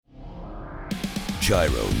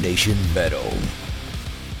Gyro Nation Metal.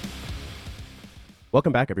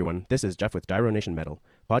 Welcome back, everyone. This is Jeff with Gyro Nation Metal.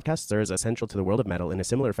 Podcasts are as essential to the world of metal in a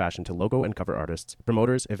similar fashion to logo and cover artists,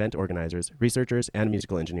 promoters, event organizers, researchers, and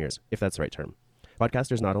musical engineers, if that's the right term.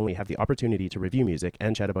 Podcasters not only have the opportunity to review music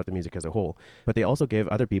and chat about the music as a whole, but they also give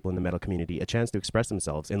other people in the metal community a chance to express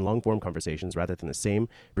themselves in long-form conversations rather than the same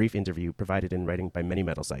brief interview provided in writing by many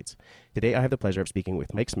metal sites. Today, I have the pleasure of speaking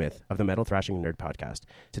with Mike Smith of the Metal Thrashing Nerd Podcast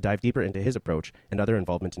to dive deeper into his approach and other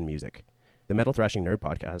involvement in music. The Metal Thrashing Nerd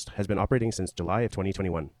Podcast has been operating since July of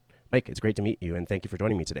 2021. Mike, it's great to meet you, and thank you for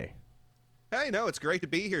joining me today. Hey, no, it's great to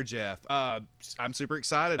be here, Jeff. I'm super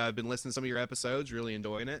excited. I've been listening to some of your episodes, really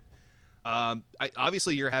enjoying it.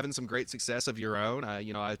 Obviously, you're having some great success of your own.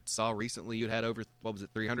 I saw recently you'd had over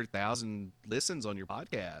 300,000 listens on your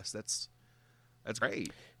podcast. That's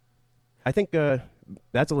great. I think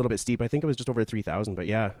that's a little bit steep. I think it was just over 3,000, but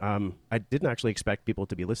yeah, I didn't actually expect people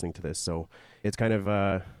to be listening to this, so it's kind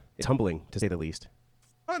of it's humbling, to say the least.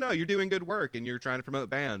 Oh, no, you're doing good work, and you're trying to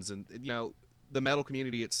promote bands, and, the metal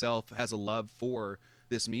community itself has a love for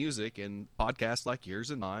this music, and podcasts like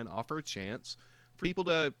yours and mine offer a chance for people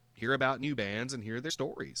to hear about new bands and hear their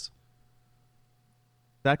stories.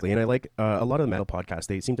 Exactly, and I like a lot of the metal podcasts,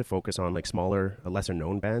 they seem to focus on like smaller, lesser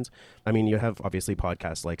known bands. I mean, you have obviously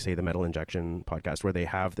podcasts like, say, the Metal Injection podcast, where they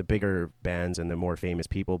have the bigger bands and the more famous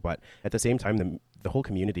people, but at the same time, the whole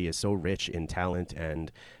community is so rich in talent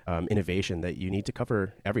and innovation that you need to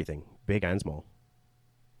cover everything, big and small.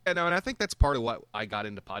 Yeah, no, and I think that's part of what I got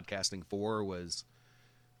into podcasting for was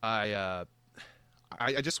I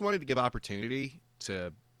just wanted to give opportunity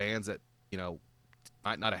to bands that,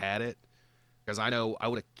 might not have had it. Because I know I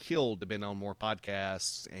would have killed to been on more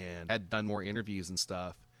podcasts and had done more interviews and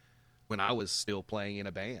stuff when I was still playing in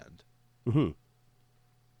a band. Mm-hmm.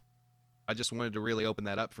 I just wanted to really open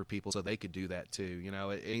that up for people so they could do that too.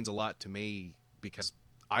 It means a lot to me because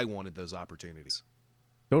I wanted those opportunities.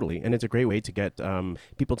 Totally, and it's a great way to get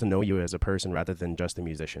people to know you as a person rather than just the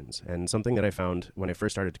musicians. And something that I found when I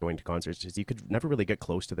first started going to concerts is you could never really get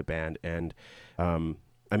close to the band. And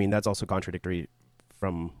I mean, that's also contradictory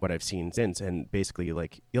from what I've seen since, and basically,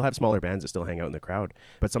 like, you'll have smaller bands that still hang out in the crowd,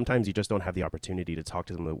 but sometimes you just don't have the opportunity to talk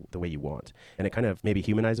to them the way you want, and it kind of maybe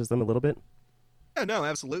humanizes them a little bit. Yeah, no,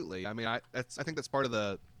 absolutely. I mean, I think that's part of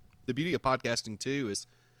the beauty of podcasting too. Is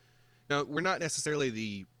we're not necessarily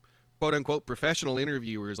the quote unquote professional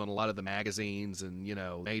interviewers on a lot of the magazines and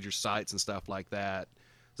major sites and stuff like that.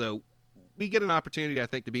 So we get an opportunity, I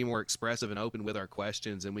think, to be more expressive and open with our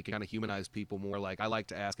questions, and we can kind of humanize people more. Like, I like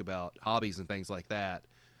to ask about hobbies and things like that,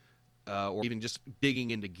 or even just digging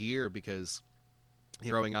into gear, because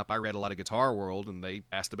growing up, I read a lot of Guitar World, and they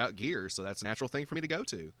asked about gear, so that's a natural thing for me to go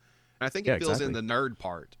to. And I think it fills in the nerd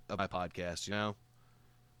part of my podcast,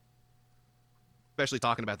 especially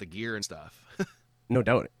talking about the gear and stuff. No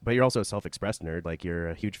doubt, but you're also a self-expressed nerd. Like, you're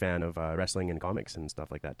a huge fan of wrestling and comics and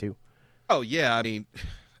stuff like that, too. Oh, yeah, I mean,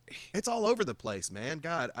 it's all over the place, man.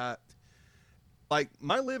 God, like,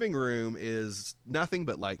 my living room is nothing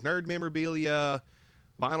but, like, nerd memorabilia,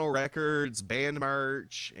 vinyl records, band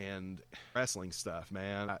merch, and wrestling stuff,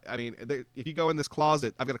 man. I mean, if you go in this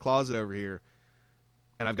closet, I've got a closet over here,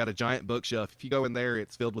 and I've got a giant bookshelf. If you go in there,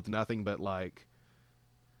 it's filled with nothing but, like,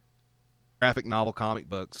 graphic novel comic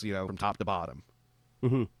books, from top to bottom.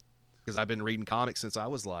 Mm-hmm. Because I've been reading comics since I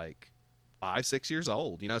was, like, 5-6 years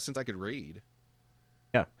old, since I could read.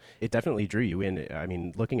 Yeah, it definitely drew you in. I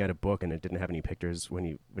mean, looking at a book and it didn't have any pictures when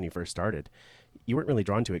you first started, you weren't really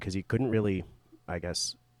drawn to it because you couldn't really, I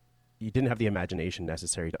guess, you didn't have the imagination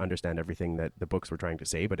necessary to understand everything that the books were trying to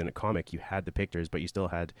say. But in a comic, you had the pictures, but you still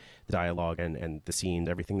had the dialogue and the scenes,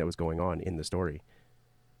 everything that was going on in the story.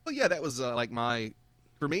 Well, yeah, that was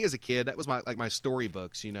for me as a kid, that was my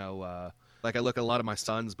storybooks, like, I look at a lot of my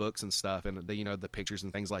son's books and stuff, and the pictures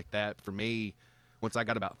and things like that. For me, once I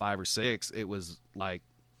got about 5 or 6, it was like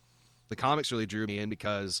the comics really drew me in,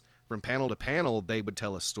 because from panel to panel, they would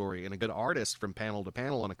tell a story, and a good artist from panel to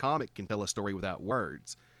panel on a comic can tell a story without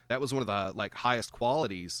words. That was one of the highest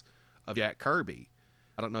qualities of Jack Kirby.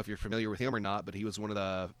 I don't know if you're familiar with him or not, but he was one of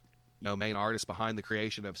the main artists behind the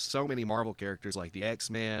creation of so many Marvel characters like the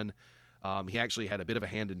X-Men. He actually had a bit of a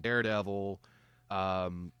hand in Daredevil.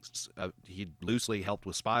 He loosely helped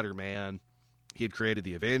with Spider-Man. He had created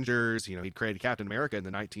the Avengers. He'd created Captain America in the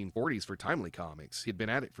 1940s for Timely Comics. He'd been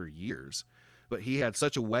at it for years. But he had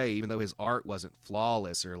such a way, even though his art wasn't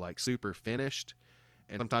flawless or super finished,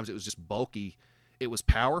 and sometimes it was just bulky, it was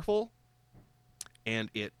powerful, and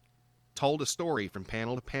it told a story from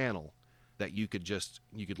panel to panel that you could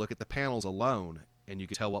look at the panels alone and you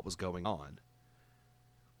could tell what was going on.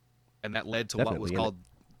 And that led to what was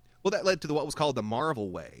called the Marvel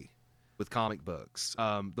way, with comic books.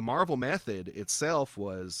 The Marvel method itself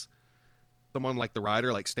was someone like the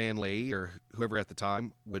writer, like Stan Lee or whoever at the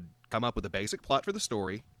time, would come up with a basic plot for the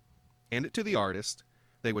story, hand it to the artist.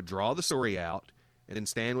 They would draw the story out, and then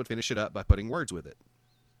Stan would finish it up by putting words with it.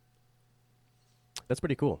 That's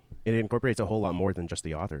pretty cool. It incorporates a whole lot more than just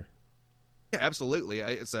the author. Yeah, absolutely.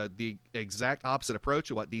 It's the exact opposite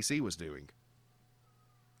approach of what DC was doing.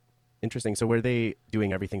 Interesting. So were they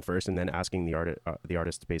doing everything first and then asking the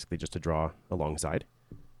artist basically just to draw alongside?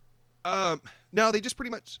 No, they just pretty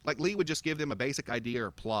much, like, Lee would just give them a basic idea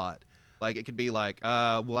or plot. Like, it could be like,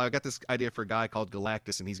 well, I got this idea for a guy called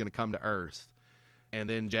Galactus, and he's going to come to Earth. And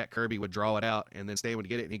then Jack Kirby would draw it out, and then Stan would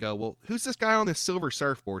get it, and he'd go, well, who's this guy on this silver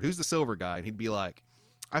surfboard? Who's the silver guy? And he'd be like,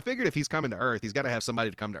 I figured if he's coming to Earth, he's got to have somebody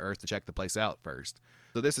to come to Earth to check the place out first.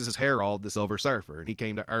 So this is his herald, the Silver Surfer, and he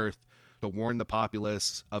came to Earth to warn the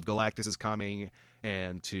populace of Galactus is coming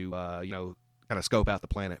and to, kind of scope out the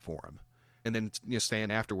planet for him. And then, Stan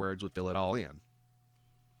afterwards would fill it all in.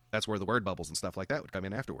 That's where the word bubbles and stuff like that would come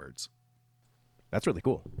in afterwards. That's really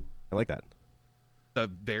cool. I like that. A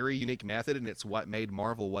very unique method, and it's what made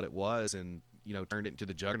Marvel what it was, and turned it into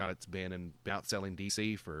the juggernaut it's been, and been outselling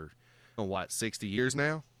DC for 60 years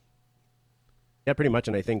now. Yeah, pretty much.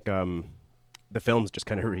 And I think the films just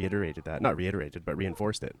kind of reiterated that. Not reiterated, but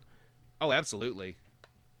reinforced it. Oh, absolutely.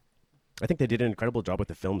 I think they did an incredible job with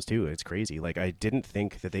the films too. It's crazy. Like, I didn't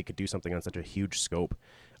think that they could do something on such a huge scope,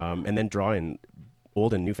 and then draw in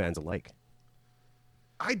old and new fans alike.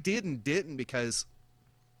 I didn't because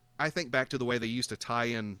I think back to the way they used to tie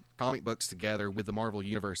in comic books together with the Marvel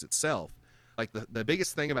Universe itself. Like, the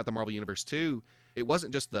biggest thing about the Marvel Universe, too, it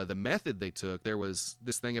wasn't just the method they took. There was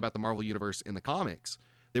this thing about the Marvel Universe in the comics.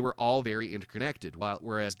 They were all very interconnected,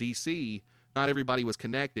 whereas DC, not everybody was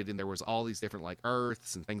connected, and there was all these different, like,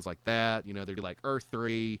 Earths and things like that. There'd be, like, Earth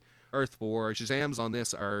 3, Earth 4, Shazam's on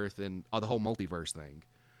this Earth, and the whole multiverse thing.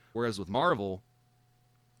 Whereas with Marvel,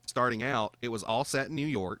 starting out, it was all set in New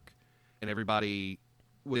York, and everybody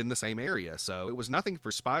within the same area. So it was nothing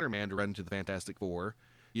for Spider-Man to run into the Fantastic Four.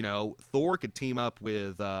 Thor could team up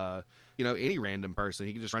with, any random person.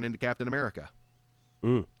 He could just run into Captain America.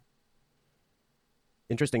 Mm.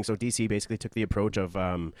 Interesting. So DC basically took the approach of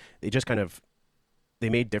they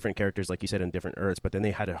made different characters, like you said, in different Earths, but then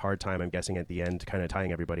they had a hard time, I'm guessing, at the end, kind of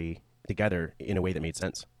tying everybody together in a way that made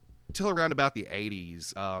sense. Until around about the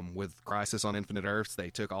 80s, with Crisis on Infinite Earths, they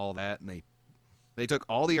took all that and they took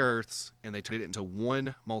all the Earths and they turned it into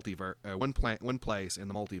one multiverse, one place in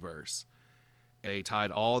the multiverse. They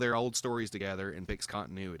tied all their old stories together and fixed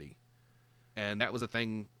continuity. And that was the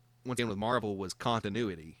thing, once again, with Marvel, was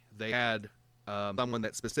continuity. They had someone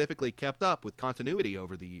that specifically kept up with continuity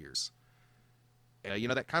over the years.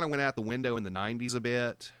 That kind of went out the window in the 90s a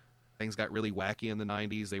bit. Things got really wacky in the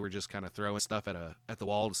 90s. They were just kind of throwing stuff at the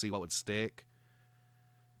wall to see what would stick.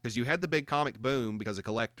 Because you had the big comic boom because of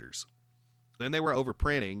collectors. Then they were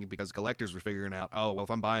overprinting because collectors were figuring out, oh, well,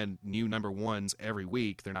 if I'm buying new number ones every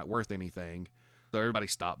week, they're not worth anything. So everybody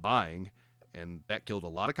stopped buying, and that killed a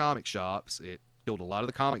lot of comic shops. It killed a lot of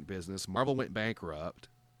the comic business. Marvel went bankrupt.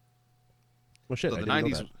 Well, shit, so I the didn't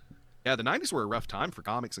 90s, know that. Yeah, the 90s were a rough time for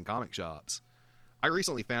comics and comic shops. I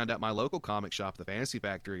recently found out my local comic shop, the Fantasy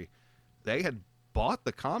Factory, they had bought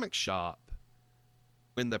the comic shop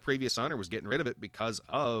when the previous owner was getting rid of it because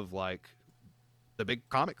of, like, the big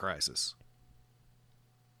comic crisis.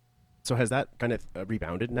 So has that kind of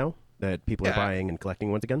rebounded now that people are buying and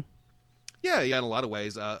collecting once again? Yeah, in a lot of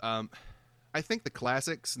ways. I think the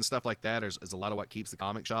classics and stuff like that is a lot of what keeps the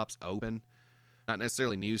comic shops open. Not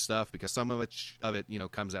necessarily new stuff, because some of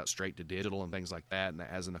it comes out straight to digital and things like that, and that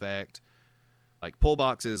has an effect. Like, pull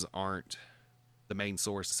boxes aren't the main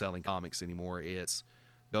source of selling comics anymore. It's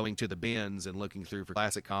going to the bins and looking through for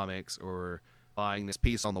classic comics or buying this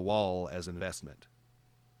piece on the wall as an investment.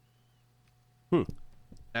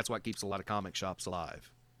 That's what keeps a lot of comic shops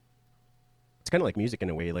alive. It's kind of like music in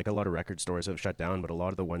a way. Like, a lot of record stores have shut down, but a lot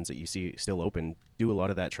of the ones that you see still open do a lot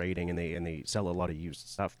of that trading, and they sell a lot of used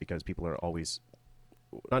stuff because people are always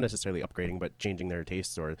not necessarily upgrading, but changing their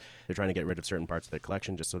tastes, or they're trying to get rid of certain parts of their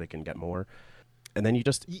collection just so they can get more. And then you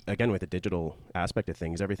just, again, with the digital aspect of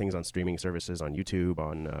things, everything's on streaming services, on YouTube,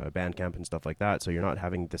 on Bandcamp and stuff like that, so you're not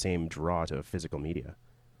having the same draw to physical media.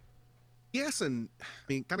 Yes, and I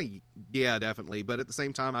mean, kind of, yeah, definitely. But at the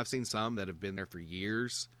same time, I've seen some that have been there for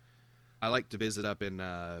years. I like to visit up in,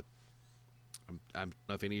 I don't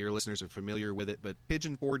know if any of your listeners are familiar with it, but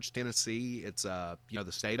Pigeon Forge, Tennessee. It's, the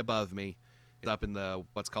state above me. It's up in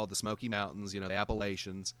what's called the Smoky Mountains, the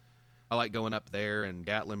Appalachians. I like going up there and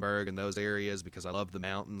Gatlinburg and those areas because I love the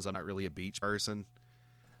mountains. I'm not really a beach person.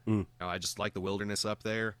 I just like the wilderness up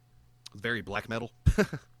there. It's very black metal.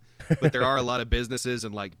 But there are a lot of businesses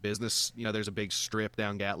and like business, there's a big strip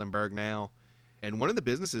down Gatlinburg now. And one of the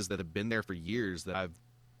businesses that have been there for years that I've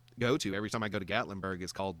go to every time I go to Gatlinburg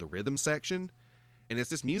is called the Rhythm Section. And it's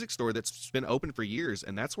this music store that's been open for years.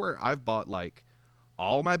 And that's where I've bought like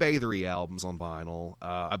all my Bathery albums on vinyl.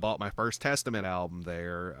 I bought my first Testament album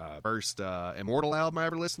there. First Immortal album I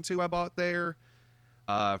ever listened to, I bought there.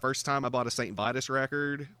 First time I bought a St. Vitus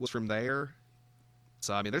record was from there.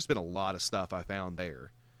 So, I mean, there's been a lot of stuff I found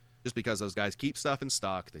there. Just because those guys keep stuff in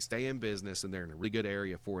stock, they stay in business, and they're in a really good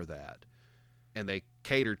area for that. And they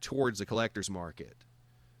cater towards the collector's market.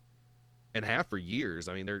 And have for years.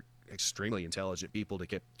 I mean, they're extremely intelligent people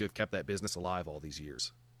to have kept that business alive all these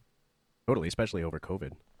years. Totally, especially over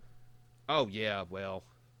COVID. Oh, yeah, well,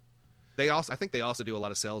 I think they also do a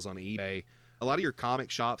lot of sales on eBay. A lot of your comic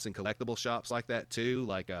shops and collectible shops like that, too.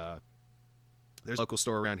 Like, there's a local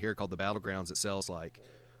store around here called the Battlegrounds that sells, like,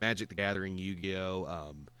 Magic the Gathering,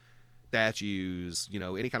 Yu-Gi-Oh!, statues,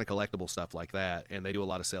 any kind of collectible stuff like that. And they do a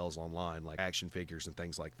lot of sales online, like action figures and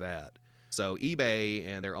things like that. So eBay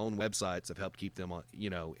and their own websites have helped keep them,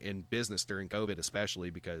 in business during COVID, especially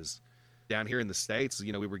because down here in the States,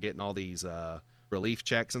 we were getting all these relief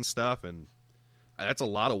checks and stuff. And that's a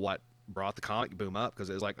lot of what brought the comic boom up, because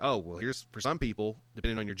it was like, oh, well, here's, for some people,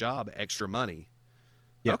 depending on your job, extra money.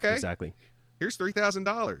 Yeah, okay, exactly. Here's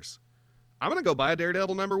 $3,000. I'm going to go buy a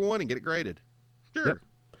Daredevil #1 and get it graded. Sure. Yep.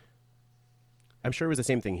 I'm sure it was the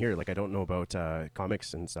same thing here. Like, I don't know about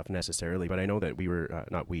comics and stuff necessarily, but I know that we were,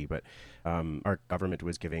 not we, but our government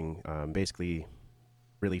was giving basically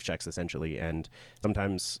relief checks, essentially. And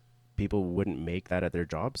sometimes people wouldn't make that at their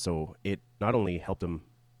job. So it not only helped them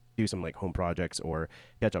do some, like, home projects or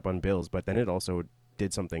catch up on bills, but then it also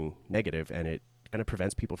did something negative, and it kind of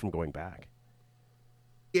prevents people from going back.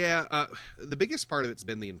 Yeah, the biggest part of it's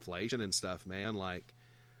been the inflation and stuff, man. Like,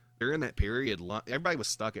 during that period, everybody was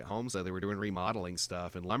stuck at home, so they were doing remodeling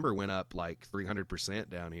stuff, and lumber went up like 300%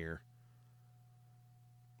 down here.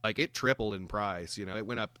 Like, it tripled in price. It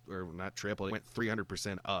went up, or not tripled, it went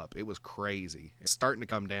 300% up. It was crazy. It's starting to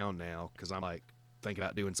come down now, because I'm like thinking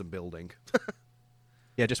about doing some building.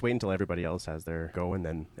 Yeah, just wait until everybody else has their go, and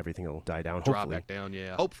then everything will die down. Drop back down,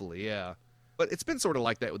 yeah. Hopefully, yeah. But it's been sort of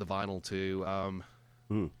like that with the vinyl too.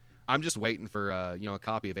 I'm just waiting for a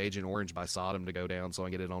copy of Agent Orange by Sodom to go down so I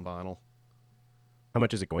can get it on vinyl. How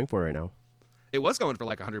much is it going for right now? It was going for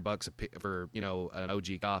like $100 for an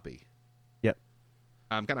OG copy. Yep.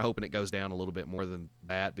 I'm kind of hoping it goes down a little bit more than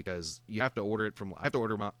that, because you have to order it from. I have to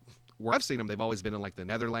order where I've seen them. They've always been in like the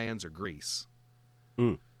Netherlands or Greece.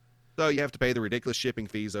 So you have to pay the ridiculous shipping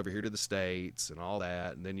fees over here to the States and all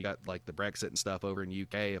that. And then you got like the Brexit and stuff over in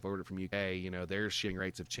UK. If I ordered from UK, their shipping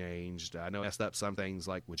rates have changed. I know I messed up some things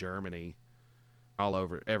like with Germany, all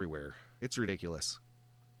over, everywhere. It's ridiculous.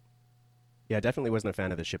 Yeah, I definitely wasn't a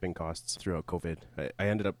fan of the shipping costs throughout COVID. I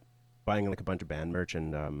ended up buying like a bunch of band merch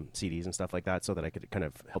and CDs and stuff like that so that I could kind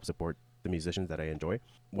of help support the musicians that I enjoy.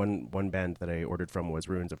 One band that I ordered from was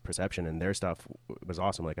Ruins of Perception, and their stuff was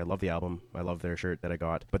awesome. Like, I love the album, I love their shirt that I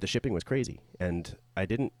got, but the shipping was crazy, and I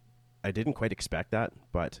didn't quite expect that.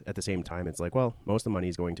 But at the same time, it's like, well, most of the money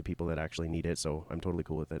is going to people that actually need it, so I'm totally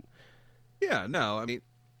cool with it. Yeah, no, I mean,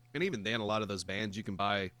 and even then, a lot of those bands you can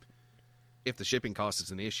buy. If the shipping cost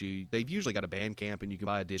is an issue, they've usually got a Bandcamp, and you can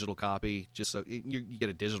buy a digital copy, just so you get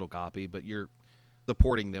a digital copy, but you're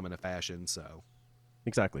supporting them in a fashion, so.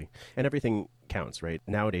 Exactly. And everything counts, right?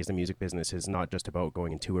 Nowadays, the music business is not just about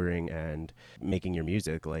going and touring and making your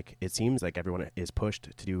music. Like, it seems like everyone is pushed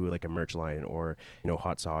to do like a merch line or,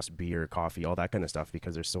 hot sauce, beer, coffee, all that kind of stuff,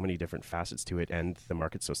 because there's so many different facets to it, and the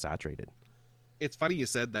market's so saturated. It's funny you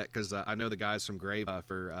said that, because I know the guys from Grave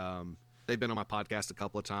they've been on my podcast a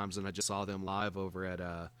couple of times, and I just saw them live over at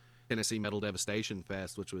Tennessee Metal Devastation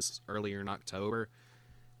Fest, which was earlier in October.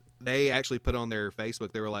 They actually put on their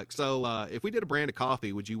Facebook, they were like, so if we did a brand of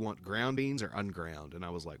coffee, would you want ground beans or unground? And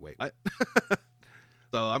I was like, wait, what?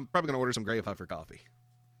 So I'm probably going to order some Grave Huffer coffee.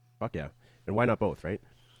 Fuck yeah. And why not both, right?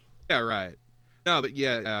 Yeah, right. No, but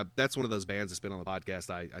yeah, that's one of those bands that's been on the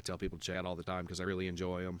podcast I tell people to check out all the time, because I really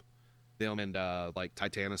enjoy them. Them and like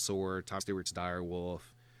Titanosaur, Tom Stewart's Dire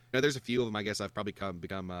Wolf. There's a few of them I guess I've probably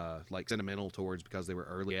become like sentimental towards, because they were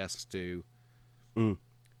early guests too.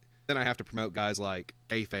 Then I have to promote guys like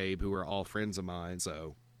Kayfabe, who are all friends of mine.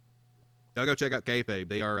 So I'll go check out Kayfabe.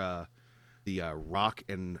 They are the rock,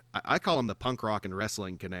 and I call them the punk rock and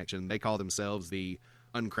wrestling connection. They call themselves the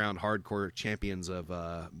uncrowned hardcore champions of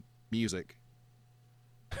music.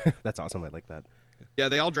 That's awesome. I like that. Yeah,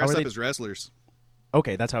 they all dress up as wrestlers.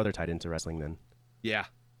 Okay, that's how they're tied into wrestling then. Yeah.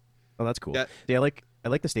 Oh, that's cool. Yeah, I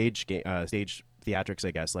like the stage theatrics,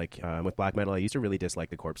 I guess. Like with black metal, I used to really dislike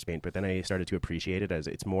the corpse paint, but then I started to appreciate it as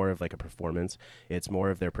it's more of like a performance. It's more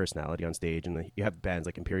of their personality on stage, and you have bands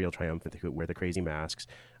like Imperial Triumphant who wear the crazy masks.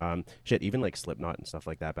 Even like Slipknot and stuff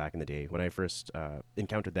like that back in the day. When I first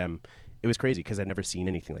encountered them, it was crazy because I'd never seen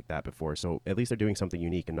anything like that before. So at least they're doing something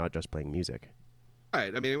unique and not just playing music.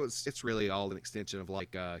 Right. I mean, it's really all an extension of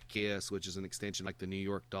like Kiss, which is an extension like the New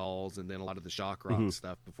York Dolls, and then a lot of the shock rock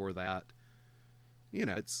stuff before that. You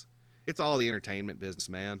know, it's all the entertainment business,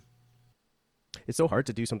 man. It's so hard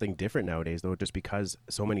to do something different nowadays, though, just because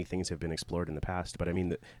so many things have been explored in the past. But I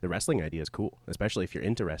mean, the wrestling idea is cool, especially if you're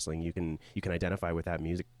into wrestling. You can identify with that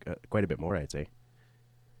music quite a bit more, I'd say.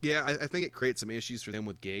 Yeah, I think it creates some issues for them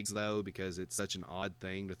with gigs though, because it's such an odd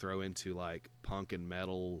thing to throw into like punk and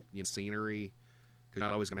metal scenery. Because you're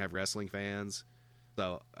not always going to have wrestling fans.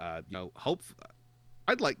 So,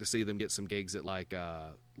 I'd like to see them get some gigs at like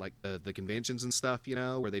the conventions and stuff,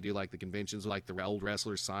 where they do like the conventions with like the old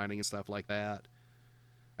wrestlers signing and stuff like that.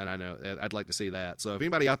 And I know I'd like to see that. So if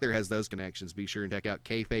anybody out there has those connections, be sure and check out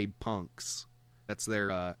Kayfabe Punks. That's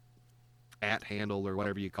their at handle or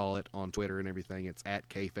whatever you call it on Twitter and everything. It's at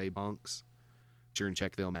Kayfabe Punks. Be sure and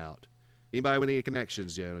check them out. Anybody with any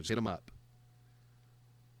connections, just hit them up.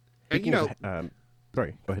 Speaking And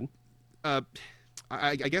sorry, go ahead.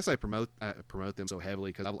 I guess I promote them so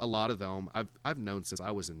heavily because a lot of them I've known since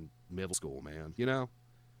I was in middle school, man.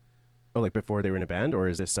 Oh, like before they were in a band, or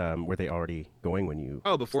is this were they already going when you?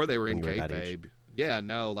 Oh, before they were in that Kayfabe. Yeah,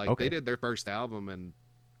 no, like Okay. they did their first album, and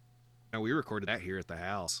we recorded that here at the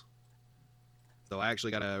house. So I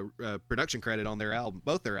actually got a production credit on their album,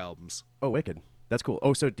 both their albums. Oh, wicked! That's cool.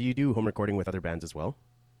 Oh, so do you do home recording with other bands as well?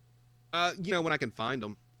 When I can find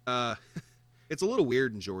them. It's a little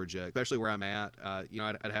weird in Georgia, especially where I'm at.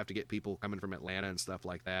 I'd have to get people coming from Atlanta and stuff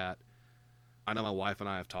like that. I know my wife and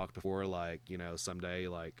I have talked before, like, someday,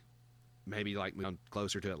 like, maybe, like, move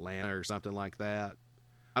closer to Atlanta or something like that.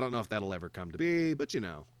 I don't know if that'll ever come to be, but,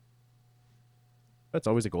 That's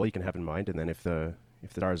always a goal you can have in mind, and then if the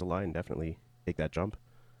stars align, definitely take that jump.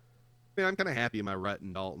 I mean, I'm kind of happy in my rut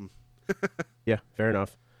in Dalton. Yeah, fair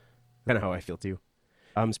enough. Kind of how I feel, too.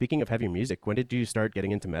 Speaking of heavy music, when did you start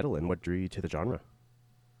getting into metal, and what drew you to the genre?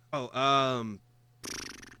 I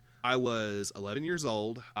was 11 years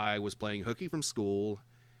old. I was playing hooky from school,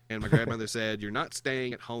 and my grandmother said, "You're not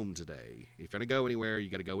staying at home today. If you're gonna go anywhere, you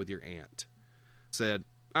got to go with your aunt." Said,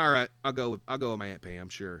 "All right, I'll go with my Aunt Pam,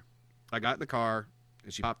 sure." I got in the car,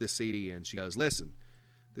 and she popped this CD in. She goes, "Listen,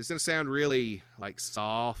 this is gonna sound really like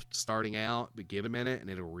soft starting out, but give it a minute, and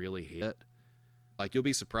it'll really hit. Like you'll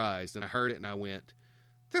be surprised." And I heard it, and I went,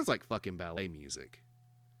 "Sounds like fucking ballet music."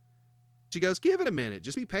 She goes, "Give it a minute.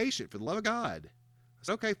 Just be patient, for the love of God." I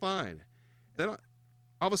said, "Okay, fine." Then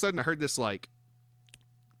all of a sudden I heard this, like,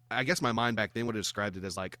 I guess my mind back then would have described it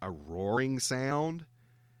as like a roaring sound.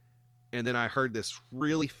 And then I heard this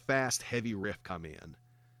really fast, heavy riff come in.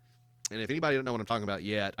 And if anybody don't know what I'm talking about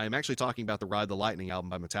yet, I'm actually talking about the Ride the Lightning album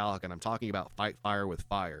by Metallica, and I'm talking about Fight Fire with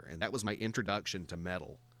Fire. And that was my introduction to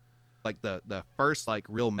metal. Like the first like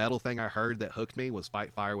real metal thing I heard that hooked me was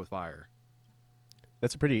Fight Fire with Fire.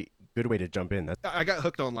 That's a pretty good way to jump in. I got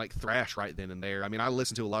hooked on like thrash right then and there. I mean, I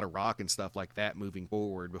listened to a lot of rock and stuff like that moving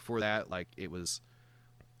forward. Before that, like it was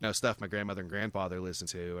stuff my grandmother and grandfather listened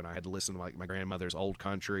to, and I had to listen to like my grandmother's old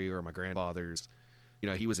country or my grandfather's.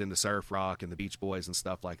 He was into surf rock and the Beach Boys and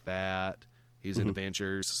stuff like that. He was into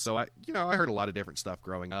Ventures. So I heard a lot of different stuff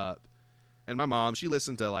growing up. And my mom, she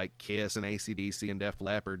listened to like Kiss and AC/DC and Def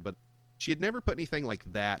Leppard, but she had never put anything like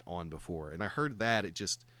that on before. And I heard that, it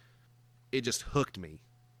just hooked me.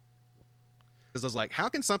 Because I was like, how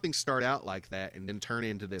can something start out like that and then turn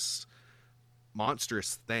into this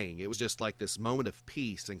monstrous thing? It was just like this moment of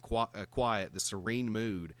peace and quiet, this serene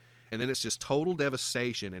mood. And then it's just total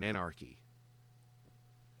devastation and anarchy.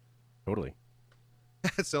 Totally.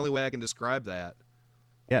 That's the only way I can describe that.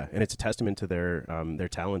 Yeah, and it's a testament to their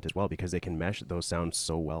talent as well, because they can mesh those sounds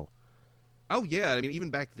so well. Oh, yeah. I mean, even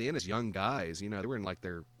back then as young guys, they were in like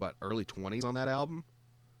their, early 20s on that album?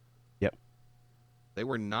 Yep. They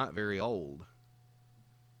were not very old.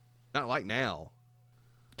 Not like now.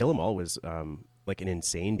 Kill 'Em All was like an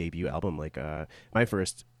insane debut album. Like my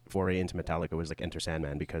first foray into Metallica was like Enter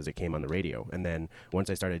Sandman, because it came on the radio. And then once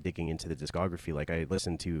I started digging into the discography, like I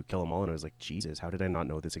listened to Kill 'Em All and I was like, Jesus, how did I not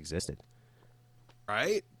know this existed?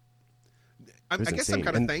 Right? I guess insane. I'm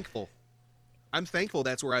kind of thankful. I'm thankful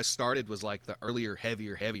that's where I started, was like the earlier,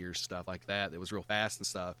 heavier stuff like that was real fast and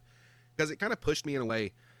stuff. Because it kind of pushed me in a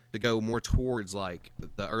way to go more towards like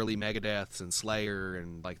the early Megadeths and Slayer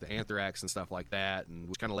and like the Anthrax and stuff like that, and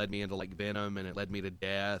which kind of led me into like Venom, and it led me to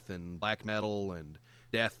Death and black metal and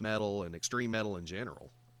death metal and extreme metal in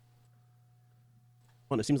general.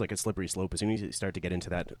 Well, it seems like a slippery slope. As soon as you start to get into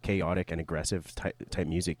that chaotic and aggressive type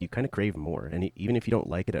music, you kind of crave more. And even if you don't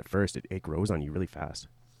like it at first, it grows on you really fast.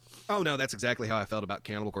 Oh, no, that's exactly how I felt about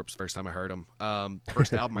Cannibal Corpse the first time I heard them.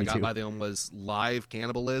 First album I got by them was Live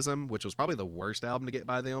Cannibalism, which was probably the worst album to get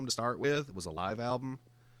by them to start with. It was a live album.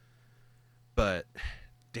 But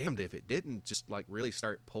damned if it didn't just like really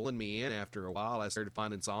start pulling me in after a while. I started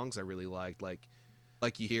finding songs I really liked. Like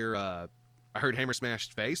you hear, I heard Hammer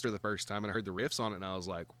Smashed Face for the first time, and I heard the riffs on it, and I was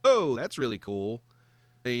like, whoa, that's really cool.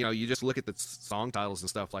 And, you just look at the song titles and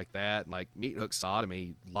stuff like that, and like Meat Hook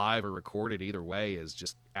Sodomy, live or recorded either way, is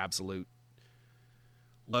just absolute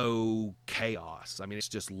low chaos. I mean, it's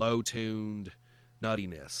just low tuned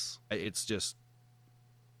nuttiness. It's just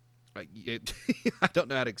I don't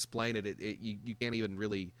know how to explain it. You can't even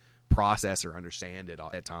really process or understand it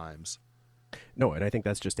at times. No, and I think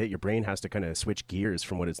that's just it. Your brain has to kind of switch gears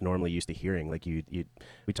from what it's normally used to hearing. Like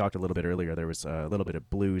we talked a little bit earlier. There was a little bit of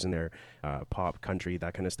blues in there, pop, country,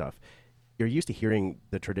 that kind of stuff. You're used to hearing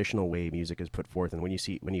the traditional way music is put forth, and when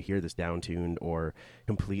you hear this down-tuned or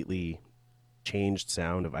completely changed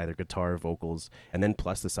sound of either guitar, vocals, and then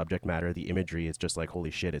plus the subject matter, the imagery, it's just like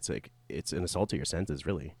holy shit. It's an assault to your senses,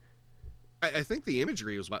 really. I think the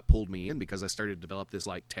imagery was what pulled me in because I started to develop this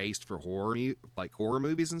like taste for horror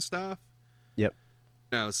movies and stuff. Yep.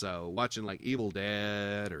 So watching like Evil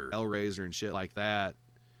Dead or Hellraiser and shit like that,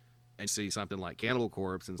 and see something like Cannibal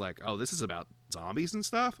Corpse, and it's like, oh, this is about zombies and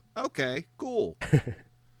stuff? Okay, cool.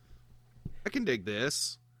 I can dig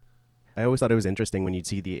this. I always thought it was interesting when you'd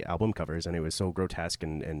see the album covers and it was so grotesque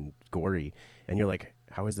and gory, and you're like,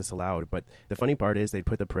 how is this allowed? But the funny part is they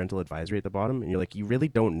put the parental advisory at the bottom, and you're like, you really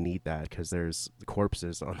don't need that because there's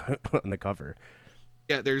corpses on the cover.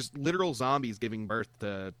 Yeah, there's literal zombies giving birth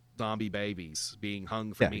to zombie babies being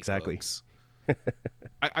hung from meat hooks.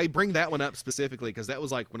 I bring that one up specifically because that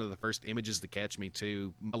was like one of the first images to catch me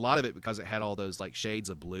too. A lot of it because it had all those like shades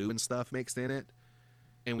of blue and stuff mixed in it.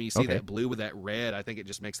 And when you see that blue with that red, I think it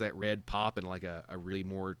just makes that red pop in like a really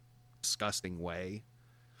more disgusting way.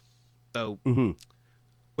 So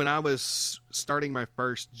when I was starting my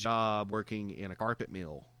first job working in a carpet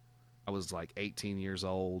mill, I was like 18 years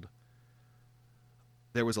old.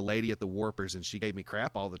 There was a lady at the Warpers, and she gave me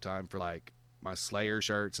crap all the time for like my Slayer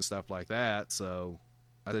shirts and stuff like that. So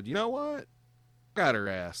I said, you know what? Got her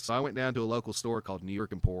ass. So I went down to a local store called New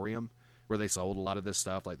York Emporium where they sold a lot of this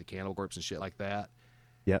stuff like the Cannibal Corpse and shit like that.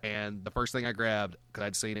 Yeah. And the first thing I grabbed, because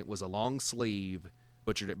I'd seen it, was a long sleeve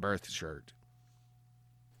Butchered at Birth shirt.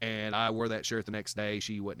 And I wore that shirt the next day.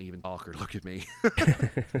 She wouldn't even talk or look at me.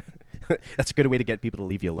 That's a good way to get people to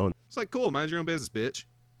leave you alone. It's like, cool, mind your own business, bitch.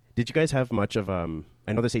 Did you guys have much of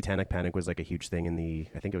I know the Satanic Panic was like a huge thing in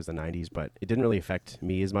I think it was the 90s, but it didn't really affect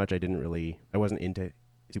me as much. I wasn't into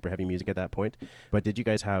super heavy music at that point. But did you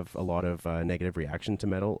guys have a lot of negative reaction to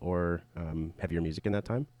metal or heavier music in that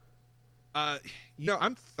time?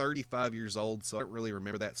 I'm 35 years old, so I don't really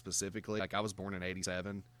remember that specifically. Like, I was born in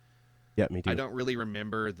 87. Yeah, me too. I don't really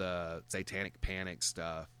remember the Satanic Panic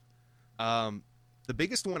stuff. The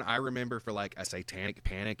biggest one I remember for like a Satanic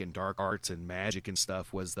Panic and dark arts and magic and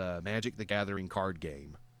stuff was the Magic the Gathering card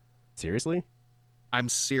game. Seriously? I'm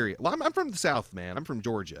serious. Well, I'm from the South, man. I'm from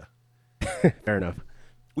Georgia. Fair enough.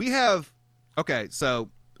 We have, so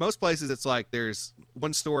most places it's like there's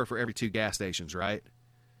one store for every 2 gas stations, right?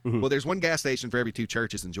 Mm-hmm. Well, there's one gas station for every 2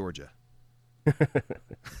 churches in Georgia.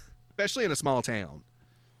 Especially in a small town.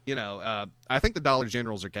 I think the Dollar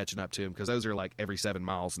Generals are catching up to them because those are like every 7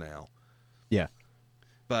 miles now. Yeah.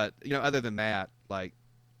 But, other than that, like,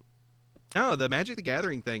 the Magic the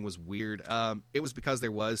Gathering thing was weird. It was because there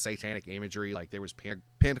was satanic imagery, like there was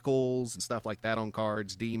pentacles and stuff like that on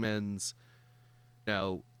cards, demons,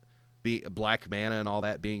 black mana and all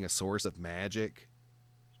that being a source of magic.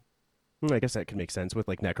 I guess that could make sense with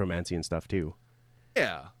like necromancy and stuff too.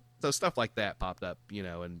 Yeah. So stuff like that popped up,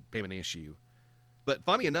 and became an issue. But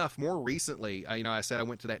funny enough, more recently, I said I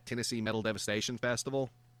went to that Tennessee Metal Devastation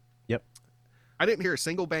Festival. Yep. I didn't hear a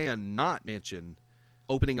single band not mention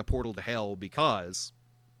opening a portal to hell because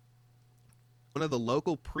one of the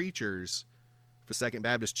local preachers for Second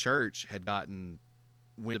Baptist Church had gotten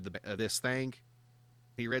wind of this thing.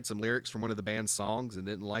 He read some lyrics from one of the band's songs and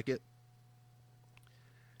didn't like it.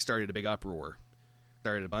 Started a big uproar.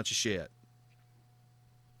 Started a bunch of shit.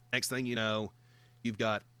 Next thing you know, you've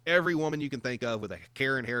got every woman you can think of with a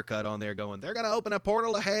Karen haircut on there going, they're going to open a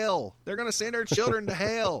portal to hell. They're going to send our children to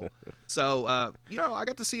hell. So, I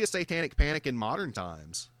got to see a Satanic Panic in modern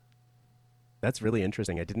times. That's really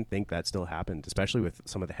interesting. I didn't think that still happened, especially with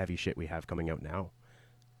some of the heavy shit we have coming out now.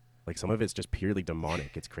 Like, some of it's just purely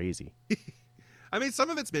demonic. It's crazy. I mean, some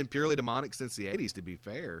of it's been purely demonic since the 80s, to be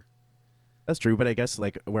fair. That's true, but I guess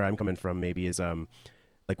like where I'm coming from maybe is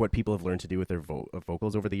like what people have learned to do with their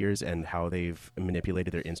vocals over the years and how they've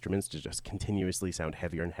manipulated their instruments to just continuously sound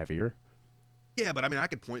heavier and heavier. Yeah, but I mean, I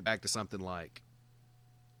could point back to something like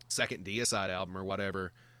Second Deicide album or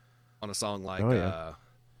whatever on a song like,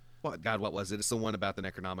 what was it? It's the one about the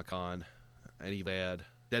Necronomicon and Eved,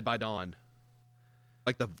 Dead by Dawn.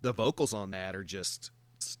 Like the vocals on that are just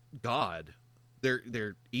God.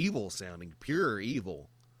 They're evil sounding, pure evil.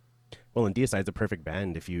 Well, and Deicide's a perfect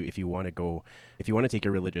band if you want to take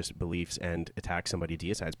your religious beliefs and attack somebody.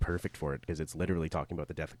 Deicide's perfect for it because it's literally talking about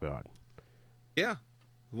the death of God. Yeah,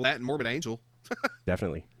 well, that and Morbid Angel.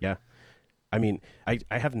 Definitely, yeah. I mean, I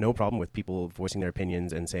have no problem with people voicing their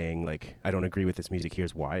opinions and saying, like, I don't agree with this music,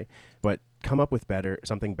 here's why. But come up with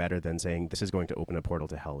something better than saying this is going to open a portal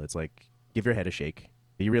to hell. It's like, give your head a shake,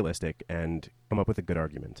 be realistic, and come up with a good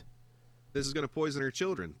argument. This is going to poison our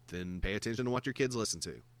children. Then pay attention to what your kids listen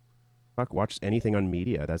to. Fuck, watch anything on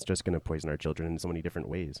media. That's just going to poison our children in so many different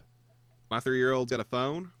ways. My 3-year-old's got a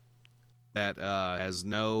phone that has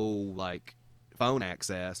no, like, phone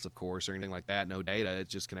access, of course, or anything like that. No data. It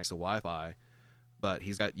just connects to Wi-Fi. But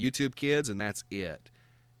he's got YouTube Kids, and that's it.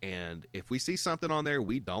 And if we see something on there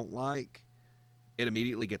we don't like, it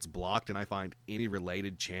immediately gets blocked, and I find any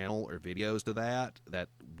related channel or videos to that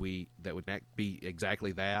would be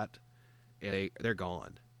exactly that, they're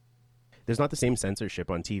gone. There's not the same censorship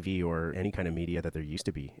on TV or any kind of media that there used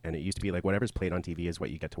to be. And it used to be like whatever's played on TV is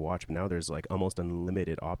what you get to watch. But now there's like almost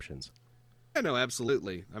unlimited options. Yeah, no,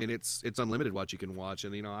 absolutely. I mean, it's unlimited what you can watch.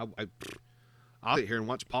 And, you know, I'll sit here and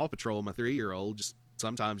watch Paw Patrol with my 3-year-old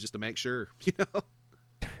sometimes just to make sure, you know?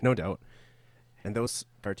 No doubt. And those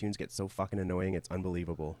cartoons get so fucking annoying. It's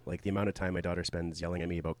unbelievable. Like the amount of time my daughter spends yelling at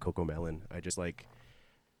me about Coco Melon.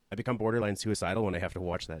 I become borderline suicidal when I have to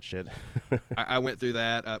watch that shit. I went through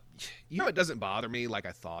that. You know, it doesn't bother me like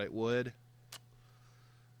I thought it would.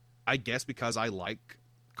 I guess because I like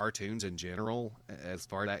cartoons in general, as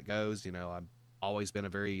far as that goes. You know, I've always been a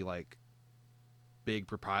very, like,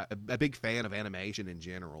 a big fan of animation in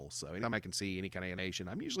general. So anytime I can see any kind of animation,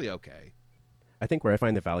 I'm usually okay. I think where I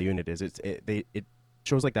find the value in it is it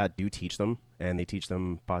shows like that do teach them, and they teach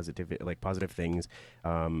them positive things.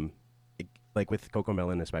 Like with Coco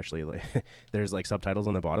Melon especially, like there's like subtitles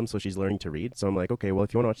on the bottom, so she's learning to read. So I'm like, okay, well,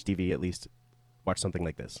 if you want to watch TV, at least watch something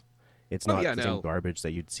like this. It's not the same garbage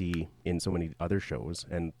that you'd see in so many other shows,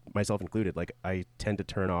 and myself included. Like I tend to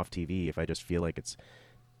turn off TV if I just feel like it's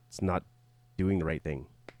not doing the right thing.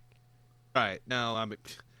 Right. No,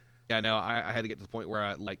 I had to get to the point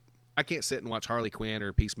where I can't sit and watch Harley Quinn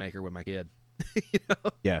or Peacemaker with my kid. You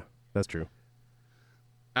know? Yeah, that's true.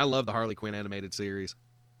 I love the Harley Quinn animated series.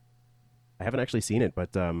 I haven't actually seen it,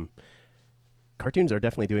 but cartoons are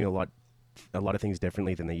definitely doing a lot of things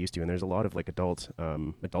differently than they used to, and there's a lot of like adult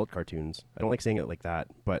cartoons. I don't like saying it like that,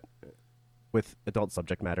 but with adult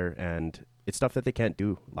subject matter, and it's stuff that they can't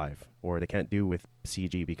do live or they can't do with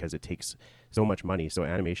CG because it takes so much money. So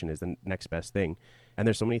animation is the next best thing, and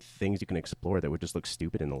there's so many things you can explore that would just look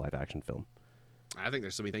stupid in a live action film. I think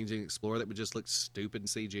there's so many things you can explore that would just look stupid in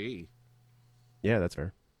CG. Yeah, that's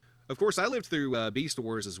fair. Of course, I lived through Beast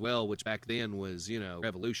Wars as well, which back then was, you know,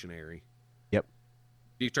 revolutionary. Yep.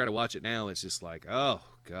 If you try to watch it now, it's just like, oh,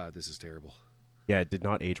 God, this is terrible. Yeah, it did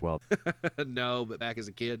not age well. No, but back as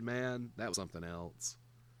a kid, man, that was something else.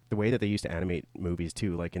 The way that they used to animate movies,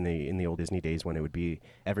 too, like in the old Disney days when it would be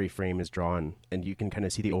every frame is drawn, and you can kind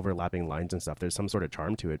of see the overlapping lines and stuff. There's some sort of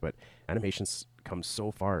charm to it, but animations come so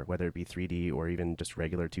far, whether it be 3D or even just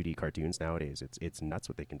regular 2D cartoons nowadays. It's nuts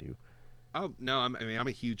what they can do. Oh, no, I'm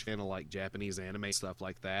a huge fan of, like, Japanese anime stuff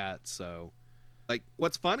like that, so... Like,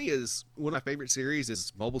 what's funny is, one of my favorite series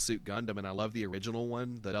is Mobile Suit Gundam, and I love the original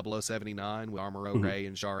one, the 0079, with Amuro Ray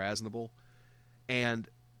and Char Aznable. And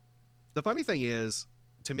the funny thing is,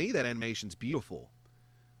 to me, that animation's beautiful.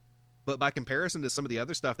 But by comparison to some of the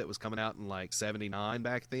other stuff that was coming out in, like, 79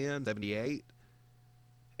 back then, 78,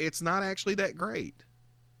 it's not actually that great.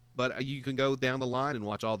 But you can go down the line and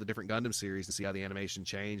watch all the different Gundam series and see how the animation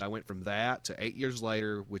changed. I went from that to 8 years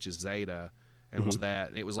later, which is Zeta, and was that.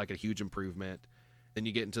 And it was like a huge improvement. Then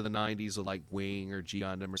you get into the 90s with like Wing or G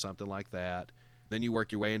Gundam or something like that. Then you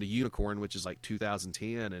work your way into Unicorn, which is like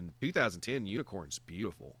 2010. And 2010, Unicorn's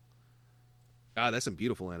beautiful. God, that's some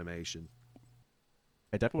beautiful animation.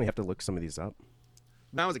 I definitely have to look some of these up.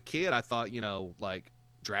 When I was a kid, I thought, you know, like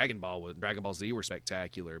Dragon Ball Z were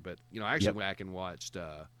spectacular. But, you know, I actually went back and watched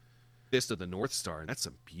Fist of the North Star, and that's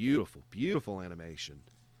some beautiful, beautiful animation.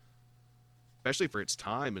 Especially for its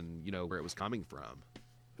time and, you know, where it was coming from.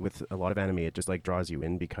 with a lot of anime, it just like draws you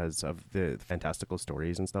in because of the fantastical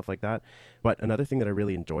stories and stuff like that. But another thing that I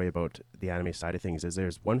really enjoy about the anime side of things is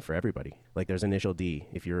there's one for everybody. Like there's Initial D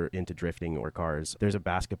if you're into drifting or cars. There's a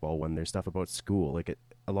basketball one. There's stuff about school. Like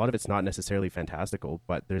a lot of it's not necessarily fantastical,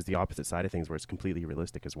 but there's the opposite side of things where it's completely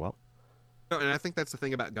realistic as well. No, and I think that's the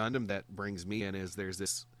thing about Gundam that brings me in is there's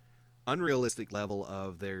this unrealistic level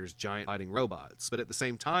of there's giant fighting robots, but at the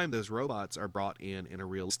same time those robots are brought in a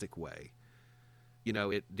realistic way. You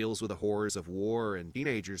know, it deals with the horrors of war and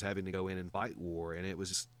teenagers having to go in and fight war, and it was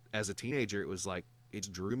just, as a teenager, it was like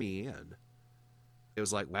it drew me in. It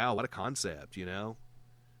was like, wow, what a concept, you know,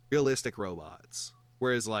 realistic robots.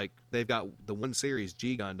 Whereas like they've got the one series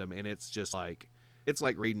G Gundam, and it's just like it's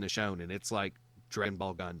like reading a shonen. It's like Dragon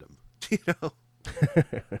Ball Gundam, you know.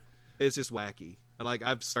 It's just wacky. And like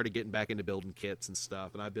I've started getting back into building kits and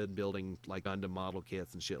stuff, and I've been building like Gundam model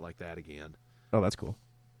kits and shit like that again. Oh, that's cool.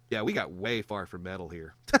 Yeah, we got way far from metal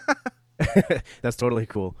here. That's totally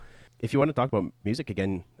cool. If you want to talk about music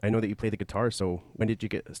again, I know that you play the guitar, so when did you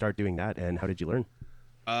start doing that, and how did you learn?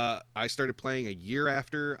 I started playing a year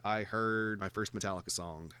after I heard my first Metallica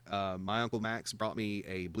song. My Uncle Max brought me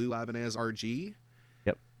a Blue Ibanez RG.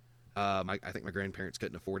 Yep. I think my grandparents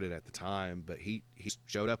couldn't afford it at the time, but he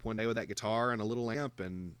showed up one day with that guitar and a little amp,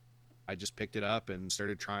 and I just picked it up and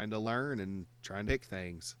started trying to learn and trying to pick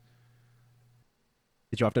things.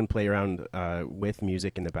 Did you often play around with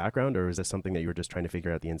music in the background, or was this something that you were just trying to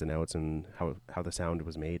figure out the ins and outs and how the sound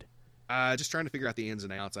was made? Just trying to figure out the ins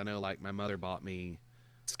and outs. I know, like, my mother bought me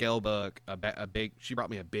a scale book, she brought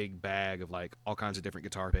me a big bag of, like, all kinds of different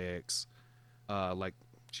guitar picks. Like,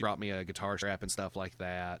 she brought me a guitar strap and stuff like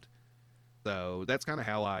that. So that's kind of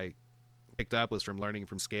how I picked up, was from learning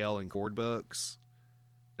from scale and chord books,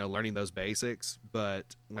 you know, learning those basics.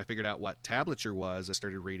 But when I figured out what tablature was, I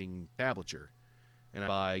started reading tablature. And I'd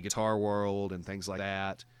buy Guitar World and things like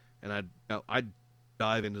that. And I'd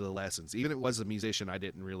dive into the lessons. Even if it was a musician I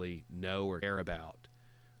didn't really know or care about,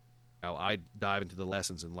 you know, I'd dive into the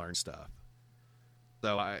lessons and learn stuff.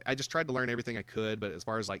 So I just tried to learn everything I could. But as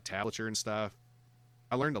far as like tablature and stuff,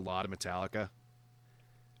 I learned a lot of Metallica.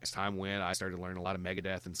 As time went, I started to learn a lot of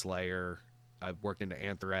Megadeth and Slayer. I worked into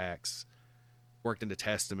Anthrax, worked into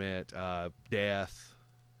Testament, Death,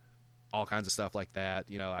 all kinds of stuff like that.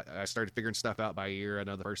 You know, I started figuring stuff out by ear. I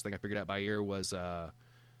know the first thing I figured out by ear was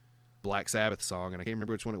Black Sabbath song, and I can't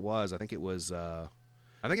remember which one it was. I think it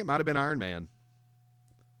might have been Iron Man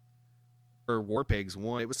or War Pigs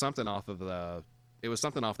one. It was something off the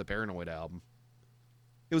Paranoid album.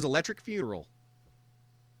 It was Electric Funeral.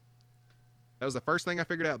 That was the first thing I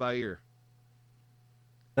figured out by ear.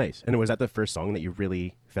 Nice. And was that the first song that you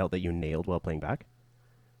really felt that you nailed while playing back?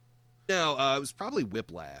 No, it was probably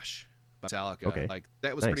Whiplash by Metallica. Okay. Like,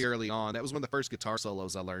 that was pretty early on. That was one of the first guitar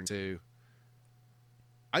solos I learned too.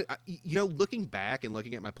 I you know, looking back and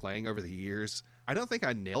looking at my playing over the years, I don't think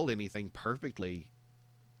I nailed anything perfectly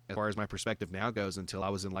as far as my perspective now goes until I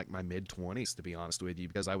was in like my mid-20s, to be honest with you,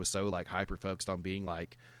 because I was so like hyper focused on being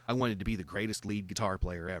like, I wanted to be the greatest lead guitar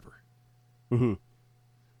player ever. Mm-hmm.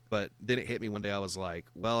 But then it hit me one day. I was like,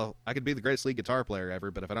 well, I could be the greatest lead guitar player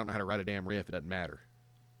ever, but if I don't know how to write a damn riff, it doesn't matter.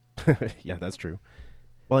 Yeah, that's true.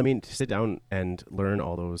 Well, I mean, to sit down and learn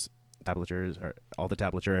all those tablatures, or all the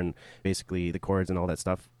tablature and basically the chords and all that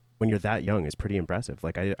stuff when you're that young is pretty impressive.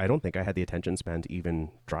 Like, I don't think I had the attention span to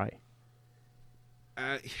even try.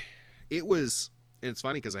 It was, and it's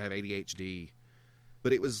funny because I have ADHD,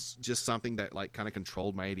 but it was just something that like kind of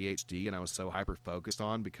controlled my ADHD, and I was so hyper focused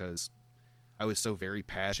on because I was so very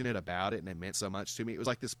passionate about it, and it meant so much to me. It was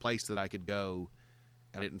like this place that I could go,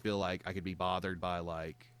 and I didn't feel like I could be bothered by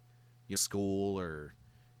like, you know, school or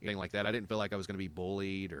anything like that. I didn't feel like I was going to be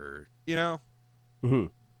bullied or, you know. Mm-hmm.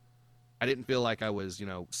 I didn't feel like I was, you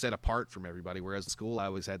know, set apart from everybody. Whereas in school, I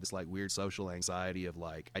always had this like weird social anxiety of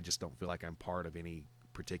like, I just don't feel like I'm part of any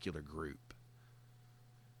particular group.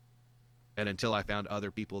 And until I found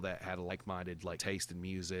other people that had a like-minded like taste in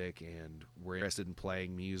music and were interested in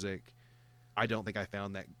playing music, I don't think I had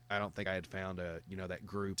found that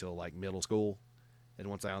group till like middle school. And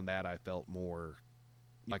once I found that, I felt more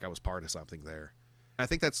like I was part of something there. I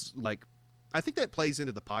think that plays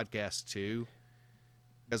into the podcast too,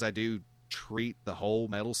 because I do treat the whole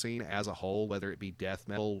metal scene as a whole, whether it be death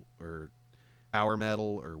metal or power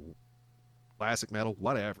metal or classic metal,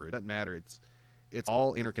 whatever. It doesn't matter. It's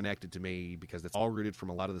all interconnected to me because it's all rooted from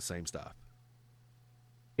a lot of the same stuff.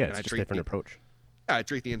 Yeah, it's just a different approach. Yeah, I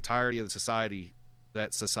treat the entirety of the society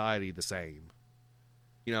the same.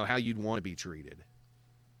 You know, how you'd want to be treated.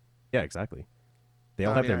 Yeah, exactly. They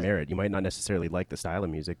all have their merit. You might not necessarily like the style of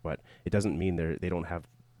music, but it doesn't mean they don't have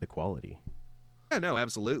the quality. Yeah, no,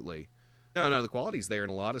 absolutely. No, the quality's there in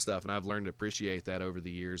a lot of stuff, and I've learned to appreciate that over the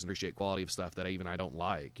years and appreciate quality of stuff that I don't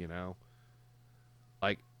like, you know?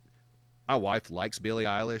 Like, my wife likes Billie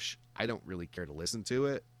Eilish. I don't really care to listen to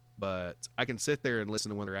it, but I can sit there and listen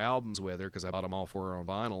to one of her albums with her because I bought them all for her on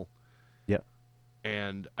vinyl. Yeah.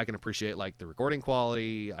 And I can appreciate, like, the recording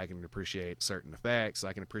quality. I can appreciate certain effects.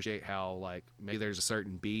 I can appreciate how, like, maybe there's a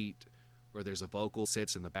certain beat where there's a vocal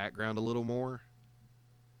sits in the background a little more.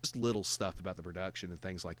 Just little stuff about the production and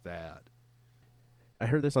things like that. I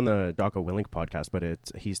heard this on the Jocko Willink podcast, but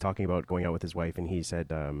he's talking about going out with his wife, and he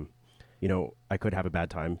said, I could have a bad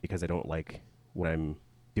time because I don't like what I'm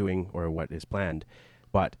doing or what is planned,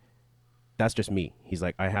 but that's just me. He's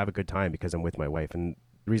like, I have a good time because I'm with my wife, and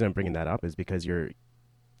the reason I'm bringing that up is because you're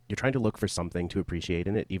trying to look for something to appreciate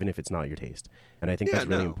in it, even if it's not your taste. And I think that's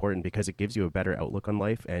really important because it gives you a better outlook on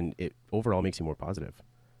life, and it overall makes you more positive.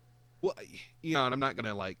 Well, and I'm not going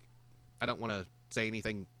to, I don't want to say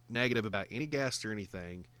anything negative about any guest or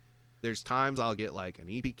anything. There's times I'll get, like, an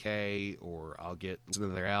EPK or I'll get listen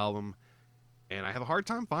to their album, and I have a hard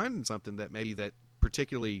time finding something that maybe that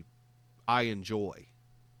particularly I enjoy.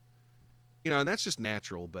 And that's just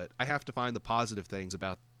natural, but I have to find the positive things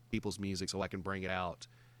about people's music so I can bring it out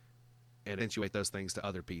and accentuate those things to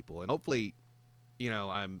other people. And hopefully,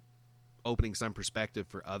 I'm opening some perspective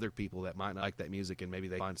for other people that might not like that music, and maybe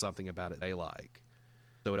they find something about it they like.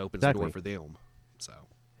 So it opens the door for them. So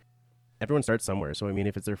everyone starts somewhere. So, I mean,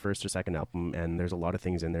 if it's their first or second album and there's a lot of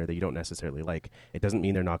things in there that you don't necessarily like, it doesn't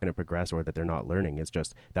mean they're not going to progress or that they're not learning. It's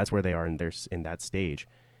just that's where they are in that stage.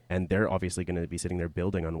 And they're obviously going to be sitting there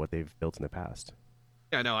building on what they've built in the past.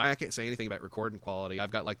 Yeah, no, I can't say anything about recording quality.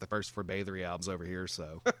 I've got, like, the first 4 Bathory albums over here,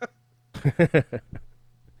 so.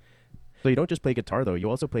 So you don't just play guitar, though. You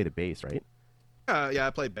also play the bass, right? Yeah, I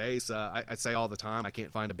play bass. I say all the time I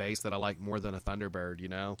can't find a bass that I like more than a Thunderbird,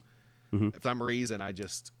 Mm-hmm. For some reason,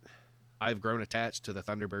 I've grown attached to the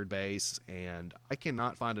Thunderbird bass, and I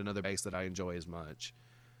cannot find another bass that I enjoy as much.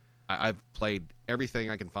 I've played everything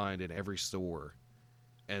I can find in every store,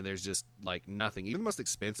 and there's just, like, nothing. Even the most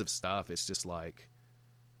expensive stuff, it's just like,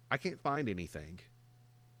 I can't find anything.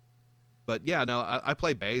 But yeah, no, I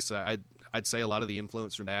play bass. I'd say a lot of the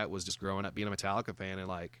influence from that was just growing up being a Metallica fan, and,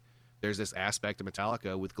 like, there's this aspect of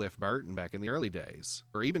Metallica with Cliff Burton back in the early days,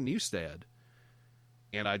 or even Newstead.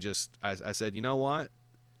 And I said, you know what?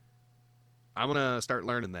 I'm going to start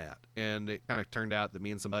learning that. And it kind of turned out that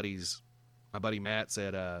me and my buddy Matt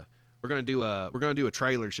said, we're going to do a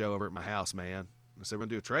trailer show over at my house, man. I said, we're going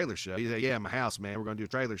to do a trailer show. He said, yeah, my house, man. We're going to do a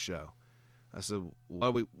trailer show. I said,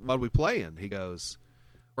 what are we playing? He goes,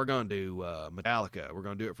 we're going to do Metallica. We're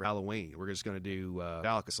going to do it for Halloween. We're just going to do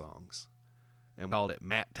Metallica songs. And we called it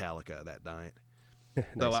Matt-Talica that night. Nice.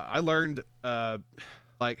 So I learned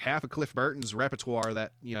like half of Cliff Burton's repertoire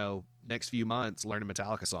that, next few months learning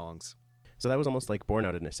Metallica songs. So that was almost like born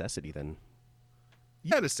out of necessity then.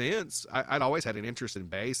 Yeah, in a sense. I'd always had an interest in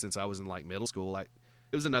bass since I was in, like, middle school. It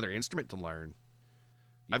was another instrument to learn.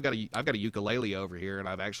 I've got a ukulele over here, and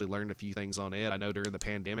I've actually learned a few things on it. I know during the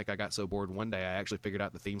pandemic I got so bored one day I actually figured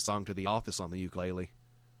out the theme song to The Office on the ukulele.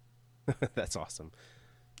 That's awesome.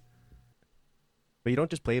 But you don't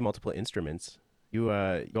just play multiple instruments. You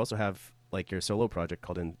also have, like, your solo project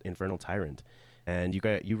called Infernal Tyrant, and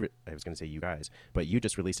I was going to say you guys, but you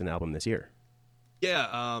just released an album this year.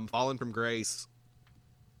 Yeah, Fallen from Grace.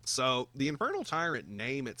 So the Infernal Tyrant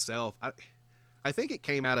name itself, I think it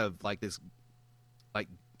came out of, like, this, like,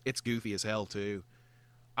 it's goofy as hell too.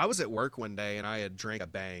 I was at work one day and I had drank a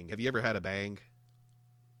Bang. Have you ever had a Bang?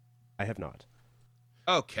 I have not.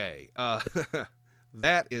 Okay.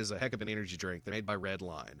 That is a heck of an energy drink. They're made by Red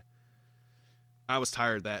Line. I was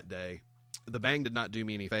tired that day. The Bang did not do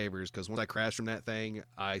me any favors because once I crashed from that thing,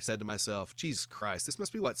 I said to myself, Jesus Christ, this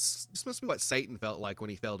must be what Satan felt like when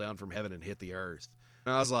he fell down from heaven and hit the earth.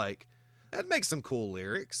 And I was like, that makes some cool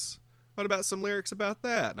lyrics. What about some lyrics about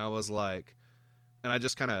that? And I was like, and I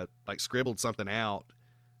just kind of, like, scribbled something out,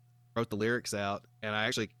 wrote the lyrics out, and I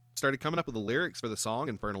actually started coming up with the lyrics for the song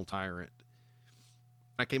Infernal Tyrant.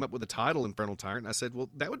 I came up with the title Infernal Tyrant, and I said, well,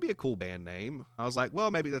 that would be a cool band name. I was like,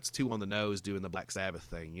 well, maybe that's too on the nose doing the Black Sabbath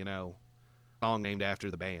thing, song named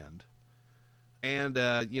after the band. And,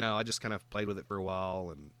 I just kind of played with it for a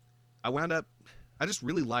while, and I just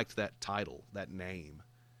really liked that title, that name.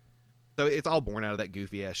 So it's all born out of that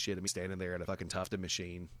goofy-ass shit of me standing there at a fucking Tufted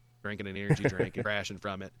machine, drinking an energy drink and crashing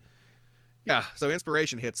from it. Yeah, so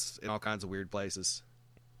inspiration hits in all kinds of weird places.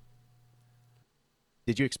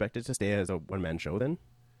 Did you expect it to stay as a one-man show then?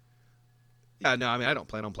 Yeah, no, I mean, I don't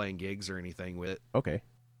plan on playing gigs or anything with it. Okay.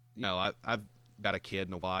 I've got a kid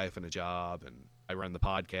and a wife and a job, and I run the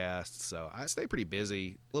podcast, so I stay pretty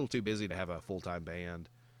busy, a little too busy to have a full-time band.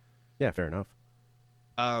 Yeah, fair enough.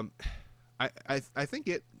 I think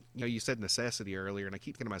it. You said necessity earlier, and I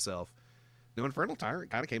keep thinking to myself, Infernal Tyrant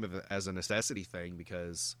kind of came as a necessity thing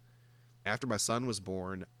because after my son was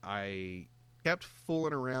born, I kept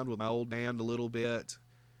fooling around with my old band a little bit,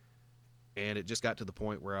 and it just got to the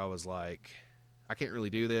point where I was like, I can't really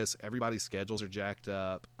do this. Everybody's schedules are jacked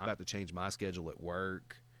up. I'm about to change my schedule at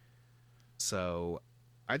work. So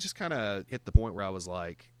I just kind of hit the point where I was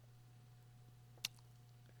like,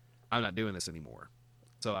 I'm not doing this anymore.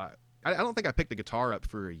 So I don't think I picked the guitar up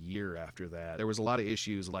for a year after that. There was a lot of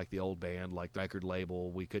issues like the old band, like the record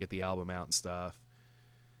label. We could get the album out and stuff.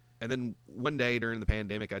 And then one day during the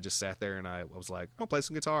pandemic, I just sat there and I was like, I'll play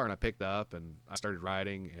some guitar. And I picked up and I started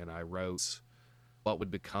writing and I wrote what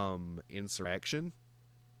would become Insurrection.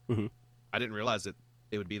 Mm-hmm. I didn't realize that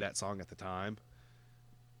it would be that song at the time.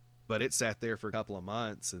 But it sat there for a couple of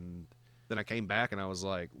months. And then I came back and I was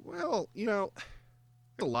like, well, there's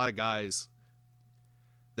a lot of guys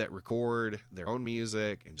that record their own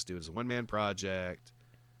music and just do it as a one-man project.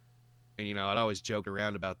 And, I'd always joke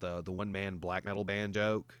around about the one-man black metal band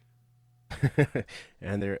joke.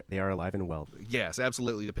 And they are alive and well. Yes,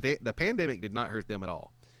 absolutely. The pandemic did not hurt them at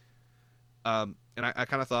all. And I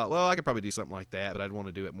kind of thought, well, I could probably do something like that, but I'd want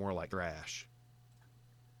to do it more like thrash.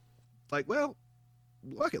 Like, well,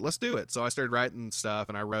 fuck it, let's do it. So I started writing stuff,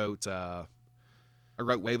 and I wrote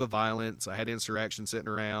Wave of Violence. I had Insurrection sitting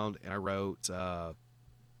around, and I wrote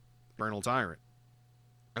Infernal Tyrant.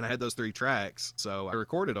 And I had those 3 tracks, so I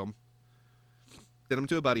recorded them, sent them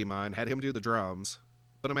to a buddy of mine, had him do the drums,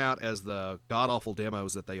 put them out as the god-awful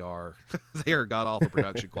demos that they are. They are god-awful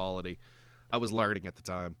production quality. I was learning at the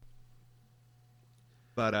time.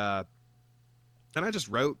 But, and I just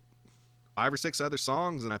wrote 5 or 6 other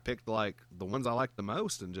songs, and I picked, like, the ones I liked the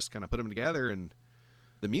most and just kind of put them together, and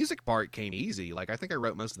the music part came easy. Like, I think I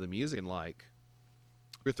wrote most of the music in, like,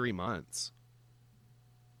 2 or 3 months.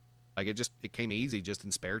 Like, it came easy just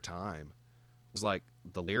in spare time. It was like,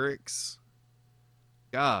 the lyrics,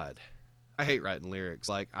 God, I hate writing lyrics.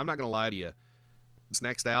 Like, I'm not going to lie to you. This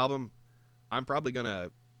next album, I'm probably going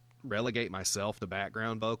to relegate myself to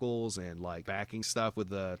background vocals and, like, backing stuff with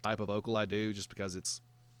the type of vocal I do just because it's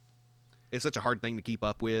such a hard thing to keep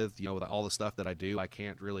up with. With all the stuff that I do, I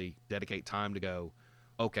can't really dedicate time to go,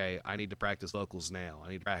 okay, I need to practice vocals now. I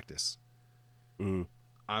need to practice. Mm.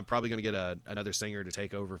 I'm probably going to get another singer to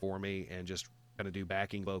take over for me and just kind of do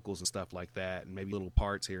backing vocals and stuff like that and maybe little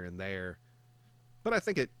parts here and there. But I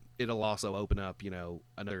think it'll also open up,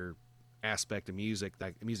 another aspect of music,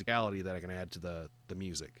 that musicality that I can add to the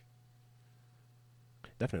music.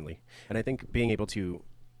 Definitely. And I think being able to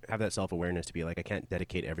have that self-awareness to be like, I can't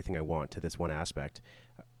dedicate everything I want to this one aspect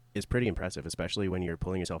is pretty impressive, especially when you're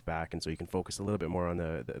pulling yourself back, and so you can focus a little bit more on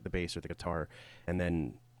the bass or the guitar. And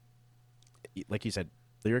then, like you said,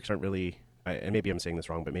 lyrics aren't really, and maybe I'm saying this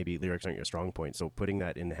wrong, but maybe lyrics aren't your strong point. So putting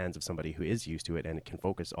that in the hands of somebody who is used to it and can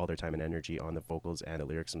focus all their time and energy on the vocals and the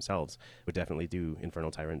lyrics themselves would definitely do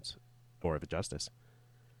Infernal Tyrant more of a justice.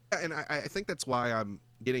 And I think that's why I'm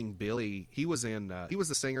getting Billy. He was the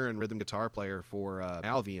singer and rhythm guitar player for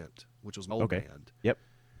Malvient, which was my old band. Yep.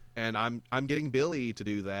 And I'm getting Billy to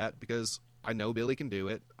do that because I know Billy can do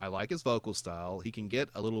it. I like his vocal style. He can get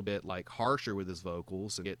a little bit like harsher with his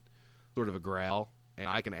vocals and get sort of a growl, and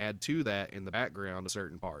I can add to that in the background to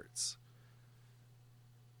certain parts.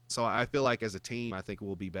 So I feel like as a team, I think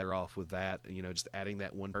we'll be better off with that, just adding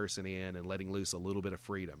that one person in and letting loose a little bit of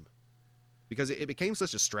freedom. Because it became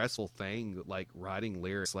such a stressful thing, like writing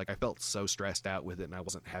lyrics. Like I felt so stressed out with it and I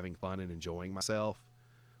wasn't having fun and enjoying myself.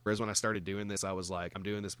 Whereas when I started doing this, I was like, I'm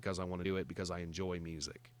doing this because I want to do it because I enjoy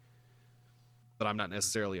music. But I'm not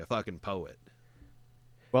necessarily a fucking poet.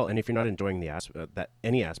 Well, and if you're not enjoying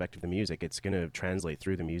any aspect of the music, it's going to translate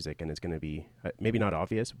through the music, and it's going to be maybe not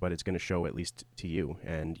obvious, but it's going to show at least to you,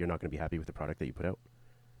 and you're not going to be happy with the product that you put out.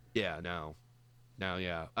 Yeah, no,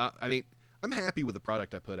 yeah. I mean, I'm happy with the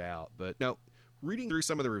product I put out, but no, reading through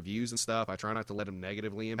some of the reviews and stuff, I try not to let them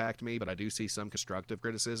negatively impact me, but I do see some constructive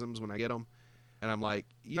criticisms when I get them, and I'm like,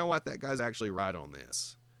 you know what, that guy's actually right on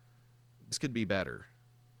this. This could be better.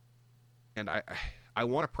 And I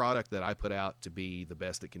want a product that I put out to be the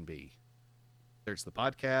best it can be. Whether it's the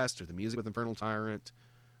podcast or the music with Infernal Tyrant,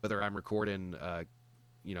 whether I'm recording,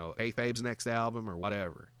 Fabe's next album or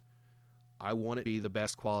whatever. I want it to be the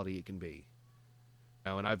best quality it can be.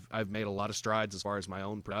 And I've made a lot of strides as far as my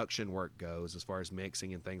own production work goes, as far as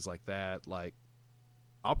mixing and things like that. Like,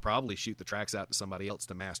 I'll probably shoot the tracks out to somebody else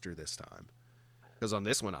to master this time. Because on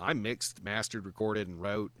this one, I mixed, mastered, recorded, and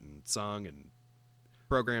wrote, and sung, and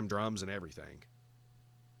programmed drums and everything.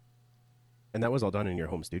 And that was all done in your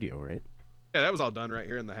home studio, right? Yeah, that was all done right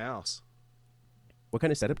here in the house. What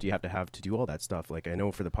kind of setup do you have to do all that stuff? Like, I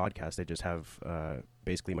know for the podcast, I just have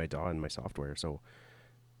basically my DAW and my software. So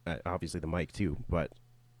obviously the mic too, but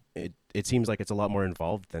it seems like it's a lot more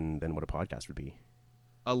involved than what a podcast would be.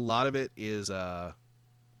 A lot of it is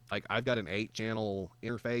like I've got an 8-channel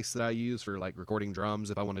interface that I use for like recording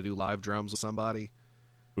drums if I want to do live drums with somebody.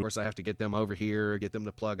 Of course, I have to get them over here, get them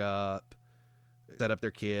to plug up, set up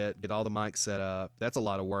their kit, get all the mics set up. That's a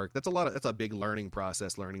lot of work. That's a big learning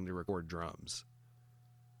process, learning to record drums.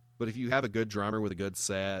 But if you have a good drummer with a good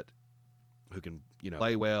set who can,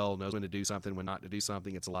 play well, knows when to do something, when not to do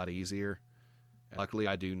something, it's a lot easier. Luckily,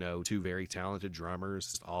 I do know 2 very talented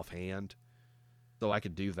drummers just offhand, so I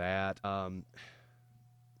could do that.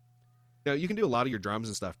 You can do a lot of your drums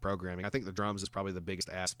and stuff programming. I think the drums is probably the biggest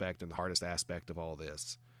aspect and the hardest aspect of all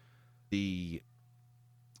this.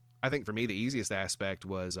 I think for me, the easiest aspect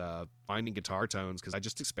was finding guitar tones, because I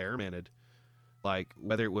just experimented. Like,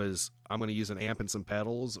 whether it was I'm going to use an amp and some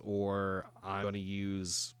pedals, or I'm going to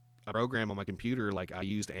use a program on my computer. Like, I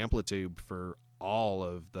used Amplitude for all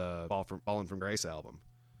of the Fallen from Grace album.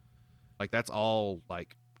 Like, that's all,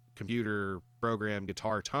 like, computer program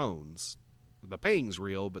guitar tones. The ping's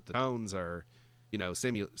real, but the tones are,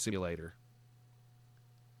 simulator.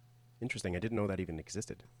 Interesting. I didn't know that even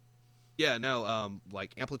existed. Yeah, no,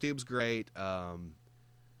 like Amplitude's great. Oh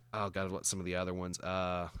God, what's some of the other ones?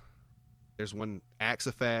 There's one Axe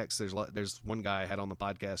Effects. There's one guy I had on the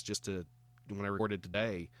podcast when I recorded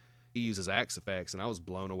today. He uses Axe Effects, and I was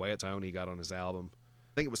blown away at the tone he got on his album.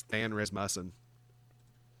 I think it was Than Rasmussen,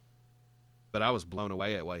 but I was blown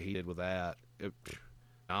away at what he did with that.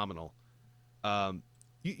 Phenomenal.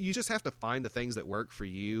 You just have to find the things that work for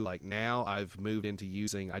you. Like, now I've moved into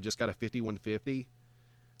I just got a 5150,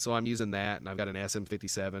 so I'm using that, and I've got an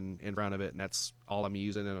SM57 in front of it, and that's all I'm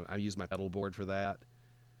using, and I use my pedal board for that.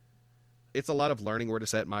 It's a lot of learning where to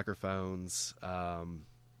set microphones,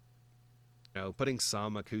 putting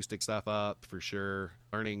some acoustic stuff up for sure,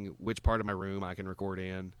 learning which part of my room I can record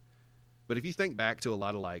in. But if you think back to a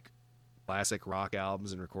lot of like classic rock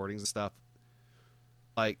albums and recordings and stuff,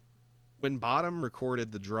 like when Bottom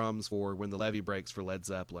recorded the drums for When the Levee Breaks for Led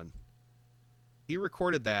Zeppelin, he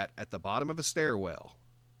recorded that at the bottom of a stairwell,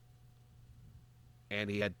 and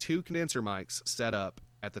he had 2 condenser mics set up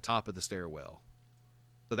at the top of the stairwell.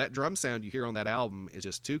 So that drum sound you hear on that album is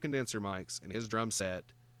just 2 condenser mics and his drum set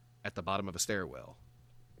at the bottom of a stairwell.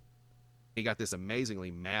 He got this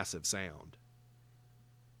amazingly massive sound.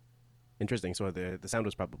 Interesting. So the sound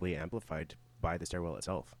was probably amplified by the stairwell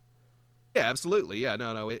itself. Yeah, absolutely. Yeah,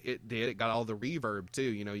 no, it did. It got all the reverb, too.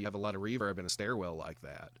 You have a lot of reverb in a stairwell like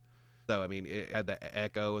that. So, I mean, it had the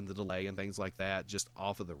echo and the delay and things like that just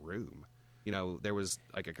off of the room. There was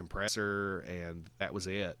like a compressor, and that was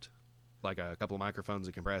it. Like a couple of microphones,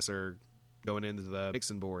 a compressor going into the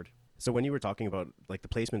mixing board. So when you were talking about like the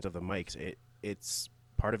placement of the mics, it's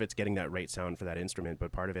part of it's getting that right sound for that instrument,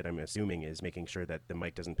 but part of it, I'm assuming, is making sure that the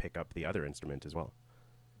mic doesn't pick up the other instrument as well.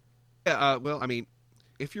 Yeah, well, I mean,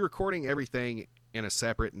 if you're recording everything in a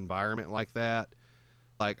separate environment like that,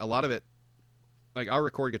 like a lot of it, like I'll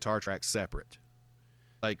record guitar tracks separate.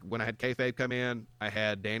 Like when I had Kayfabe come in, I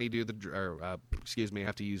had Danny do I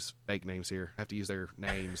have to use fake names here. I have to use their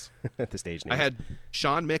names. The stage names. I had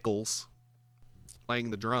Shawn Michaels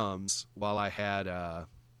playing the drums while I had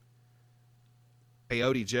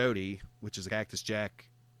Peyote Jody, which is a Cactus Jack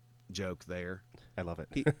joke there. I love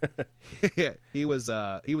it. He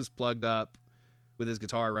was plugged up with his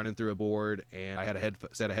guitar running through a board, and I had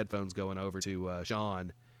a set of headphones going over to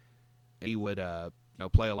Sean. He would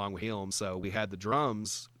play along with him, so we had the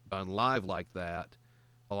drums done live like that,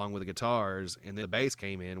 along with the guitars, and then the bass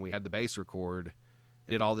came in. We had the bass record,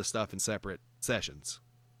 and did all this stuff in separate sessions.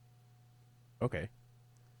 Okay.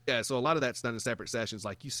 Yeah, so a lot of that's done in separate sessions.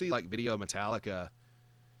 Like you see, like Video Metallica,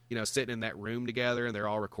 sitting in that room together, and they're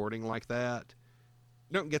all recording like that.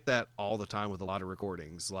 You don't get that all the time with a lot of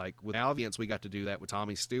recordings. Like with Alviance, we got to do that with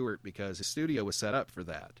Tommy Stewart because his studio was set up for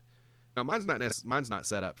that. Now, mine's not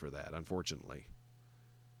set up for that, unfortunately.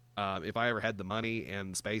 If I ever had the money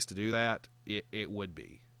and space to do that, it would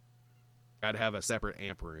be. I'd have a separate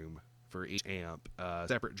amp room for each amp,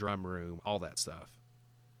 separate drum room, all that stuff.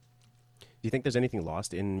 Do you think there's anything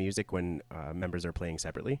lost in music when members are playing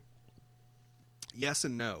separately? Yes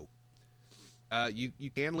and no.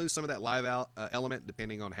 You can lose some of that live element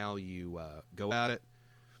depending on how you go at it.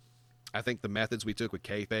 I think the methods we took with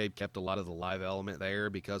Kayfabe kept a lot of the live element there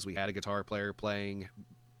because we had a guitar player playing,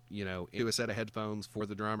 into a set of headphones for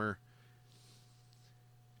the drummer.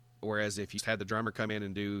 Whereas if you had the drummer come in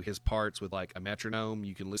and do his parts with like a metronome,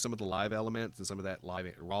 you can lose some of the live elements and some of that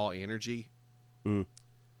live raw energy. Mm.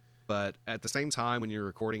 But at the same time, when you're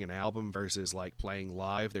recording an album versus like playing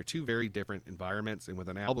live, they're two very different environments. And with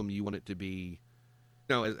an album, you want it to be,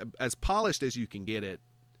 as polished as you can get it,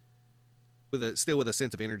 still with a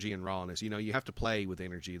sense of energy and rawness. You have to play with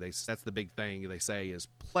energy. That's the big thing they say is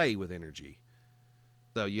play with energy.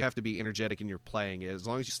 So you have to be energetic in your playing. As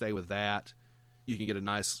long as you stay with that, you can get a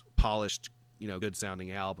nice, polished, good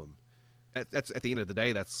sounding album. That's at the end of the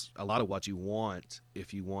day, that's a lot of what you want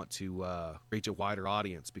if you want to reach a wider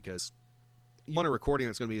audience, because you want a recording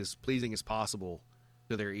that's going to be as pleasing as possible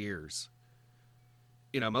to their ears.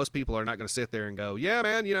 Most people are not going to sit there and go, yeah,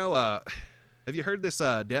 man, have you heard this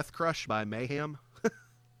Death Crush by Mayhem?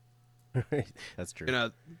 That's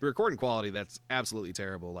true. Recording quality, that's absolutely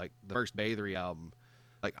terrible. Like the first Bathory album,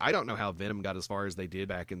 like I don't know how Venom got as far as they did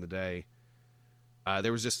back in the day.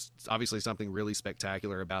 There was just obviously something really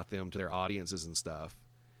spectacular about them to their audiences and stuff,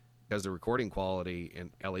 because the recording quality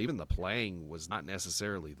and even the playing was not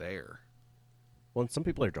necessarily there. Well, and some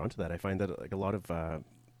people are drawn to that. I find that like a lot of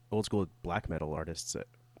old school black metal artists,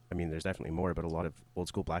 I mean, there's definitely more, but a lot of old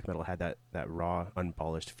school black metal had that raw,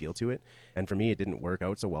 unpolished feel to it. And for me, it didn't work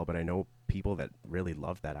out so well, but I know people that really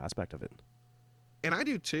love that aspect of it. And I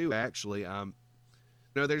do too, actually.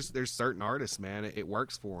 There's certain artists, man, it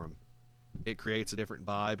works for them. It creates a different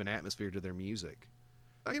vibe and atmosphere to their music.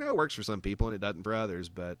 It works for some people and it doesn't for others,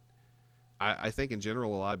 but I think in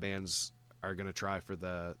general, a lot of bands are going to try for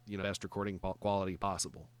the best recording quality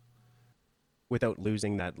possible. Without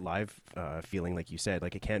losing that live feeling, like you said,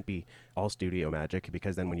 like it can't be all studio magic,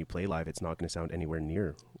 because then when you play live, it's not going to sound anywhere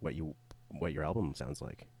near what your album sounds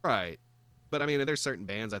like. Right. But I mean, there's certain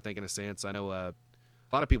bands, I think, in a sense. I know a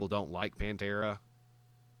lot of people don't like Pantera,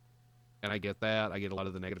 and I get that. I get a lot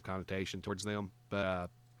of the negative connotation towards them. But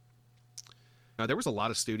there was a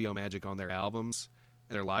lot of studio magic on their albums,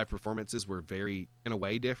 and their live performances were very, in a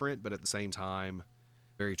way, different, but at the same time,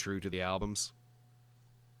 very true to the albums.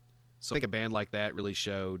 So I think a band like that really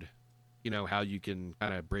showed, how you can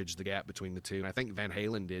kind of bridge the gap between the two. And I think Van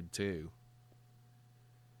Halen did too.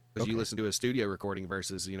 Because you listen to a studio recording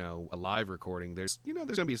versus, a live recording, there's going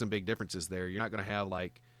to be some big differences there. You're not going to have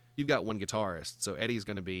you've got one guitarist, so Eddie's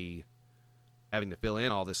going to be having to fill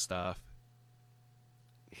in all this stuff.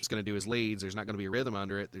 He's going to do his leads. There's not going to be a rhythm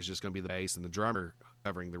under it. There's just going to be the bass and the drummer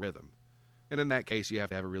covering the rhythm. And in that case, you have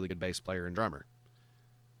to have a really good bass player and drummer.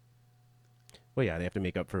 Well, yeah, they have to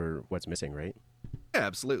make up for what's missing, right? Yeah,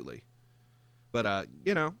 absolutely. But, I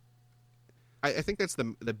think that's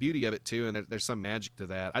the beauty of it, too, and there's some magic to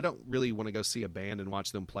that. I don't really want to go see a band and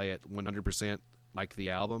watch them play it 100% like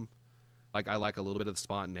the album. Like, I like a little bit of the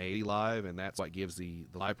spontaneity live, and that's what gives the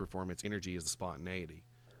live performance energy, is the spontaneity.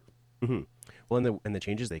 Mm-hmm. Well, and the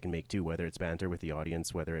changes they can make, too, whether it's banter with the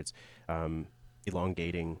audience, whether it's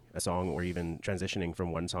elongating a song, or even transitioning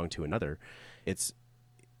from one song to another. It's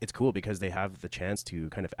cool because they have the chance to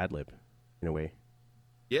kind of ad-lib in a way.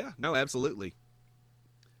 Yeah, no, absolutely.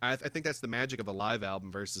 I think that's the magic of a live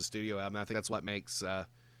album versus a studio album. I think that's what makes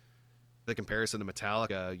the comparison to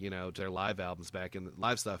Metallica, to their live albums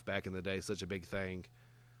live stuff back in the day, such a big thing.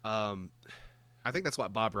 I think that's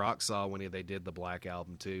what Bob Rock saw when they did the Black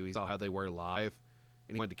Album too. He saw how they were live,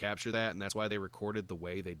 and he wanted to capture that, and that's why they recorded the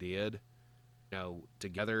way they did.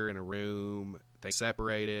 Together in a room, they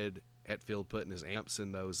separated. Hetfield putting his amps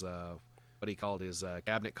in those, what he called his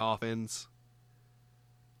cabinet coffins,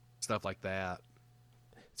 stuff like that.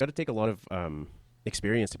 It's got to take a lot of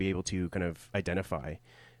experience to be able to kind of identify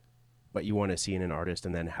what you want to see in an artist,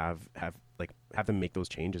 and then have them make those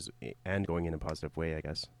changes and going in a positive way, I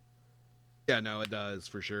guess. Yeah, no, it does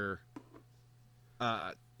for sure.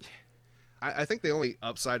 I think the only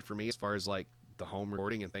upside for me, as far as the home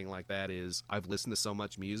recording and thing like that, is I've listened to so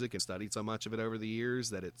much music and studied so much of it over the years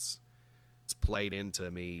that it's played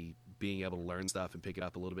into me being able to learn stuff and pick it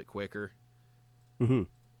up a little bit quicker. Mm-hmm.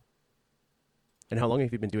 And how long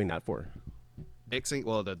have you been doing that for? Mixing,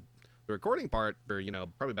 well, the recording part for,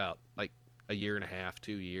 probably about a year and a half,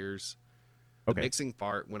 2 years. The mixing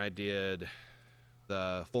part, when I did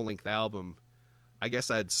the full-length album, I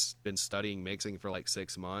guess I'd been studying mixing for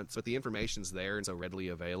 6 months, but the information's there and so readily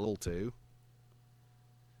available too.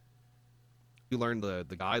 You learn the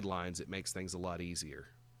guidelines, it makes things a lot easier.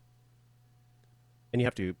 And you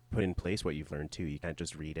have to put in place what you've learned too. You can't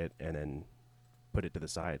just read it and then put it to the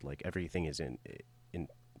side. Everything is in.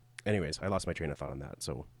 Anyways, I lost my train of thought on that.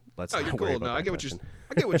 So let's. Oh, you're cool. No, I get what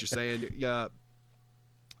you're saying. Yeah,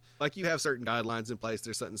 you have certain guidelines in place.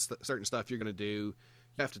 There's certain stuff you're going to do.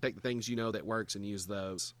 You have to take the things that works and use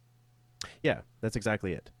those. Yeah, that's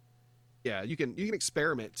exactly it. Yeah, you can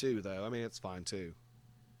experiment too, though. I mean, it's fine too.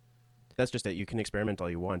 That's just it. You can experiment all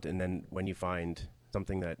you want, and then when you find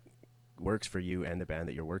something that works for you and the band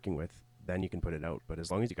that you're working with, then you can put it out. But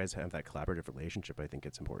as long as you guys have that collaborative relationship, I think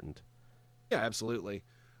it's important. Yeah, absolutely.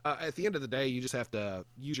 At the end of the day, you just have to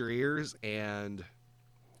use your ears and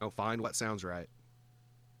find what sounds right.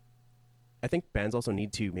 I think bands also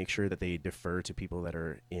need to make sure that they defer to people that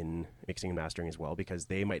are in mixing and mastering as well, because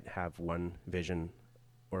they might have one vision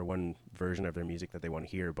or one version of their music that they want to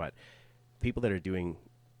hear, but people that are doing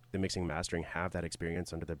the mixing and mastering have that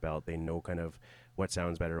experience under their belt. They know kind of what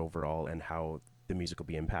sounds better overall and how the music will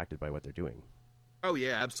be impacted by what they're doing. Oh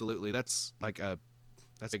yeah, absolutely. That's a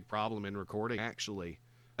big problem in recording, actually.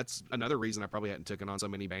 That's another reason I probably hadn't taken on so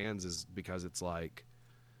many bands, is because it's like,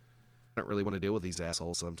 I don't really want to deal with these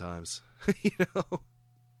assholes sometimes.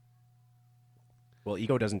 Well,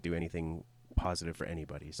 ego doesn't do anything positive for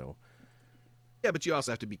anybody, so. Yeah, but you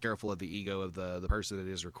also have to be careful of the ego of the person that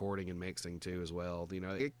is recording and mixing too as well.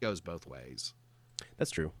 It goes both ways. That's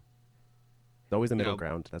true. It's always the middle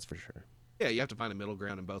ground, that's for sure. Yeah, you have to find a middle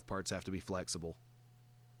ground, and both parts have to be flexible.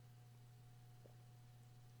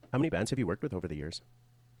 How many bands have you worked with over the years?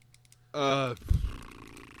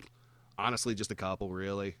 Honestly, just a couple,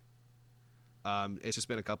 really. It's just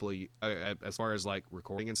been a couple of, as far as like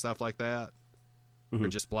recording and stuff like that, or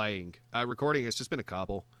just playing. Recording, it's just been a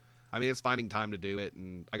couple. I mean, it's finding time to do it,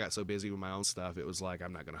 and I got so busy with my own stuff, it was like,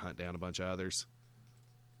 I'm not going to hunt down a bunch of others.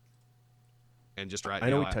 And just right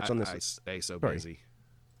now, I stay so busy.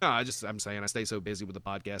 No, I'm saying I stay so busy with the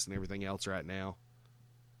podcast and everything else right now.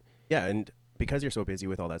 Yeah, and because you're so busy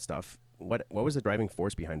with all that stuff, what was the driving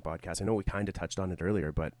force behind podcasts? I know we kind of touched on it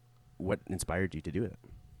earlier, but what inspired you to do it?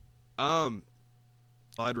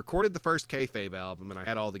 I'd recorded the first Kayfabe album, and I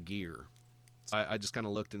had all the gear. So I just kind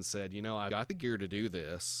of looked and said, I got the gear to do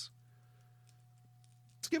this.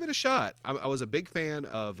 Let's give it a shot. I was a big fan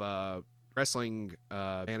of wrestling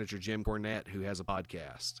manager Jim Cornette, who has a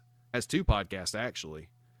podcast. Has two podcasts, actually.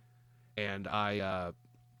 And I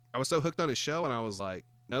was so hooked on his show, and I was like,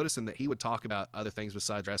 noticing that he would talk about other things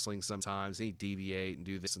besides wrestling sometimes. He'd deviate and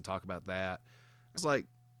do this and talk about that. I was like,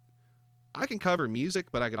 I can cover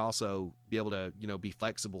music, but I can also be able to, be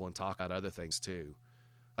flexible and talk about other things too.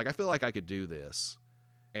 Like, I feel like I could do this.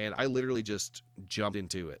 And I literally just jumped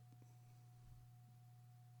into it.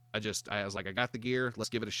 I was like, I got the gear, let's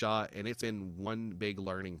give it a shot. And it's been one big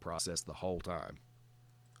learning process the whole time.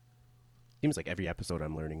 Seems like every episode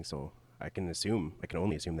I'm learning, so I can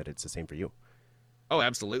only assume that it's the same for you. Oh,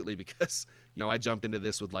 absolutely. Because, I jumped into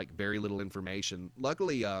this with like very little information.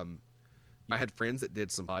 Luckily, I had friends that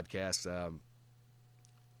did some podcasts.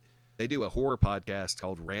 They do a horror podcast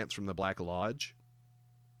called Rants from the Black Lodge.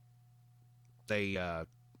 They,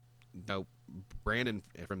 Brandon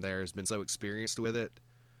from there has been so experienced with it.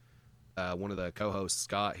 One of the co-hosts,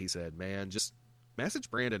 Scott, he said, man, just message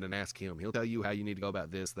Brandon and ask him. He'll tell you how you need to go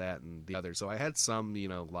about this, that, and the other. So I had some,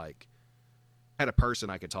 had a person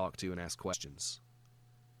I could talk to and ask questions.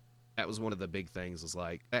 That was one of the big things, was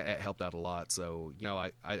like, that helped out a lot. So,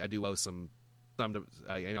 I do owe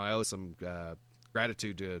I owe some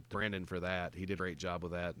gratitude to Brandon for that. He did a great job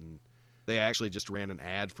with that. And they actually just ran an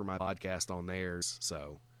ad for my podcast on theirs.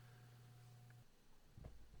 So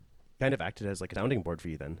kind of acted as like a sounding board for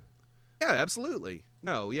you then. Yeah, absolutely.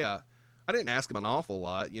 No, yeah. I didn't ask him an awful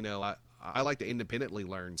lot. I like to independently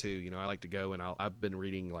learn too. I like to go and I've been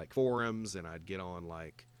reading like forums, and I'd get on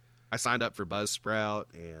I signed up for Buzzsprout,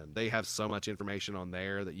 and they have so much information on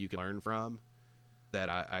there that you can learn from that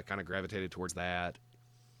I kind of gravitated towards that.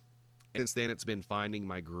 And since then, it's been finding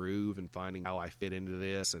my groove and finding how I fit into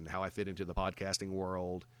this and how I fit into the podcasting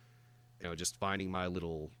world. Just finding my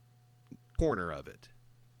little corner of it.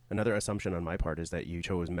 Another assumption on my part is that you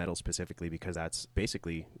chose metal specifically because that's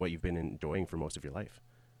basically what you've been enjoying for most of your life.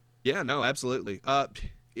 Yeah, no, absolutely.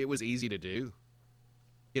 It was easy to do.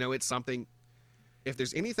 It's something, if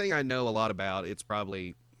there's anything I know a lot about, it's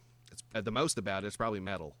probably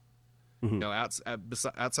metal. Mm-hmm.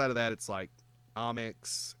 Outside of that, it's like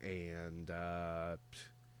comics and, I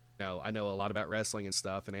know a lot about wrestling and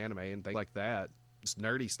stuff and anime and things like that. Just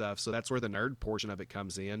nerdy stuff. So that's where the nerd portion of it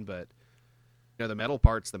comes in. But, the metal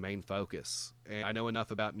part's the main focus. And I know enough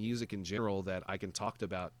about music in general that I can talk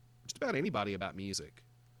about just about anybody about music.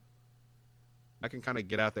 I can kind of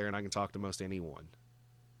get out there and I can talk to most anyone.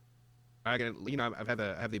 I can, I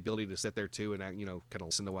have the ability to sit there too and, kind of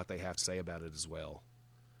listen to what they have to say about it as well.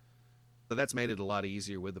 So that's made it a lot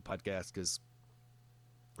easier with the podcast because,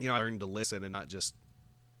 I learned to listen and not just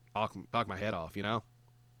talk my head off,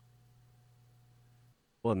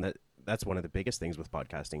 Well, and that's one of the biggest things with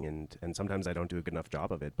podcasting, and sometimes I don't do a good enough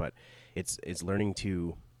job of it, but it's learning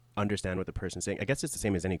to understand what the person's saying. I guess it's the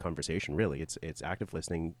same as any conversation, really. It's active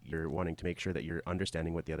listening. You're wanting to make sure that you're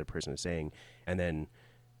understanding what the other person is saying, and then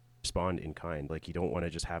respond in kind. Like, you don't want to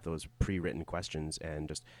just have those pre-written questions and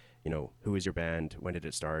just, who is your band? When did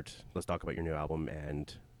it start? Let's talk about your new album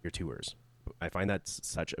and your tours. I find that's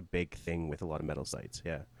such a big thing with a lot of metal sites.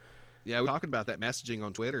 Yeah. Yeah, we're talking about that messaging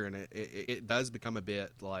on Twitter, and it does become a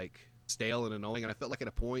bit like stale and annoying. And I felt like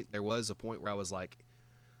there was a point where I was like,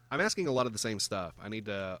 I'm asking a lot of the same stuff. I need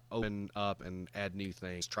to open up and add new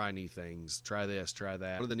things, try new things, try this, try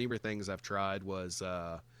that. One of the newer things I've tried was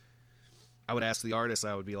I would ask the artist,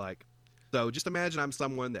 I would be like, so just imagine I'm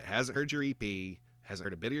someone that hasn't heard your EP, hasn't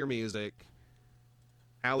heard a bit of your music.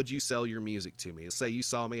 How would you sell your music to me? Let's say you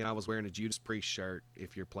saw me and I was wearing a Judas Priest shirt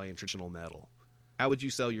if you're playing traditional metal. How would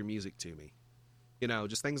you sell your music to me?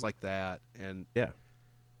 Just things like that. And yeah,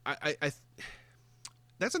 I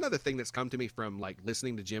that's another thing that's come to me from like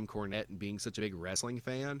listening to Jim Cornette and being such a big wrestling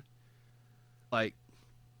fan. Like,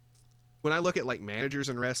 when I look at like managers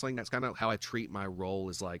in wrestling, that's kind of how I treat my role,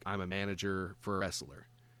 is like I'm a manager for a wrestler.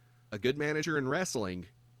 A good manager in wrestling,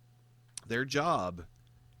 their job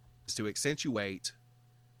is to accentuate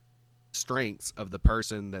strengths of the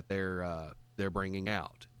person that they're bringing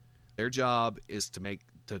out. Their job is to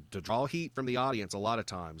draw heat from the audience a lot of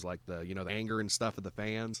times, like the anger and stuff of the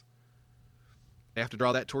fans. They have to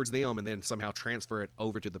draw that towards them and then somehow transfer it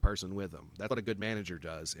over to the person with them. That's what a good manager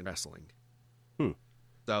does in wrestling.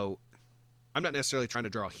 So I'm not necessarily trying to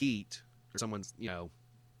draw heat or someone's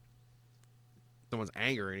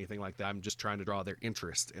anger or anything like that. I'm just trying to draw their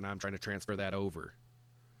interest, and I'm trying to transfer that over.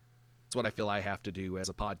 It's what I feel I have to do as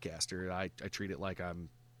a podcaster. I treat it like I'm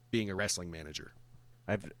being a wrestling manager.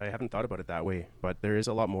 I haven't thought about it that way, but there is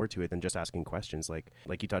a lot more to it than just asking questions. Like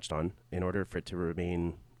you touched on, in order for it to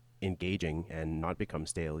remain engaging and not become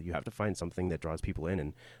stale, you have to find something that draws people in,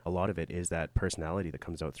 and a lot of it is that personality that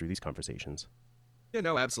comes out through these conversations. Yeah,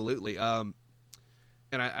 no, absolutely. And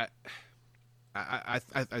I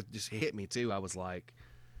just hit me too. I was like,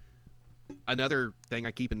 another thing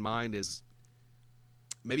I keep in mind is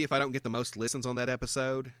maybe if I don't get the most listens on that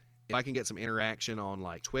episode, if I can get some interaction on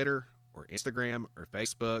like Twitter or Instagram or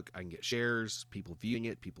Facebook, I can get shares, people viewing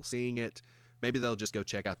it, people seeing it. Maybe they'll just go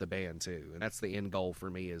check out the band too. And that's the end goal for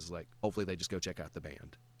me, is like, hopefully they just go check out the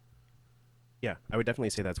band. Yeah, I would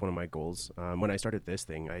definitely say that's one of my goals. When I started this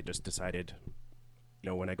thing, I just decided,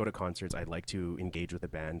 when I go to concerts, I'd like to engage with the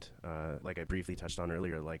band. Like I briefly touched on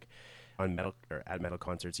earlier, like on metal or at metal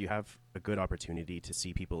concerts, you have a good opportunity to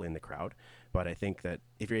see people in the crowd. But I think that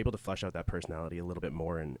if you're able to flesh out that personality a little bit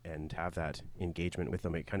more and have that engagement with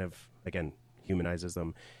them, it kind of, again, humanizes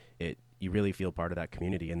them. You really feel part of that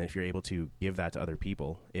community. And if you're able to give that to other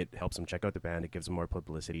people, it helps them check out the band. It gives them more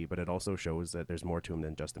publicity, but it also shows that there's more to them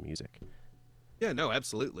than just the music. Yeah, no,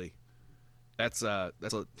 absolutely. That's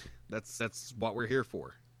what we're here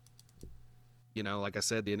for. Like I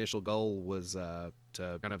said, the initial goal was to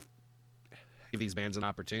kind of give these bands an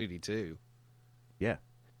opportunity too. Yeah.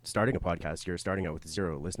 Starting a podcast, you're starting out with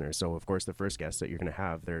 0 listeners. So of course the first guests that you're going to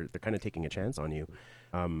have, they're kind of taking a chance on you.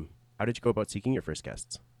 How did you go about seeking your first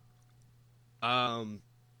guests? I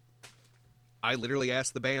literally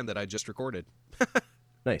asked the band that I just recorded.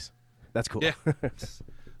 Nice. That's cool. Yeah.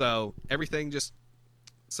 So everything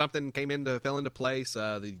something fell into place.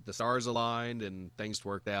 The stars aligned and things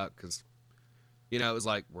worked out because, it was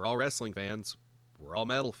like, we're all wrestling fans. We're all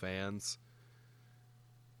metal fans.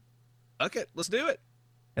 Okay, let's do it.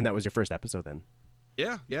 And that was your first episode then?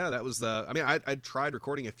 Yeah. That was I'd tried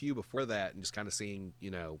recording a few before that and just kind of seeing,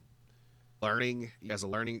 learning as a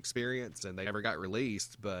learning experience, and they never got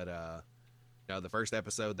released. But, the first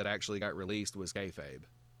episode that actually got released was Kayfabe.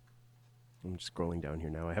 I'm just scrolling down here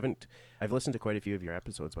now. I've listened to quite a few of your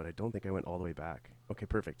episodes, but I don't think I went all the way back. Okay,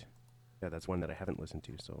 perfect. Yeah, that's one that I haven't listened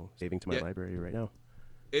to, so saving to my library right now.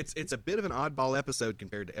 It's a bit of an oddball episode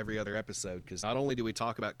compared to every other episode, because not only do we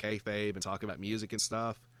talk about kayfabe and talk about music and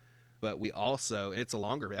stuff, but we also, and it's a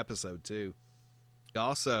longer episode too,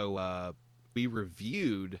 we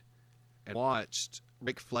reviewed and watched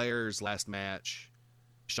Ric Flair's last match,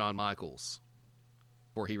 Shawn Michaels,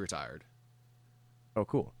 before he retired. Oh,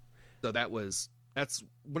 cool. So that's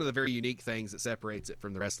one of the very unique things that separates it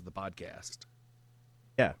from the rest of the podcast.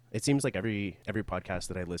 Yeah, it seems like every podcast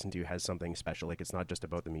that I listen to has something special. Like, it's not just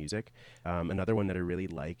about the music. Another one that I really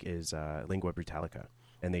like is Lingua Brutalica,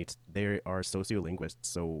 and they are sociolinguists.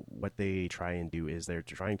 So what they try and do is they're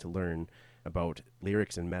trying to learn about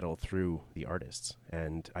lyrics and metal through the artists.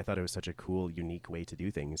 And I thought it was such a cool, unique way to do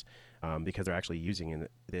things, because they're actually using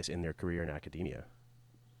this in their career in academia.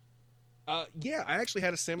 Yeah, I actually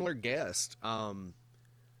had a similar guest.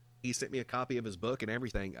 He sent me a copy of his book and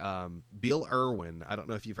everything. Bill Irwin, I don't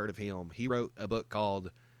know if you've heard of him. He wrote a book called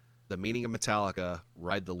The Meaning of Metallica,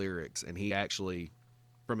 Ride the Lyrics. And he actually,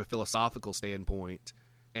 from a philosophical standpoint,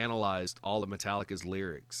 analyzed all of Metallica's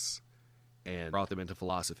lyrics and brought them into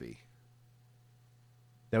philosophy.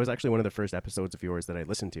 That was actually one of the first episodes of yours that I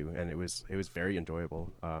listened to, and it was very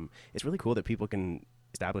enjoyable. It's really cool that people can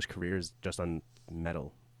establish careers just on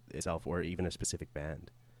metal itself, or even a specific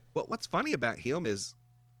band. Well, what's funny about him is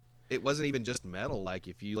it wasn't even just metal. Like,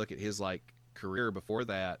 if you look at his career before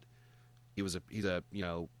that, he's a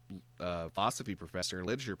philosophy professor and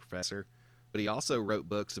literature professor, but he also wrote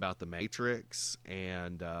books about the Matrix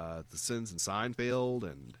and the Sins and Seinfeld,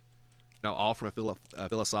 and all from a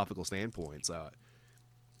philosophical standpoint. So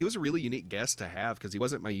he was a really unique guest to have because he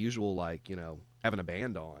wasn't my usual having a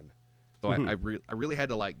band on. So I really had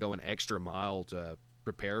to go an extra mile to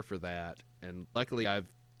prepare for that. And luckily, I've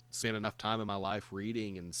spent enough time in my life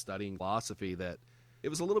reading and studying philosophy that it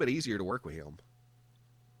was a little bit easier to work with him.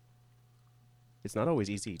 It's not always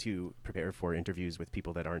easy to prepare for interviews with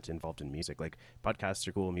people that aren't involved in music. Like, podcasts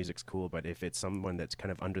are cool, music's cool, but if it's someone that's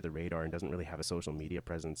kind of under the radar and doesn't really have a social media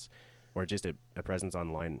presence or just a presence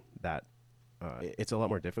online, that it's a lot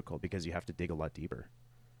more difficult because you have to dig a lot deeper.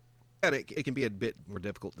 And it can be a bit more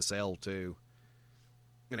difficult to sell, too.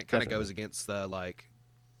 And it kind of goes against the,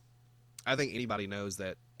 I think anybody knows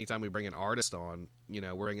that anytime we bring an artist on,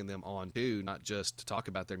 we're bringing them on, too, not just to talk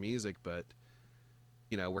about their music, but,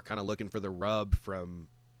 we're kind of looking for the rub from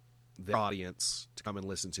the audience to come and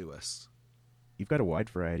listen to us. You've got a wide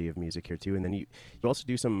variety of music here, too, and then you also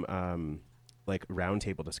do some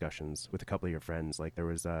roundtable discussions with a couple of your friends. Like, there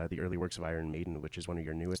was the early works of Iron Maiden, which is one of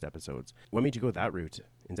your newest episodes. What made you go that route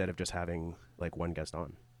instead of just having one guest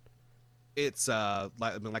on? It's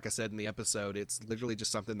like I said in the episode, it's literally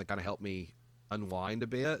just something that kind of helped me unwind a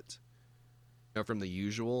bit, from the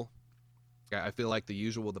usual. I feel like the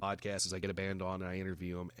usual of the podcast is I get a band on and I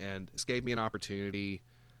interview them, and this gave me an opportunity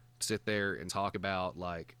to sit there and talk about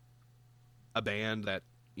a band that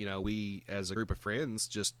we as a group of friends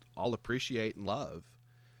just all appreciate and love.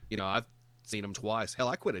 I've seen them twice. Hell,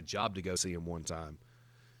 I quit a job to go see them one time.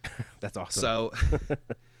 That's awesome. So,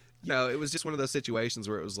 it was just one of those situations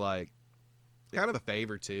where it was kind of a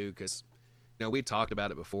favor too, because we talked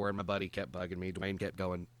about it before, and my buddy kept bugging me. Dwayne kept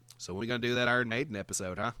going, "So when are we gonna do that Iron Maiden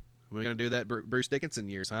episode, huh? When are we gonna do that Bruce Dickinson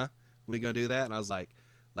years, huh? When are we gonna do that?" And I was like,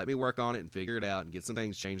 "Let me work on it and figure it out and get some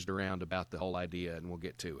things changed around about the whole idea, and we'll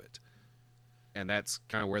get to it." And that's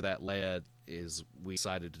kind of where that led, is we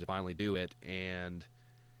decided to finally do it. And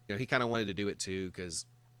he kind of wanted to do it too because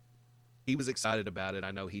he was excited about it.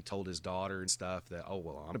 I know he told his daughter and stuff that, "Oh,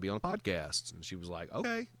 well, I'm gonna be on a podcast," and she was like,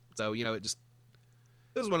 "Okay." So it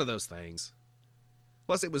was one of those things.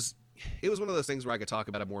 Plus, it was one of those things where I could talk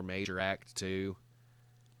about a more major act too,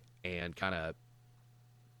 and kind of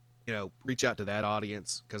reach out to that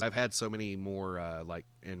audience, because I've had so many more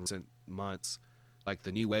in recent months,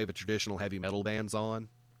 the new wave of traditional heavy metal bands on.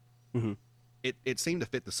 Mm-hmm. It seemed to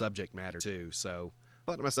fit the subject matter too. So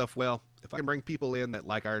I thought to myself, well, if I can bring people in that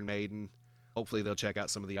like Iron Maiden, hopefully they'll check out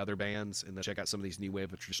some of the other bands, and they'll check out some of these new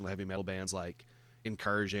wave of traditional heavy metal bands like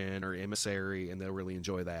Incursion or Emissary, and they'll really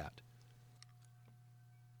enjoy that.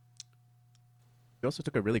 You also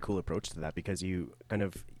took a really cool approach to that, because you kind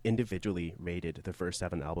of individually rated the first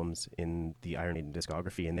 7 albums in the Iron Maiden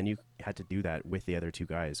discography, and then you had to do that with the other 2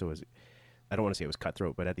 guys. So I don't want to say it was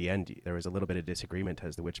cutthroat, but at the end there was a little bit of disagreement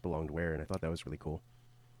as to which belonged where, and I thought that was really cool.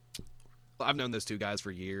 Well, I've known those 2 guys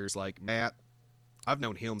for years. Like Matt, I've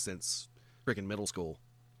known him since freaking middle school.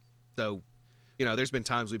 So, there's been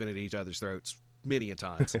times we've been at each other's throats many a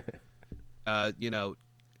times. And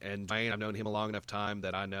Dwayne, I've known him a long enough time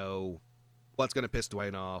that I know what's going to piss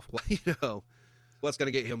Dwayne off. What's going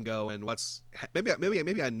to get him going.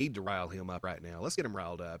 Maybe I need to rile him up right now. Let's get him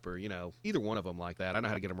riled up, or either one of them like that. I know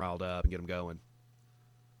how to get him riled up and get him going.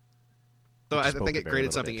 So I think it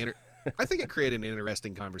created something. I think it created an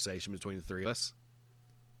interesting conversation between the 3 of us.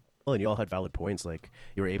 Well, and you all had valid points. Like,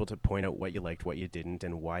 you were able to point out what you liked, what you didn't,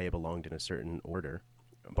 and why it belonged in a certain order.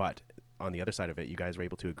 But on the other side of it, you guys were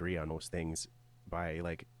able to agree on most things by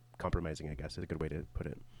compromising, I guess is a good way to put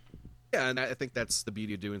it. Yeah, and I think that's the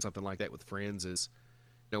beauty of doing something like that with friends is,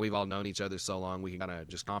 we've all known each other so long, we can kind of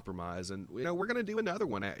just compromise. And, we're going to do another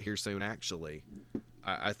one here soon, actually.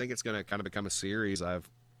 I think it's going to kind of become a series. I've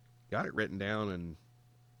got it written down and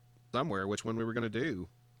somewhere which one we were going to do.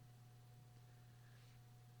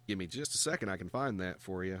 Give me just a second, I can find that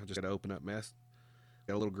for you. I just got to open up got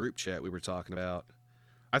a little group chat we were talking about.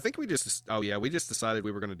 I think we just decided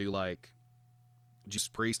we were going to do Jesus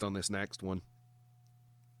Priest on this next one.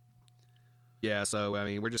 Yeah, so,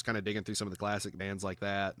 we're just kind of digging through some of the classic bands like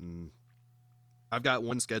that, and I've got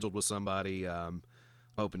one scheduled with somebody,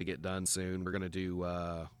 hoping to get done soon. We're just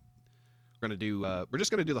going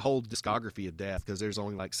to do the whole discography of Death, because there's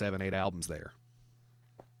only 7-8 albums there.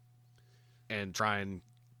 and try and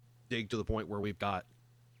dig to the point where we've got,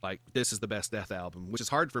 like, this is the best Death album, which is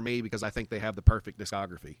hard for me because I think they have the perfect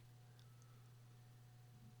discography.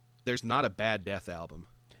 There's not a bad Death album.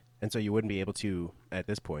 And so you wouldn't be able to, at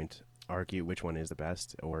this point, argue which one is the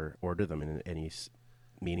best or order them in any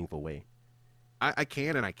meaningful way. I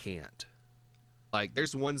can and I can't. Like,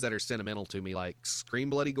 there's ones that are sentimental to me, like Scream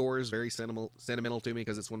Bloody Gore is very sentimental to me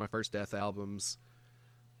because it's one of my first Death albums.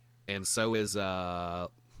 And so is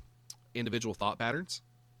Individual Thought Patterns.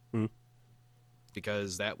 Hmm.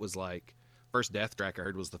 Because that was like, first Death track I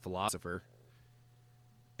heard was The Philosopher.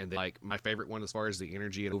 And then, like, my favorite one as far as the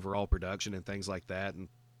energy and overall production and things like that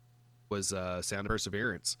was Sound of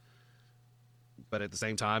Perseverance. But at the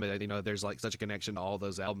same time, you know, there's like such a connection to all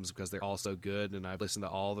those albums because they're all so good, and I've listened to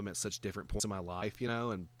all of them at such different points in my life, you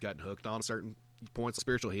know, and gotten hooked on certain points of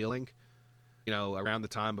spiritual healing. You know, around the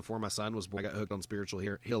time before my son was born, I got hooked on spiritual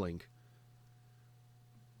healing.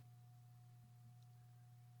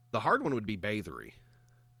 The hard one would be Bathery.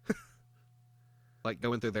 Like,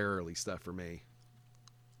 going through their early stuff for me.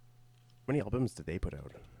 How many albums did they put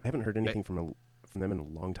out? I haven't heard anything from them in a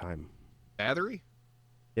long time. Bathery?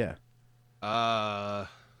 Yeah. Now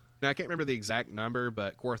I can't remember the exact number,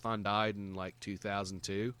 but Quorthon died in like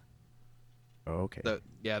 2002. Oh, okay. So,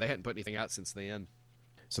 yeah, they hadn't put anything out since then.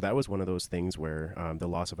 So that was one of those things where the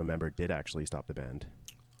loss of a member did actually stop the band.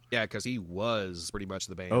 Yeah, because he was pretty much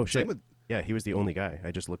the band. Oh, shit. Yeah, he was the only guy.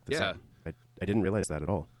 I just looked this up. I didn't realize that at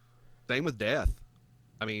all. Same with Death.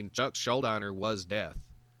 I mean, Chuck Schuldiner was Death.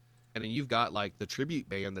 And then you've got, like, the tribute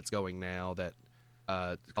band that's going now that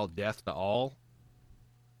called Death to All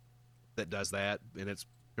that does that. And it's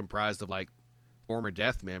comprised of, like, former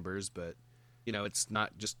Death members. But, you know, it's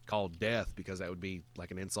not just called Death because that would be,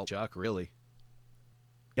 like, an insult to Chuck, really.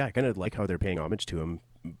 Yeah, I kind of like how they're paying homage to him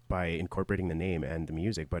by incorporating the name and the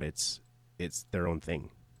music, but it's their own thing.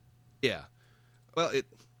 Yeah. Well,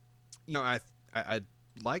 I'd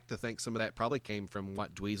like to think some of that probably came from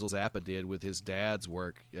what Dweezil Zappa did with his dad's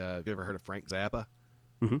work. Have you ever heard of Frank Zappa?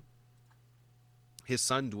 Mm-hmm. His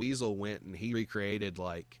son Dweezil went and he recreated,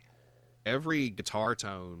 like, every guitar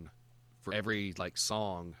tone for every, like,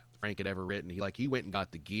 song Frank had ever written. He went and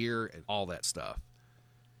got the gear and all that stuff.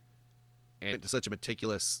 And it was such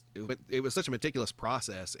a meticulous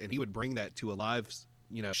process, and he would bring that to a live,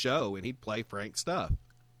 you know, show, and he'd play Frank's stuff.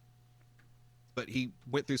 But he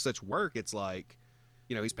went through such work, it's like,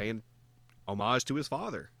 you know, he's paying homage to his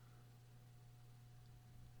father.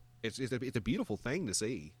 It's a beautiful thing to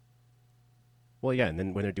see. Well, yeah, and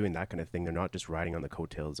then when they're doing that kind of thing, they're not just riding on the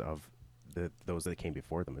coattails of those that came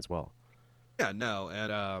before them as well. Yeah, no,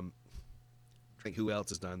 and I think who else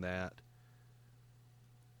has done that?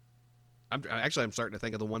 I'm starting to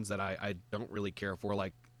think of the ones that I don't really care for.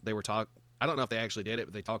 Like, they were I don't know if they actually did it,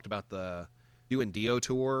 but they talked about doing Dio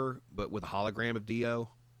tour, but with a hologram of Dio.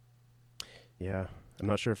 Yeah, I'm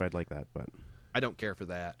not sure if I'd like that, but I don't care for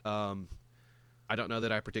that. I don't know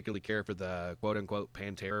that I particularly care for the quote-unquote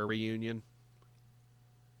Pantera reunion,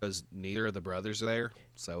 because neither of the brothers are there.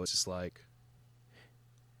 So it's just like,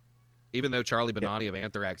 even though Charlie Benani of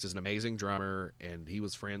Anthrax is an amazing drummer, and he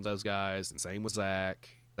was friends with those guys, and same with Zach.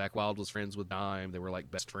 Zach Wild was friends with Dime. They were like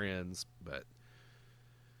best friends, but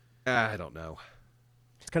I don't know.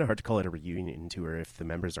 It's kind of hard to call it a reunion tour if the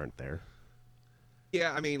members aren't there.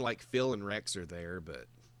 Yeah, I mean, like, Phil and Rex are there, but,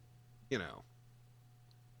 you know,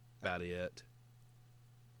 about it.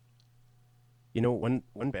 You know, one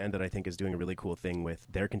band that I think is doing a really cool thing with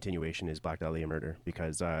their continuation is Black Dahlia Murder,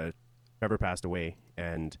 because Trevor passed away,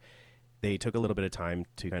 and they took a little bit of time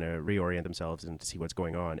to kind of reorient themselves and to see what's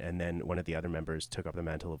going on, and then one of the other members took up the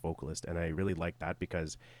mantle of vocalist, and I really like that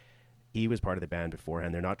because he was part of the band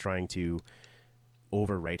beforehand. They're not trying to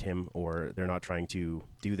overwrite him, or they're not trying to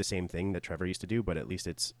do the same thing that Trevor used to do, but at least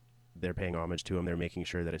they're paying homage to him. They're making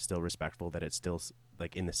sure that it's still respectful, that it's still,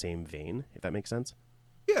 like, in the same vein, if that makes sense.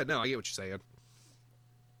 Yeah, no, I get what you're saying.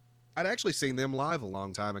 I'd actually seen them live a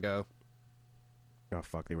long time ago. Oh,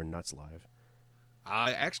 fuck, they were nuts live.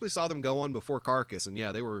 I actually saw them go on before Carcass, and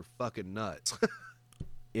yeah, they were fucking nuts.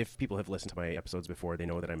 If people have listened to my episodes before, they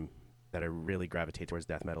know that I really gravitate towards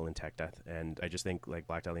death metal and tech death, and I just think, like,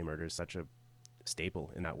 Black Dahlia Murder is such a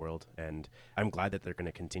staple in that world, and I'm glad that they're going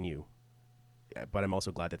to continue, but I'm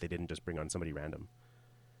also glad that they didn't just bring on somebody random.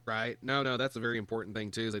 Right? No, that's a very important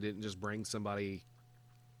thing too, is they didn't just bring somebody,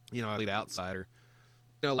 you know, a lead outsider.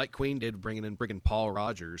 You know, like Queen did, bringing in friggin' Paul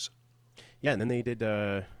Rogers. Yeah, and then they did,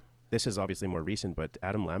 this is obviously more recent, but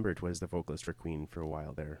Adam Lambert was the vocalist for Queen for a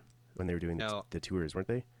while there, when they were doing the tours, weren't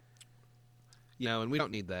they? You know, and we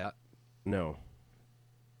don't need that. No.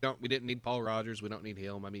 We didn't need Paul Rogers, we don't need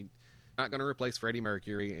him. I mean, not going to replace Freddie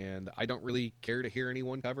Mercury, and I don't really care to hear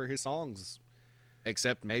anyone cover his songs,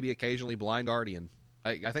 except maybe occasionally Blind Guardian.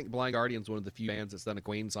 I think Blind Guardian's one of the few bands that's done a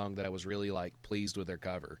Queen song that I was really like pleased with their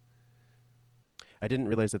cover. I didn't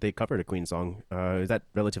realize that they covered a Queen song. Is that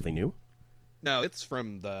relatively new? No, it's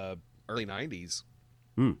from the early 90s.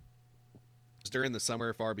 Hmm. It's during the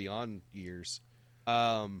Somewhere Far Beyond years.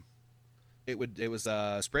 It was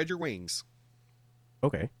Spread Your Wings.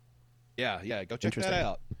 Okay. Yeah, go check that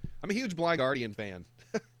out. I'm a huge Blind Guardian fan.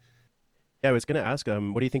 Yeah, I was going to ask,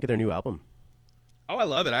 what do you think of their new album? Oh, I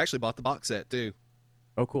love it. I actually bought the box set, too.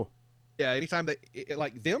 Oh, cool. Yeah, anytime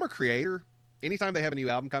like them or Creator, anytime they have a new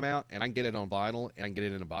album come out and I can get it on vinyl and I can get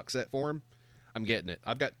it in a box set form, I'm getting it.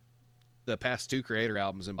 I've got the past 2 Creator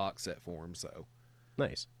albums in box set form, so.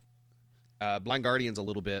 Nice. Blind Guardian's a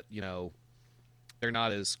little bit, they're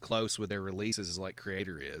not as close with their releases as like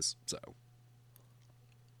Creator is, so.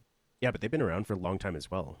 Yeah, but they've been around for a long time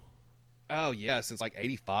as well. Oh, yeah, since like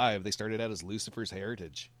 85, they started out as Lucifer's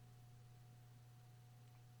Heritage.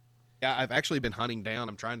 Yeah, I've actually been hunting down.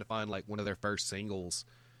 I'm trying to find like one of their first singles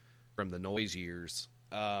from the Noise years.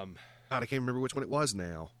 God, I can't remember which one it was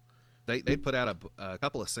now. They put out a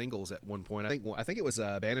couple of singles at one point. I think it was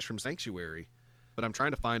Banished from Sanctuary, but I'm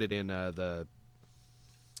trying to find it in the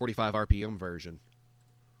 45 RPM version.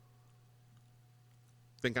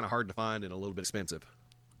 It's been kind of hard to find and a little bit expensive.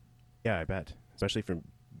 Yeah, I bet, especially from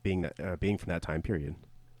being from that time period.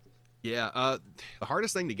 Yeah, the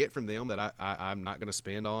hardest thing to get from them that I'm not going to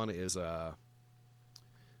spend on is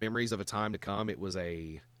Memories of a Time to Come. It was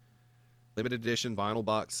a limited edition vinyl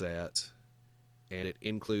box set, and it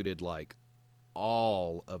included like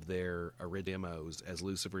all of their demos as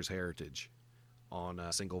Lucifer's Heritage on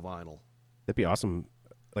single vinyl. That'd be awesome,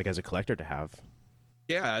 like as a collector to have.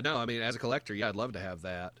 Yeah, no, I mean as a collector, yeah, I'd love to have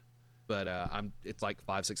that, but it's like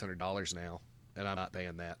 $500-600 now, and I'm not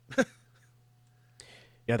paying that.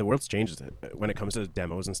 Yeah, the world's changed when it comes to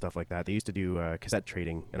demos and stuff like that. They used to do cassette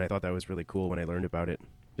trading, and I thought that was really cool when I learned about it.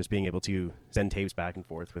 Just being able to send tapes back and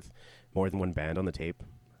forth with more than one band on the tape.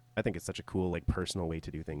 I think it's such a cool, like, personal way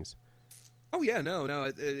to do things. Oh, yeah, no,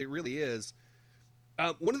 it really is.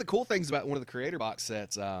 One of the cool things about one of the Creator box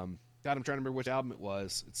sets, God, I'm trying to remember which album it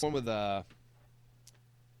was. It's one with, oh,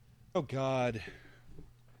 God.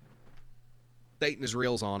 Satan is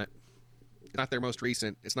Reels on it. It's not their most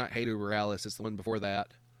recent. It's not Hey to Morales. It's the one before that.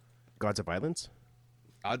 Gods of Violence?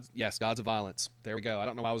 Yes, Gods of Violence. There we go. I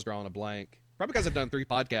don't know why I was drawing a blank. Probably because I've done 3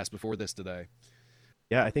 podcasts before this today.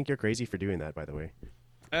 Yeah, I think you're crazy for doing that, by the way.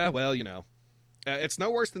 Well, it's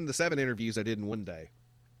no worse than the 7 interviews I did in one day.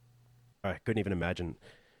 I couldn't even imagine.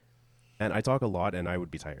 And I talk a lot, and I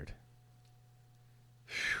would be tired.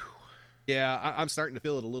 Yeah, I'm starting to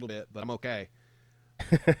feel it a little bit, but I'm okay.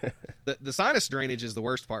 The sinus drainage is the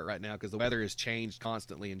worst part right now because the weather has changed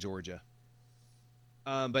constantly in Georgia.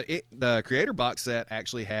 But the Creator box set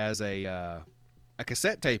actually has a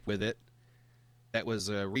cassette tape with it that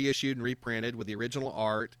was reissued and reprinted with the original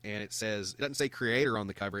art, and it doesn't say Creator on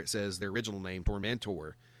the cover, it says their original name,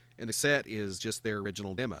 Tormentor, and the set is just their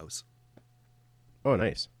original demos. Oh,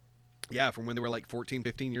 nice. Yeah, from when they were like 14,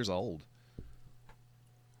 15 years old.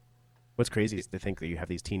 What's crazy is to think that you have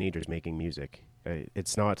these teenagers making music.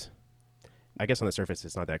 It's not, I guess on the surface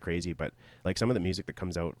it's not that crazy, but like some of the music that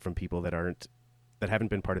comes out from people that haven't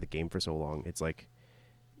been part of the game for so long, it's like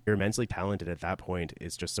you're immensely talented at that point.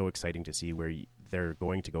 It's just so exciting to see where they're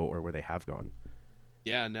going to go or where they have gone.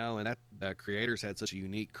 Yeah, no, and that Creator's had such a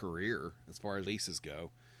unique career as far as releases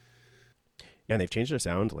go. Yeah, and they've changed their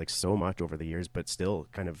sound like so much over the years, but still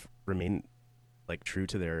kind of remain like true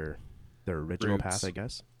to their original Roots. path, I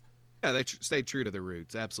guess. Yeah, they stayed true to their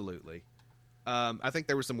roots, absolutely. I think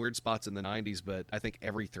there were some weird spots in the 90s, but I think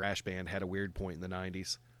every thrash band had a weird point in the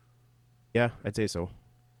 90s. Yeah, I'd say so.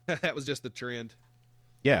 That was just the trend.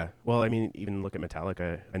 Yeah, well, I mean, even look at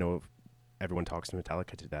Metallica. I know everyone talks to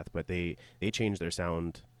Metallica to death, but they changed their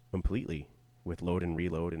sound completely with Load and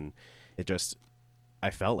Reload, and it just, I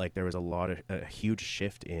felt like there was a huge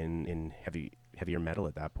shift in heavier metal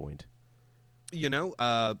at that point.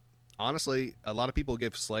 Honestly, a lot of people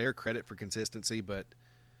give Slayer credit for consistency, but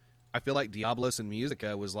I feel like Diablos and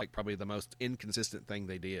Musica was like probably the most inconsistent thing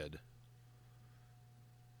they did. Is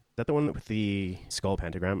that the one with the skull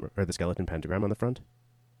pentagram or the skeleton pentagram on the front?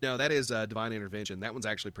 No, that is Divine Intervention. That one's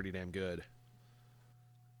actually pretty damn good.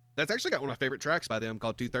 That's actually got one of my favorite tracks by them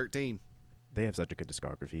called 213. They have such a good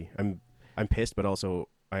discography. I'm pissed, but also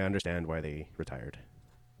I understand why they retired.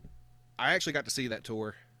 I actually got to see that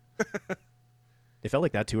tour. It felt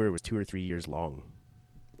like that tour was 2 or 3 years long.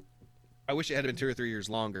 I wish it had been 2 or 3 years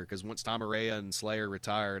longer, because once Tom Araya and Slayer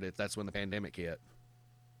retired, that's when the pandemic hit.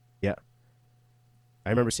 Yeah. I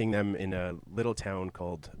remember seeing them in a little town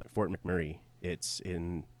called Fort McMurray. It's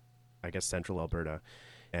in, I guess, central Alberta.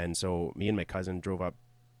 And so me and my cousin drove up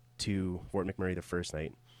to Fort McMurray the first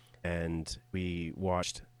night, and we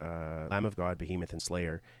watched Lamb of God, Behemoth, and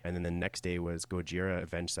Slayer. And then the next day was Gojira,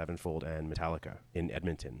 Avenged Sevenfold, and Metallica in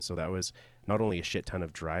Edmonton. So that was not only a shit ton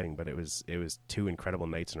of driving, but it was 2 incredible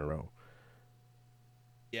nights in a row.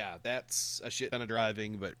 Yeah, that's a shit ton of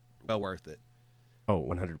driving, but well worth it. Oh,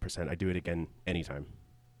 100%. I'd do it again anytime.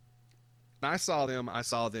 And I saw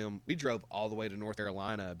them. We drove all the way to North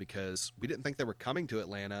Carolina because we didn't think they were coming to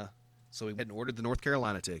Atlanta. So we went and ordered the North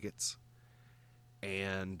Carolina tickets.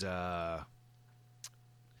 And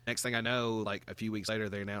next thing I know, like a few weeks later,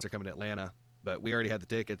 they announced they're coming to Atlanta. But we already had the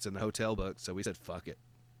tickets and the hotel booked, so we said, fuck it.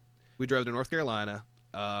 We drove to North Carolina.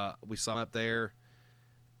 We saw them up there.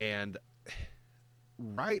 And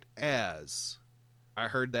right as I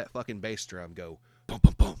heard that fucking bass drum go, bump,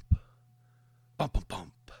 bump, bump, bump, bump,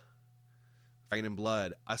 bump, Rain and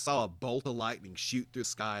Blood, I saw a bolt of lightning shoot through the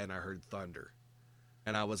sky, and I heard thunder.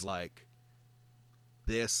 And I was like,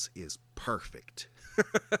 this is perfect.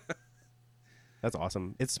 That's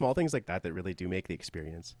awesome. It's small things like that that really do make the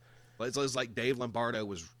experience. It was like Dave Lombardo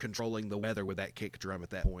was controlling the weather with that kick drum at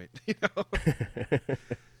that point. You know?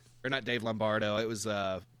 Or not Dave Lombardo. It was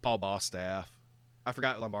Paul Bostaph. I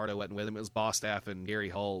forgot Lombardo wasn't with him. It was Bostaph and Gary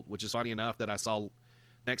Holt, which is funny enough that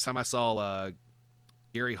next time I saw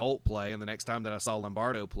Gary Holt play, and the next time that I saw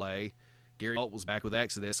Lombardo play, Gary Holt was back with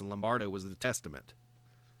Exodus, and Lombardo was the Testament.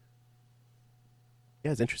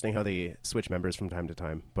 Yeah, it's interesting how they switch members from time to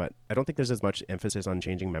time, but I don't think there's as much emphasis on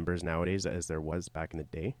changing members nowadays as there was back in the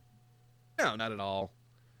day. No, not at all.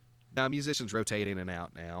 Now, musicians rotate in and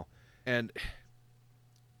out now. And,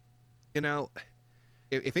 you know,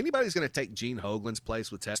 if anybody's going to take Gene Hoglan's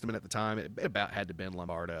place with Testament at the time, it about had to have been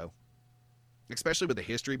Lombardo. Especially with the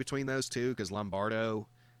history between those two, because Lombardo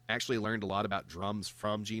actually learned a lot about drums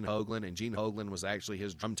from Gene Hoglan, and Gene Hoglan was actually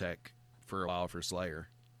his drum tech for a while for Slayer.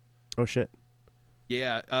 Oh, shit.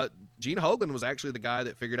 Yeah, Gene Hoglan was actually the guy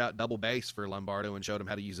that figured out double bass for Lombardo and showed him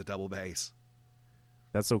how to use a double bass.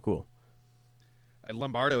 That's so cool. And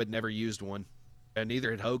Lombardo had never used one, and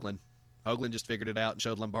neither had Hoglan. Hoglan just figured it out and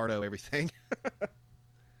showed Lombardo everything.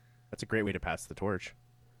 That's a great way to pass the torch.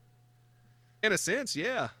 In a sense,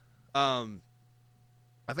 yeah. I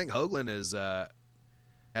think Hoglan has had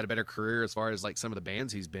a better career as far as like some of the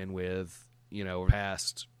bands he's been with, you know,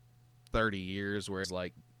 past 30 years, whereas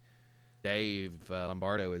like Dave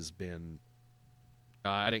Lombardo has been,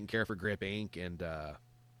 I didn't care for Grip Inc. and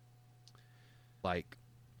like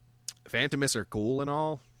Phantomus are cool and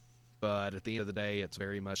all, but at the end of the day, it's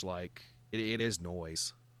very much like it is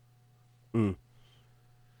noise. I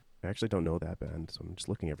actually don't know that band, so I'm just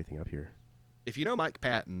looking everything up here. If you know Mike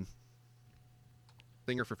Patton,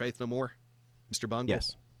 singer for Faith No More, Mr. Bungle.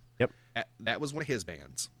 Yes. Yep. That was one of his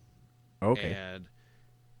bands. Okay. And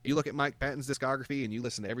you look at Mike Patton's discography and you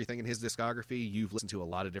listen to everything in his discography, you've listened to a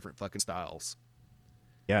lot of different fucking styles.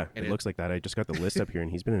 Yeah, and it looks like that. I just got the list up here, and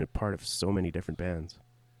he's been in a part of so many different bands.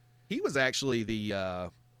 He was actually he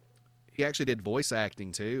actually did voice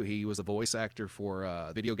acting too. He was a voice actor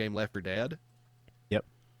for video game Left 4 Dead. Yep.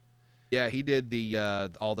 Yeah, he did the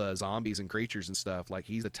all the zombies and creatures and stuff. Like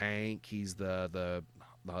he's the tank, he's the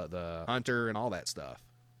hunter and all that stuff.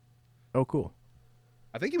 Oh, cool.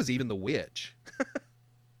 I think he was even the witch.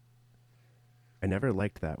 I never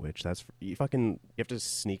liked that witch. You have to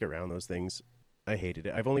sneak around those things. I hated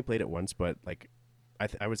it. I've only played it once, but like,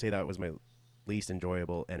 I would say that was my least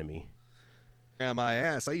enjoyable enemy. Yeah, my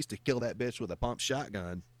ass. I used to kill that bitch with a pump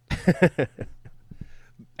shotgun.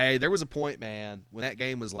 Hey, there was a point, man, when that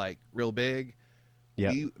game was like real big.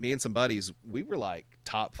 Yeah. Me and some buddies, we were like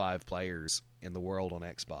top 5 players in the world on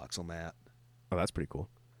Xbox on that. Oh, that's pretty cool.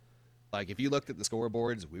 Like if you looked at the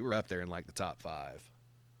scoreboards, we were up there in like the top 5.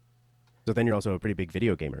 So then you're also a pretty big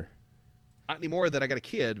video gamer. Not anymore that I got a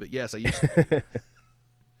kid, but yes, I used to.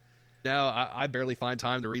 Now I barely find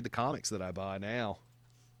time to read the comics that I buy now.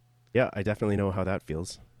 Yeah, I definitely know how that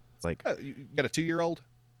feels. It's like, Oh, you got a 2-year-old?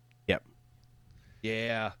 yep.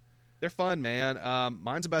 Yeah, they're fun, man.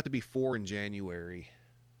 Mine's about to be 4 in January,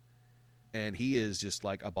 and he is just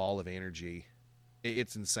like a ball of energy.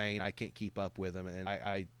 It's insane. I can't keep up with him, and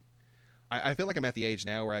I feel like I'm at the age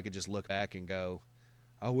now where I could just look back and go,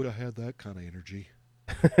 I would have had that kind of energy.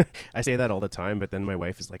 I say that all the time, but then my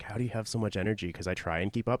wife is like, how do you have so much energy? Because I try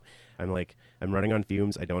and keep up. I'm like, I'm running on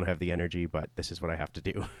fumes. I don't have the energy, but this is what I have to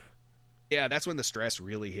do. Yeah, that's when the stress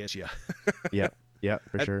really hits you. Yeah,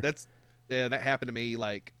 for sure. That happened to me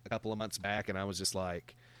like a couple of months back, and I was just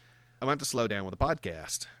like, I'm going to have to slow down with a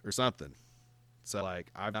podcast or something. So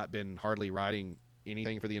like, I've not been hardly writing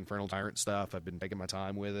anything for the Infernal Tyrant stuff. I've been taking my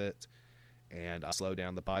time with it, and I slowed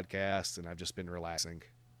down the podcast, and I've just been relaxing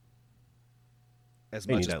as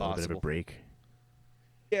You much need as that little bit possible. of a break.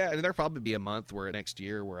 Yeah, and there'll probably be a month where next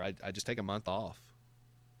year where I just take a month off,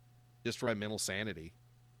 just for my mental sanity.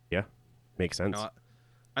 Yeah, makes sense. You know,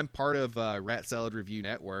 I'm part of Rat Salad Review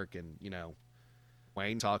Network, and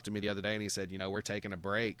Wayne talked to me the other day, and he said, we're taking a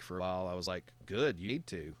break for a while. I was like, good, you need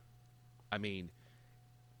to. I mean,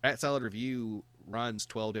 Rat Salad Review runs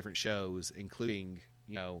 12 different shows, including,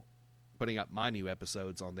 putting up my new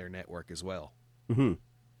episodes on their network as well. Mm-hmm.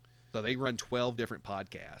 So they run 12 different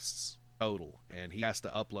podcasts total, and he has to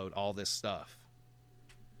upload all this stuff.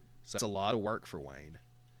 So it's a lot of work for Wayne.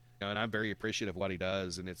 And I'm very appreciative of what he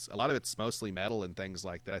does, and a lot of it's mostly metal and things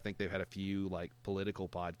like that. I think they've had a few like political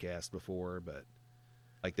podcasts before, but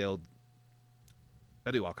like they'll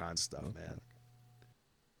do all kinds of stuff, man.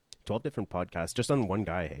 12 different podcasts just on one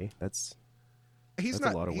guy, hey? That's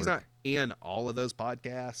a lot of work. He's not in all of those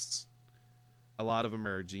podcasts. A lot of them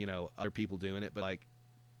are, other people doing it, but like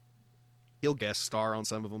he'll guest star on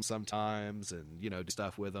some of them sometimes, and do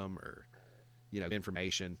stuff with them, or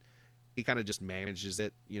information. He kind of just manages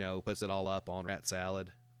it, puts it all up on Rat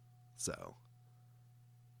Salad. So,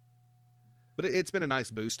 but it's been a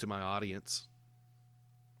nice boost to my audience.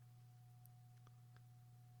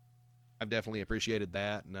 I've definitely appreciated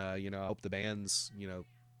that, and I hope the bands,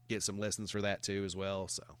 get some listens for that too as well.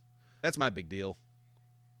 So, that's my big deal.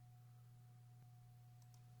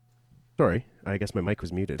 Sorry, I guess my mic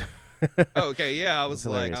was muted. Oh, okay, yeah, I was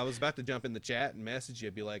That's like, hilarious. I was about to jump in the chat and message you,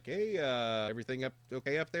 be like, hey, everything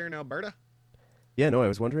okay up there in Alberta? Yeah, no, I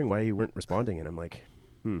was wondering why you weren't responding, and I'm like,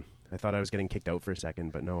 I thought I was getting kicked out for a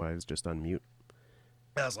second, but no, I was just on mute.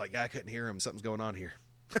 I was like, I couldn't hear him. Something's going on here.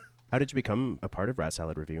 How did you become a part of Rat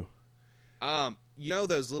Salad Review?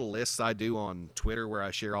 Those little lists I do on Twitter where I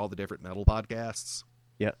share all the different metal podcasts?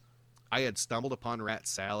 Yeah. I had stumbled upon Rat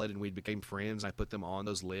Salad, and we became friends, and I put them on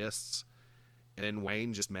those lists. And then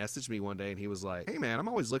Wayne just messaged me one day, and he was like, hey, man, I'm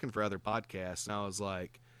always looking for other podcasts. And I was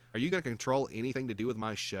like, are you going to control anything to do with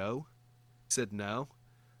my show? He said, no.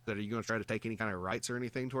 I said, are you going to try to take any kind of rights or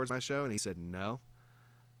anything towards my show? And he said, no.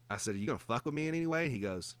 I said, are you going to fuck with me in any way? And he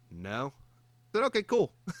goes, no. I said, okay,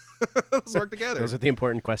 cool. Let's work together. Those are the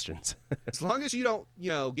important questions. As long as you don't,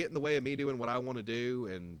 get in the way of me doing what I want to do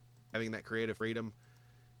and having that creative freedom,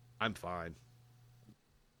 I'm fine.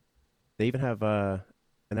 They even have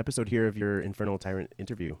an episode here of your Infernal Tyrant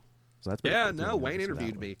interview. So that's pretty cool, too. Wayne So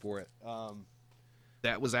interviewed that me for it.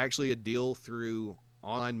 That was actually a deal through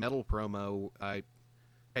Online Metal Promo. I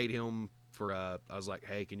paid him for I was like,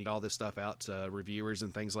 hey, can you get all this stuff out to reviewers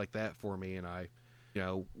and things like that for me? And I,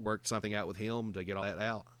 worked something out with him to get all that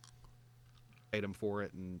out. Paid him for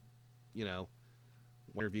it, and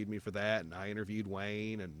interviewed me for that, and I interviewed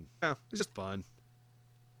Wayne, and it was just fun.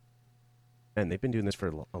 And they've been doing this for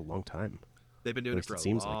a long time. They've been doing it At for least a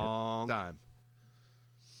it seems like it. long time.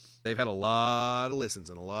 They've had a lot of listens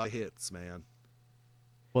and a lot of hits, man.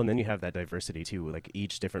 Well, and then you have that diversity too. Like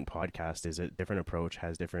each different podcast is a different approach,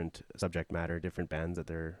 has different subject matter, different bands that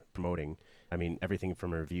they're promoting. I mean, everything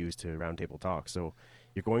from reviews to roundtable talk. So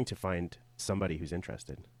you're going to find somebody who's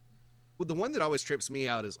interested. Well, the one that always trips me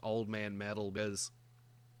out is Old Man Metal, because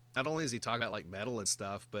not only does he talk about like metal and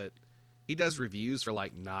stuff, but he does reviews for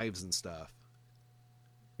like knives and stuff.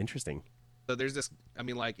 Interesting. So there's this, I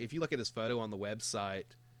mean, like if you look at his photo on the website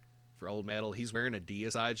for Old Metal, he's wearing a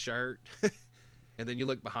Deicide shirt. And then you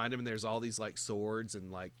look behind him and there's all these like swords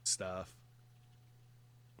and like stuff.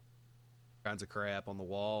 Kinds of crap on the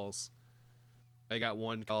walls. They got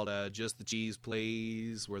one called Just the Cheese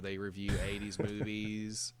Please, where they review 80s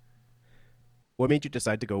movies. What made you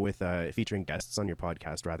decide to go with featuring guests on your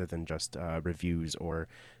podcast rather than just reviews or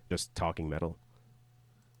just talking metal?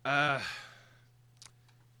 I'm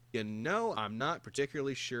not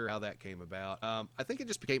particularly sure how that came about. I think it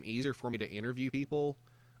just became easier for me to interview people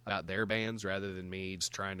about their bands rather than me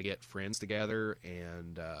just trying to get friends together.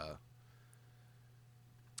 And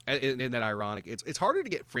isn't that ironic? It's harder to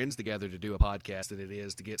get friends together to do a podcast than it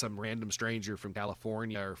is to get some random stranger from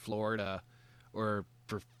California or Florida, or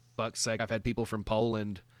for fuck's sake, I've had people from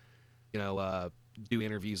Poland, do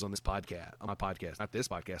interviews on my podcast, not this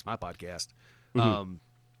podcast, my podcast. Mm-hmm.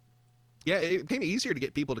 Yeah, it became easier to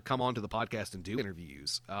get people to come onto the podcast and do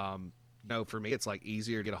interviews. For me, it's like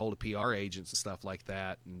easier to get a hold of PR agents and stuff like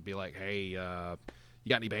that and be like, hey, you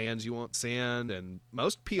got any bands you want to send? And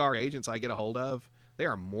most PR agents I get a hold of, they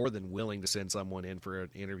are more than willing to send someone in for an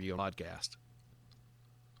interview on a podcast.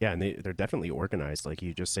 Yeah, and they're definitely organized. Like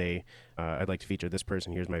you just say, I'd like to feature this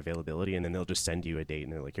person, here's my availability, and then they'll just send you a date,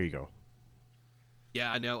 and they're like, here you go.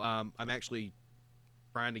 Yeah, I know. I'm actually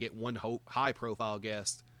trying to get one high-profile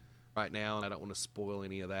guest right now, and I don't want to spoil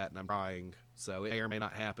any of that, and I'm trying. So it may or may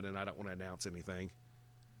not happen, and I don't want to announce anything.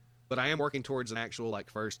 But I am working towards an actual, like,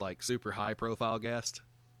 first, like, super high-profile guest,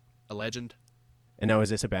 a legend. And now, is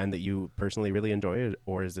this a band that you personally really enjoy,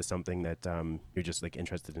 or is this something that you're just, like,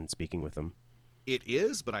 interested in speaking with them? It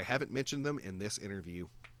is, but I haven't mentioned them in this interview.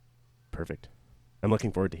 Perfect. I'm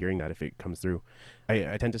looking forward to hearing that if it comes through.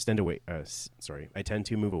 I tend to I tend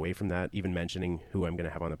to move away from that, even mentioning who I'm going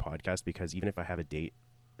to have on the podcast, because even if I have a date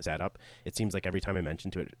set up, it seems like every time I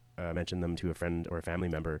mention them to a friend or a family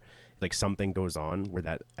member, like something goes on where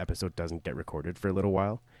that episode doesn't get recorded for a little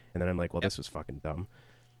while, and then I'm like, well, This was fucking dumb.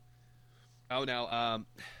 Oh no,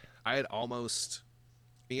 I had I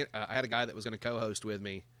had a guy that was going to co-host with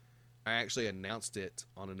me. I actually announced it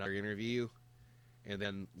on another interview, and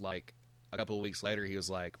then like a couple of weeks later, he was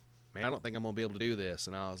like, "Man, I don't think I'm going to be able to do this."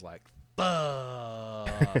 And I was like,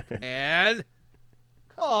 "Fuck, man.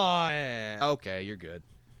 Come on. Okay, you're good.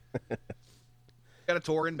 You got a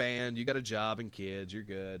touring band, you got a job and kids, you're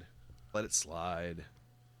good. Let it slide."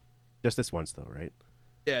 Just this once, though, right?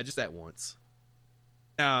 Yeah, just that once.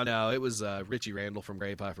 No, it was Richie Randall from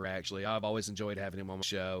Grey Piper, actually. I've always enjoyed having him on my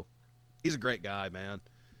show. He's a great guy, man.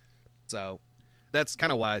 So that's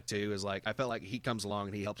kind of why, too, is like I felt like he comes along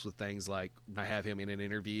and he helps with things like when I have him in an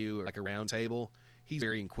interview or like a round table. He's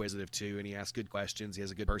very inquisitive, too, and he asks good questions. He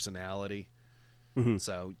has a good personality. Mm-hmm.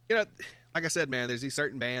 So, you know, like I said, man, there's these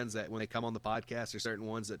certain bands that when they come on the podcast, there's certain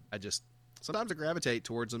ones that sometimes I gravitate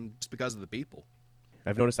towards them just because of the people.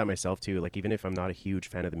 I've noticed that myself too. Like, even if I'm not a huge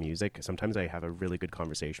fan of the music, sometimes I have a really good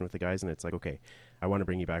conversation with the guys, and it's like, okay, I want to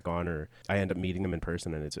bring you back on, or I end up meeting them in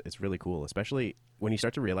person, and it's really cool, especially when you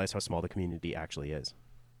start to realize how small the community actually is.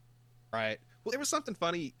 Right. Well, there was something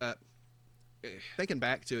funny. Thinking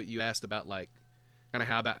back to it, you asked about like kind of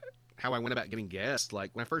how I went about getting guests. Like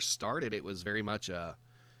when I first started, it was very much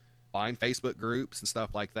find Facebook groups and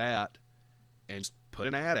stuff like that, and just put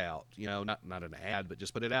an ad out. You know, not an ad, but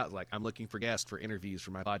just put it out like I'm looking for guests for interviews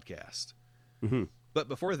for my podcast. Mm-hmm. But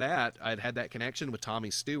before that, I'd had that connection with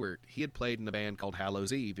Tommy Stewart. He had played in a band called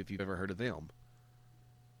Hallows Eve, if you've ever heard of them.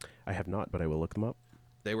 I have not, but I will look them up.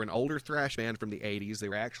 They were an older thrash band from the 80s. They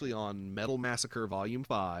were actually on Metal Massacre Volume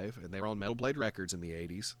 5, and they were on Metal Blade Records in the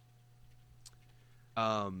 80s.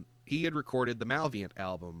 He had recorded the Malviant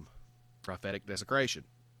album, Prophetic Desecration.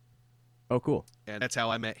 Oh, cool. And that's how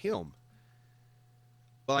I met him.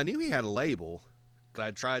 Well, I knew he had a label, but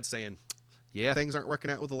I'd tried saying, yeah, things aren't working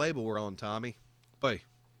out with the label we're on, Tommy. Boy,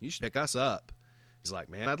 you should pick us up. He's like,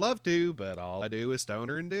 man, I'd love to, but all I do is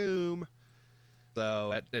stoner and doom.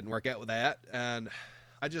 So that didn't work out with that. And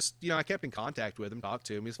I just, I kept in contact with him, talked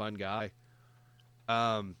to him. He's a fun guy.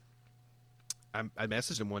 I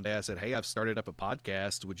messaged him one day. I said, hey, I've started up a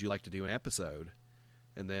podcast. Would you like to do an episode?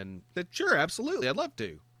 And then he said, sure, absolutely. I'd love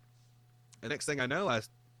to. The next thing I know,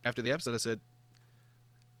 after the episode, I said,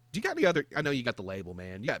 do you got any other, I know you got the label,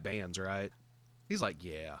 man. You got bands, right? He's like,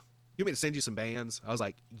 yeah. You want me to send you some bands? I was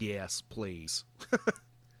like, yes, please.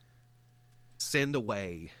 Send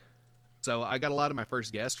away. So I got a lot of my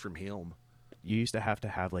first guests from him. You used to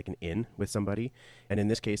have like an in with somebody, and in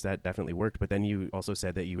this case that definitely worked, but then you also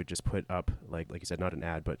said that you would just put up like you said, not an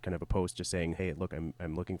ad but kind of a post just saying, hey, look,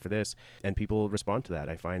 I'm looking for this, and people respond to that.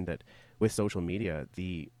 I find that with social media,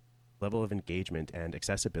 the level of engagement and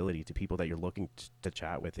accessibility to people that you're looking to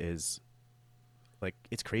chat with is like,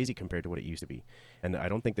 it's crazy compared to what it used to be. And I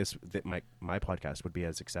don't think that my podcast would be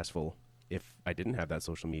as successful if I didn't have that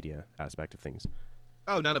social media aspect of things.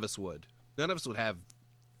 Oh, none of us would. None of us would have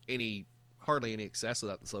hardly any access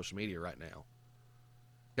without the social media right now,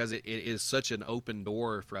 because it is such an open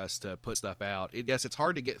door for us to put stuff out. Yes, it's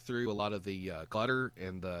hard to get through a lot of the clutter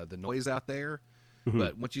and the noise out there, mm-hmm.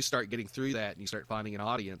 But once you start getting through that and you start finding an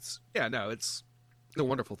audience, it's a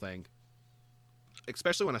wonderful thing.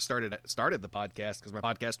 Especially when I started the podcast, because my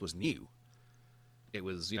podcast was new. It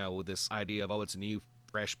was, with this idea of, it's a new,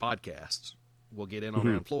 fresh podcast. We'll get in on mm-hmm.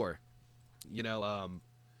 ground floor.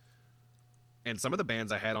 And some of the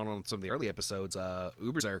bands I had on some of the early episodes,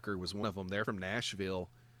 Uberzerker was one of them. They're from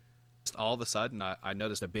Nashville. Just all of a sudden, I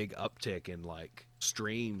noticed a big uptick in like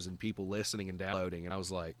streams and people listening and downloading, and I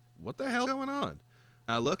was like, "What the hell going on?"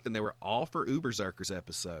 And I looked, and they were all for Uberzerker's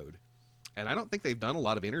episode. And I don't think they've done a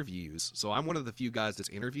lot of interviews, so I'm one of the few guys that's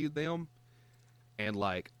interviewed them. And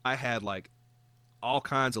like, I had like all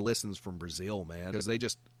kinds of listens from Brazil, man, because they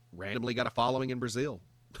just randomly got a following in Brazil.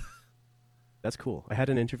 That's cool. I had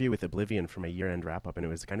an interview with Oblivion for my year-end wrap-up, and it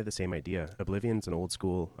was kind of the same idea. Oblivion's an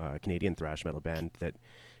old-school Canadian thrash metal band that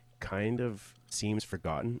kind of seems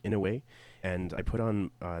forgotten in a way. And I put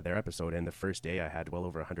on their episode, and the first day I had well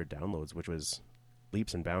over 100 downloads, which was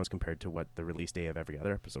leaps and bounds compared to what the release day of every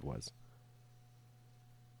other episode was.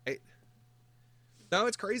 No,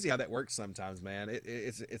 it's crazy how that works sometimes, man.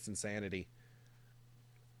 It's insanity.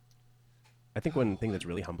 I think one thing that's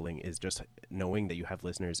really humbling is just knowing that you have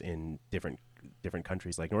listeners in different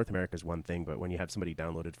countries. Like North America is one thing, but when you have somebody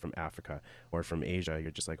downloaded from Africa or from Asia,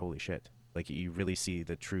 you're just like, holy shit. Like, you really see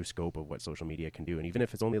the true scope of what social media can do. And even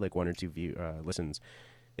if it's only like 1 or 2 listens,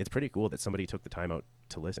 it's pretty cool that somebody took the time out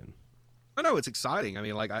to listen. I know, it's exciting. I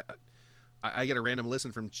mean, like, I get a random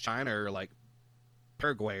listen from China or like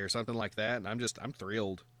Paraguay or something like that, and I'm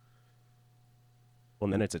thrilled. Well,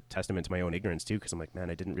 and then it's a testament to my own ignorance too, because I'm like, man,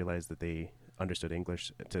 I didn't realize that they understood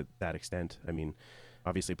English to that extent. I mean,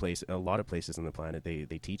 obviously, a lot of places on the planet they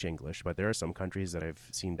teach English, but there are some countries that I've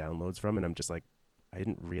seen downloads from, and I'm just like, I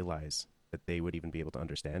didn't realize that they would even be able to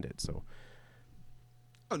understand it. So,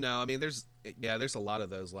 oh no, I mean, there's a lot of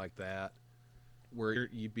those like that, where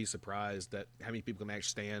you'd be surprised at how many people can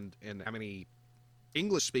understand and how many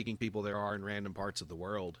English-speaking people there are in random parts of the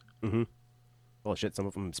world. Mm-hmm. Well, shit, some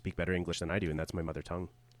of them speak better English than I do, and that's my mother tongue.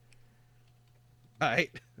 Right.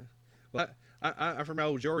 Well, I'm from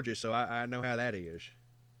old Georgia, so I know how that is.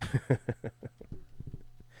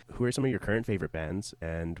 Who are some of your current favorite bands,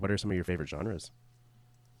 and what are some of your favorite genres?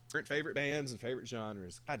 Current favorite bands and favorite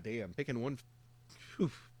genres. God damn, picking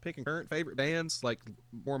current favorite bands, like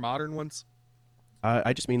more modern ones.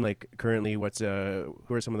 I just mean, like, currently, who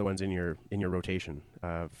are some of the ones in your rotation?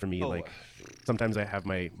 For me, like, sometimes I have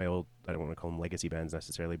my old, I don't want to call them legacy bands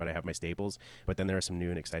necessarily, but I have my staples. But then there are some new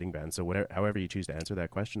and exciting bands. So however you choose to answer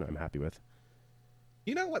that question, I'm happy with.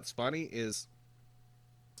 You know what's funny is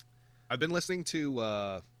I've been listening to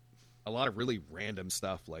a lot of really random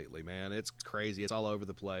stuff lately, man. It's crazy. It's all over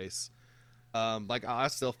the place. Like, I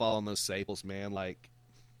still follow on those staples, man. Like,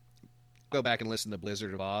 go back and listen to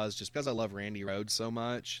Blizzard of Oz just because I love Randy Rhoads so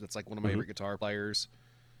much. That's like one of my favorite guitar players.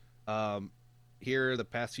 Here, the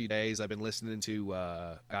past few days, I've been listening to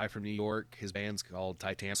a guy from New York. His band's called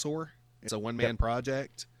Titanosaur. It's a one-man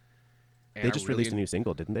project. And they just released a new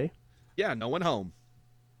single, didn't they? Yeah, No One Home.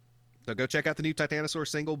 So go check out the new Titanosaur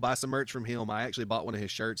single. Buy some merch from him. I actually bought one of his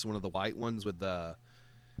shirts, one of the white ones with the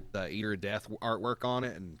Eater of Death artwork on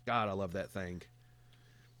it, and God, I love that thing.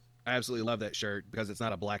 I absolutely love that shirt because it's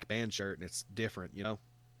not a black band shirt and it's different, you know?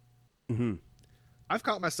 Mm-hmm. I've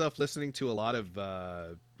caught myself listening to a lot of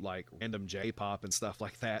like random J-pop and stuff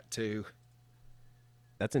like that too.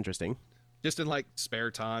 That's interesting. Just in like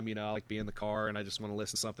spare time, you know, I like be in the car and I just want to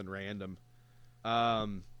listen to something random.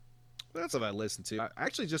 That's what I listen to. I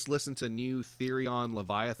actually just listened to new Theory on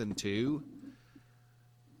Leviathan 2.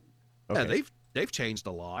 Okay. Yeah, they've changed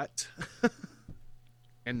a lot.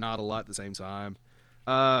 And not a lot at the same time.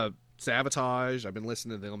 Sabotage, I've been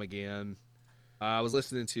listening to them again. I was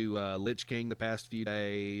listening to Lich King the past few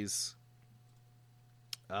days.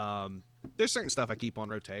 There's certain stuff I keep on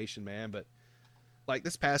rotation, man, but like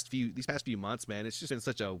these past few months, man, it's just been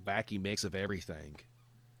such a wacky mix of everything.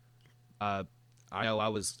 I know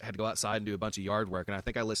I had to go outside and do a bunch of yard work, and I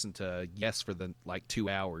think I listened to Yes for the like 2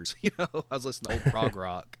 hours. You know, I was listening to old prog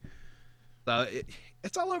rock. So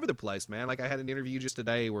it's all over the place, man. Like I had an interview just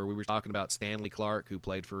today where we were talking about Stanley Clark, who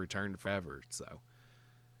played for Return to Forever. So,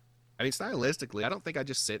 I mean, stylistically, I don't think I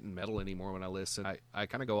just sit in metal anymore when I listen. I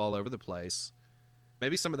kind of go all over the place.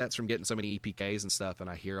 Maybe some of that's from getting so many EPKs and stuff, and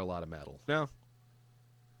I hear a lot of metal. No.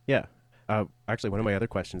 Yeah. Actually, one of my other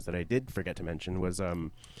questions that I did forget to mention was,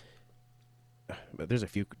 there's a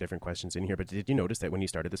few different questions in here, but did you notice that when you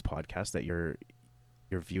started this podcast that your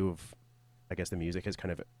view of, I guess, the music has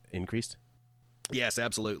kind of increased? Yes,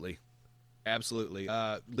 absolutely. Absolutely.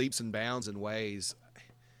 Leaps and bounds in ways.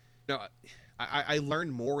 No, I learn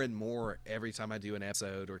more and more every time I do an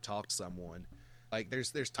episode or talk to someone. Like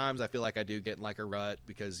there's times I feel like I do get in like a rut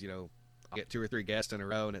because, you know, I get 2 or 3 guests in a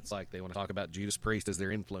row and it's like they want to talk about Judas Priest as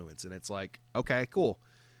their influence. And it's like, okay, cool.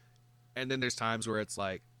 And then there's times where it's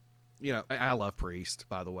like, you know, I love Priest,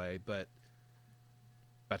 by the way, but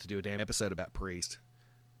about to do a damn episode about Priest.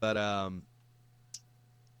 But,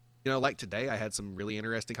 you know, like today I had some really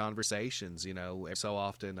interesting conversations, you know, so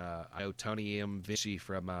often, I know Tony M. Vichy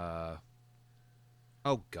from,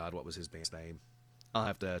 oh God, what was his band's name? I'll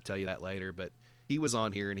have to tell you that later, but he was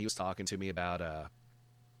on here and he was talking to me about,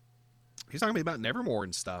 he was talking to me about Nevermore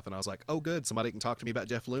and stuff. And I was like, oh good, somebody can talk to me about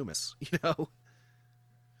Jeff Loomis, you know,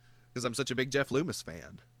 because I'm such a big Jeff Loomis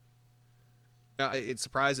fan. Now, it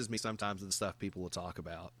surprises me sometimes the stuff people will talk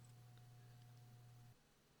about.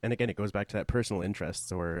 And again, it goes back to that personal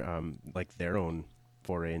interests or like their own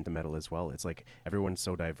foray into metal as well. It's like everyone's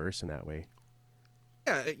so diverse in that way.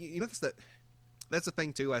 Yeah, you know, that's the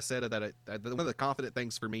thing too. I said that one of the confident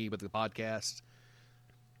things for me with the podcast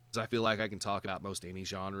 'Cause I feel like I can talk about most any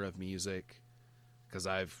genre of music because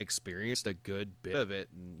I've experienced a good bit of it.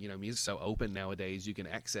 And, music's so open nowadays, you can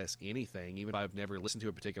access anything. Even if I've never listened to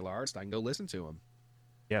a particular artist, I can go listen to them.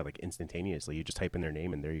 Yeah, like instantaneously. You just type in their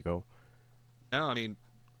name and there you go. No, I mean,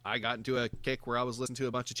 I got into a kick where I was listening to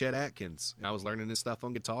a bunch of Chet Atkins, and I was learning this stuff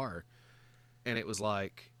on guitar. And it was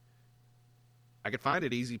like, I could find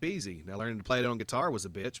it easy peasy. Now, learning to play it on guitar was a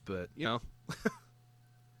bitch, but,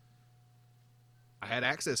 I had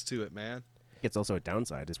access to it, man. It's also a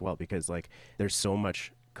downside as well because like there's so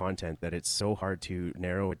much content that it's so hard to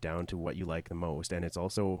narrow it down to what you like the most, and it's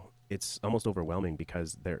almost overwhelming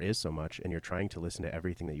because there is so much and you're trying to listen to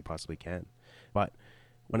everything that you possibly can. But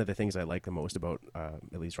one of the things I like the most about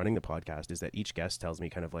at least running the podcast is that each guest tells me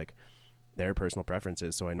kind of like their personal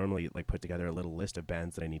preferences, so I normally like put together a little list of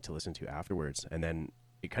bands that I need to listen to afterwards, and then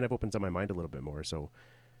it kind of opens up my mind a little bit more. So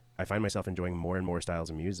I find myself enjoying more and more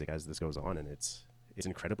styles of music as this goes on, and it's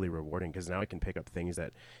incredibly rewarding because now I can pick up things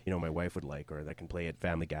that my wife would like or that can play at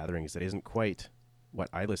family gatherings that isn't quite what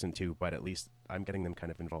I listen to, but at least I'm getting them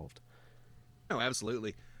kind of involved. No,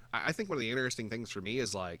 absolutely. I think one of the interesting things for me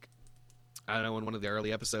is like, I don't know, in one of the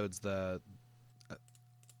early episodes, some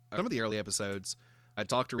of the early episodes, I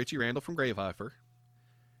talked to Richie Randall from Graveheifer,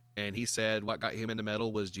 and he said what got him into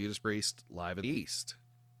metal was Judas Priest live in the East.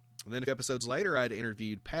 And then a few episodes later, I'd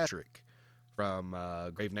interviewed Patrick from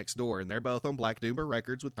Grave Next Door, and they're both on Black Doomba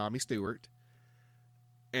Records with Tommy Stewart.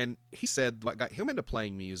 And he said what got him into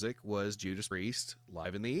playing music was Judas Priest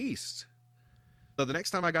live in the East. So the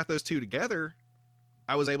next time I got those two together,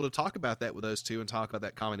 I was able to talk about that with those two and talk about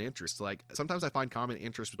that common interest. Like sometimes I find common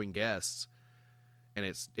interest between guests, and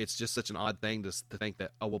it's just such an odd thing to think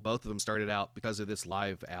that, oh, well, both of them started out because of this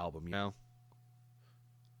live album,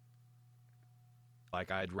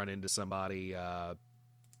 Like I'd run into somebody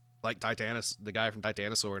like Titanus, the guy from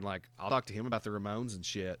Titanosaur, and like I'll talk to him about the Ramones and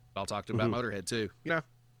shit. I'll talk to him about Motorhead too,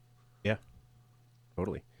 Yeah,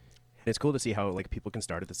 totally. And it's cool to see how like people can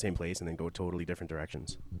start at the same place and then go totally different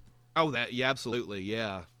directions. Oh, yeah, absolutely,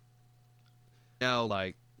 yeah. Now,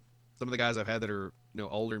 like some of the guys I've had that are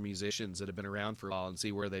older musicians that have been around for a while and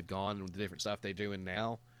see where they've gone and the different stuff they're doing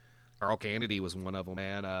now. Carl Kennedy was one of them,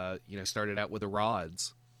 man. Started out with the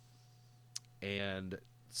Rods, and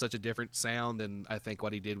such a different sound than I think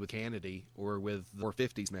what he did with Kennedy or with the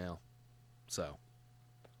 450s now. So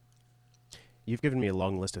you've given me a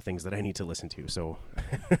long list of things that I need to listen to, so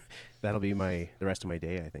that'll be the rest of my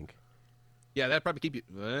day, I think. Yeah, that'd probably keep you.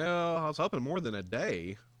 Well, I was hoping more than a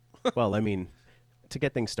day. Well, I mean, to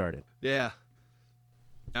get things started. Yeah.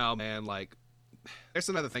 Oh man, like there's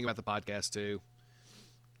another thing about the podcast too.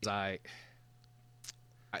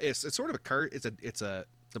 It's sort of a curse. It's a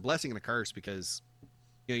blessing and a curse because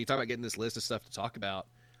you talk about getting this list of stuff to talk about,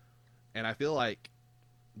 and I feel like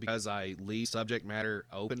because I leave subject matter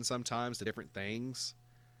open sometimes to different things,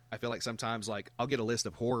 I feel like sometimes like I'll get a list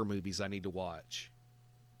of horror movies I need to watch,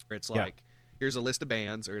 or it's like here's a list of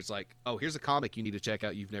bands, or it's like, oh, here's a comic you need to check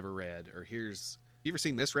out you've never read, or here's, you ever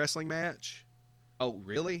seen this wrestling match? Oh,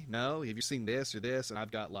 really? No? Have you seen this or this? And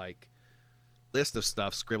I've got like list of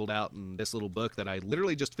stuff scribbled out in this little book that I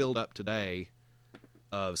literally just filled up today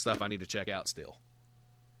of stuff I need to check out still.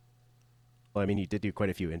 Well, I mean, you did do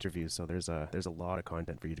quite a few interviews, so there's a lot of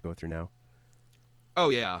content for you to go through now. Oh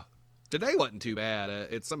yeah, today wasn't too bad.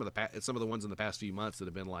 It's some of the ones in the past few months that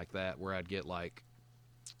have been like that, where I'd get like,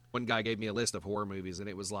 one guy gave me a list of horror movies, and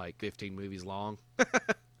it was like 15 movies long.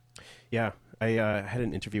 Yeah, I had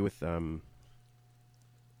an interview with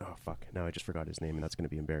oh fuck, now I just forgot his name, and that's going to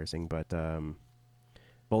be embarrassing. But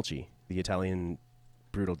Fulci, the Italian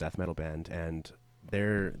brutal death metal band, and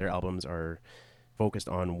their albums are focused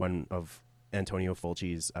on one of Antonio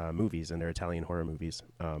Fulci's movies, and they're Italian horror movies.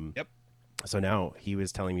 Yep. So now he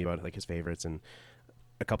was telling me about like his favorites and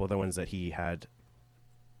a couple of the ones that he had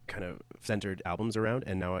kind of centered albums around,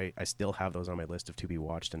 and now I still have those on my list of to be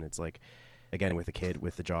watched. And it's like, again, with a kid,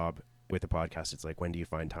 with the job, with the podcast, it's like, when do you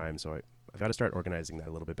find time? So I've got to start organizing that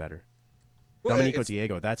a little bit better. Well, Domenico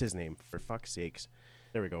Diego, that's his name, for fuck's sakes.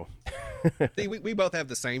 There we go. See, we both have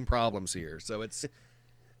the same problems here, so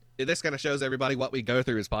this kind of shows everybody what we go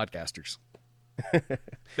through as podcasters.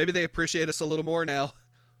 Maybe they appreciate us a little more now.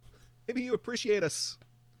 Maybe you appreciate us.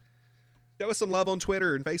 Show us some love on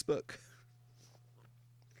Twitter and Facebook.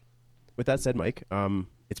 With that said, Mike,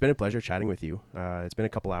 it's been a pleasure chatting with you. It's been a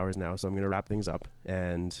couple hours now, so I'm going to wrap things up,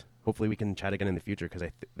 and hopefully we can chat again in the future, because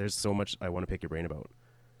there's so much I want to pick your brain about.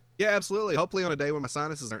 Yeah, absolutely. Hopefully on a day when my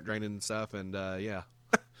sinuses aren't draining and stuff, and yeah.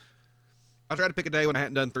 I'll try to pick a day when I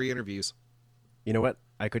hadn't done 3 interviews. You know what?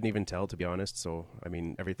 I couldn't even tell, to be honest. So, I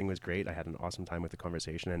mean, everything was great. I had an awesome time with the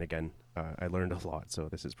conversation. And again, I learned a lot. So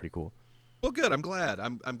this is pretty cool. Well, good. I'm glad.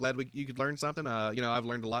 I'm glad you could learn something. I've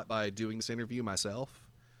learned a lot by doing this interview myself.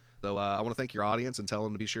 So I want to thank your audience and tell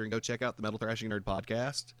them to be sure and go check out the Metal Thrashing Nerd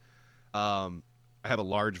podcast. I have a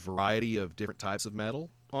large variety of different types of metal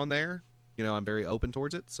on there. I'm very open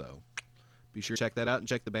towards it, so be sure to check that out and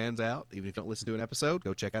check the bands out. Even if you don't listen to an episode,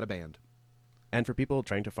 go check out a band. And for people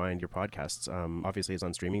trying to find your podcasts, obviously it's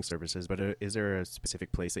on streaming services, but is there a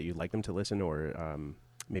specific place that you'd like them to listen, or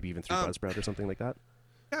maybe even through Buzzsprout or something like that?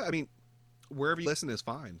 Yeah, I mean, wherever you listen is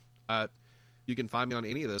fine. You can find me on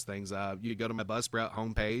any of those things. You go to my Buzzsprout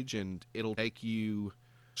homepage, and it'll take you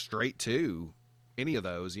straight to any of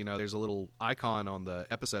those. There's a little icon on the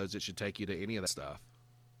episodes that should take you to any of that stuff.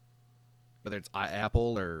 Whether it's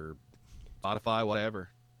Apple or Spotify, whatever.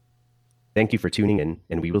 Thank you for tuning in,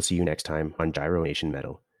 and we will see you next time on Gyro Nation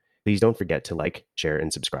Metal. Please don't forget to like, share,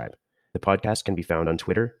 and subscribe. The podcast can be found on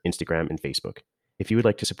Twitter, Instagram, and Facebook. If you would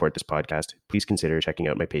like to support this podcast, please consider checking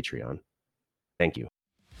out my Patreon. Thank you.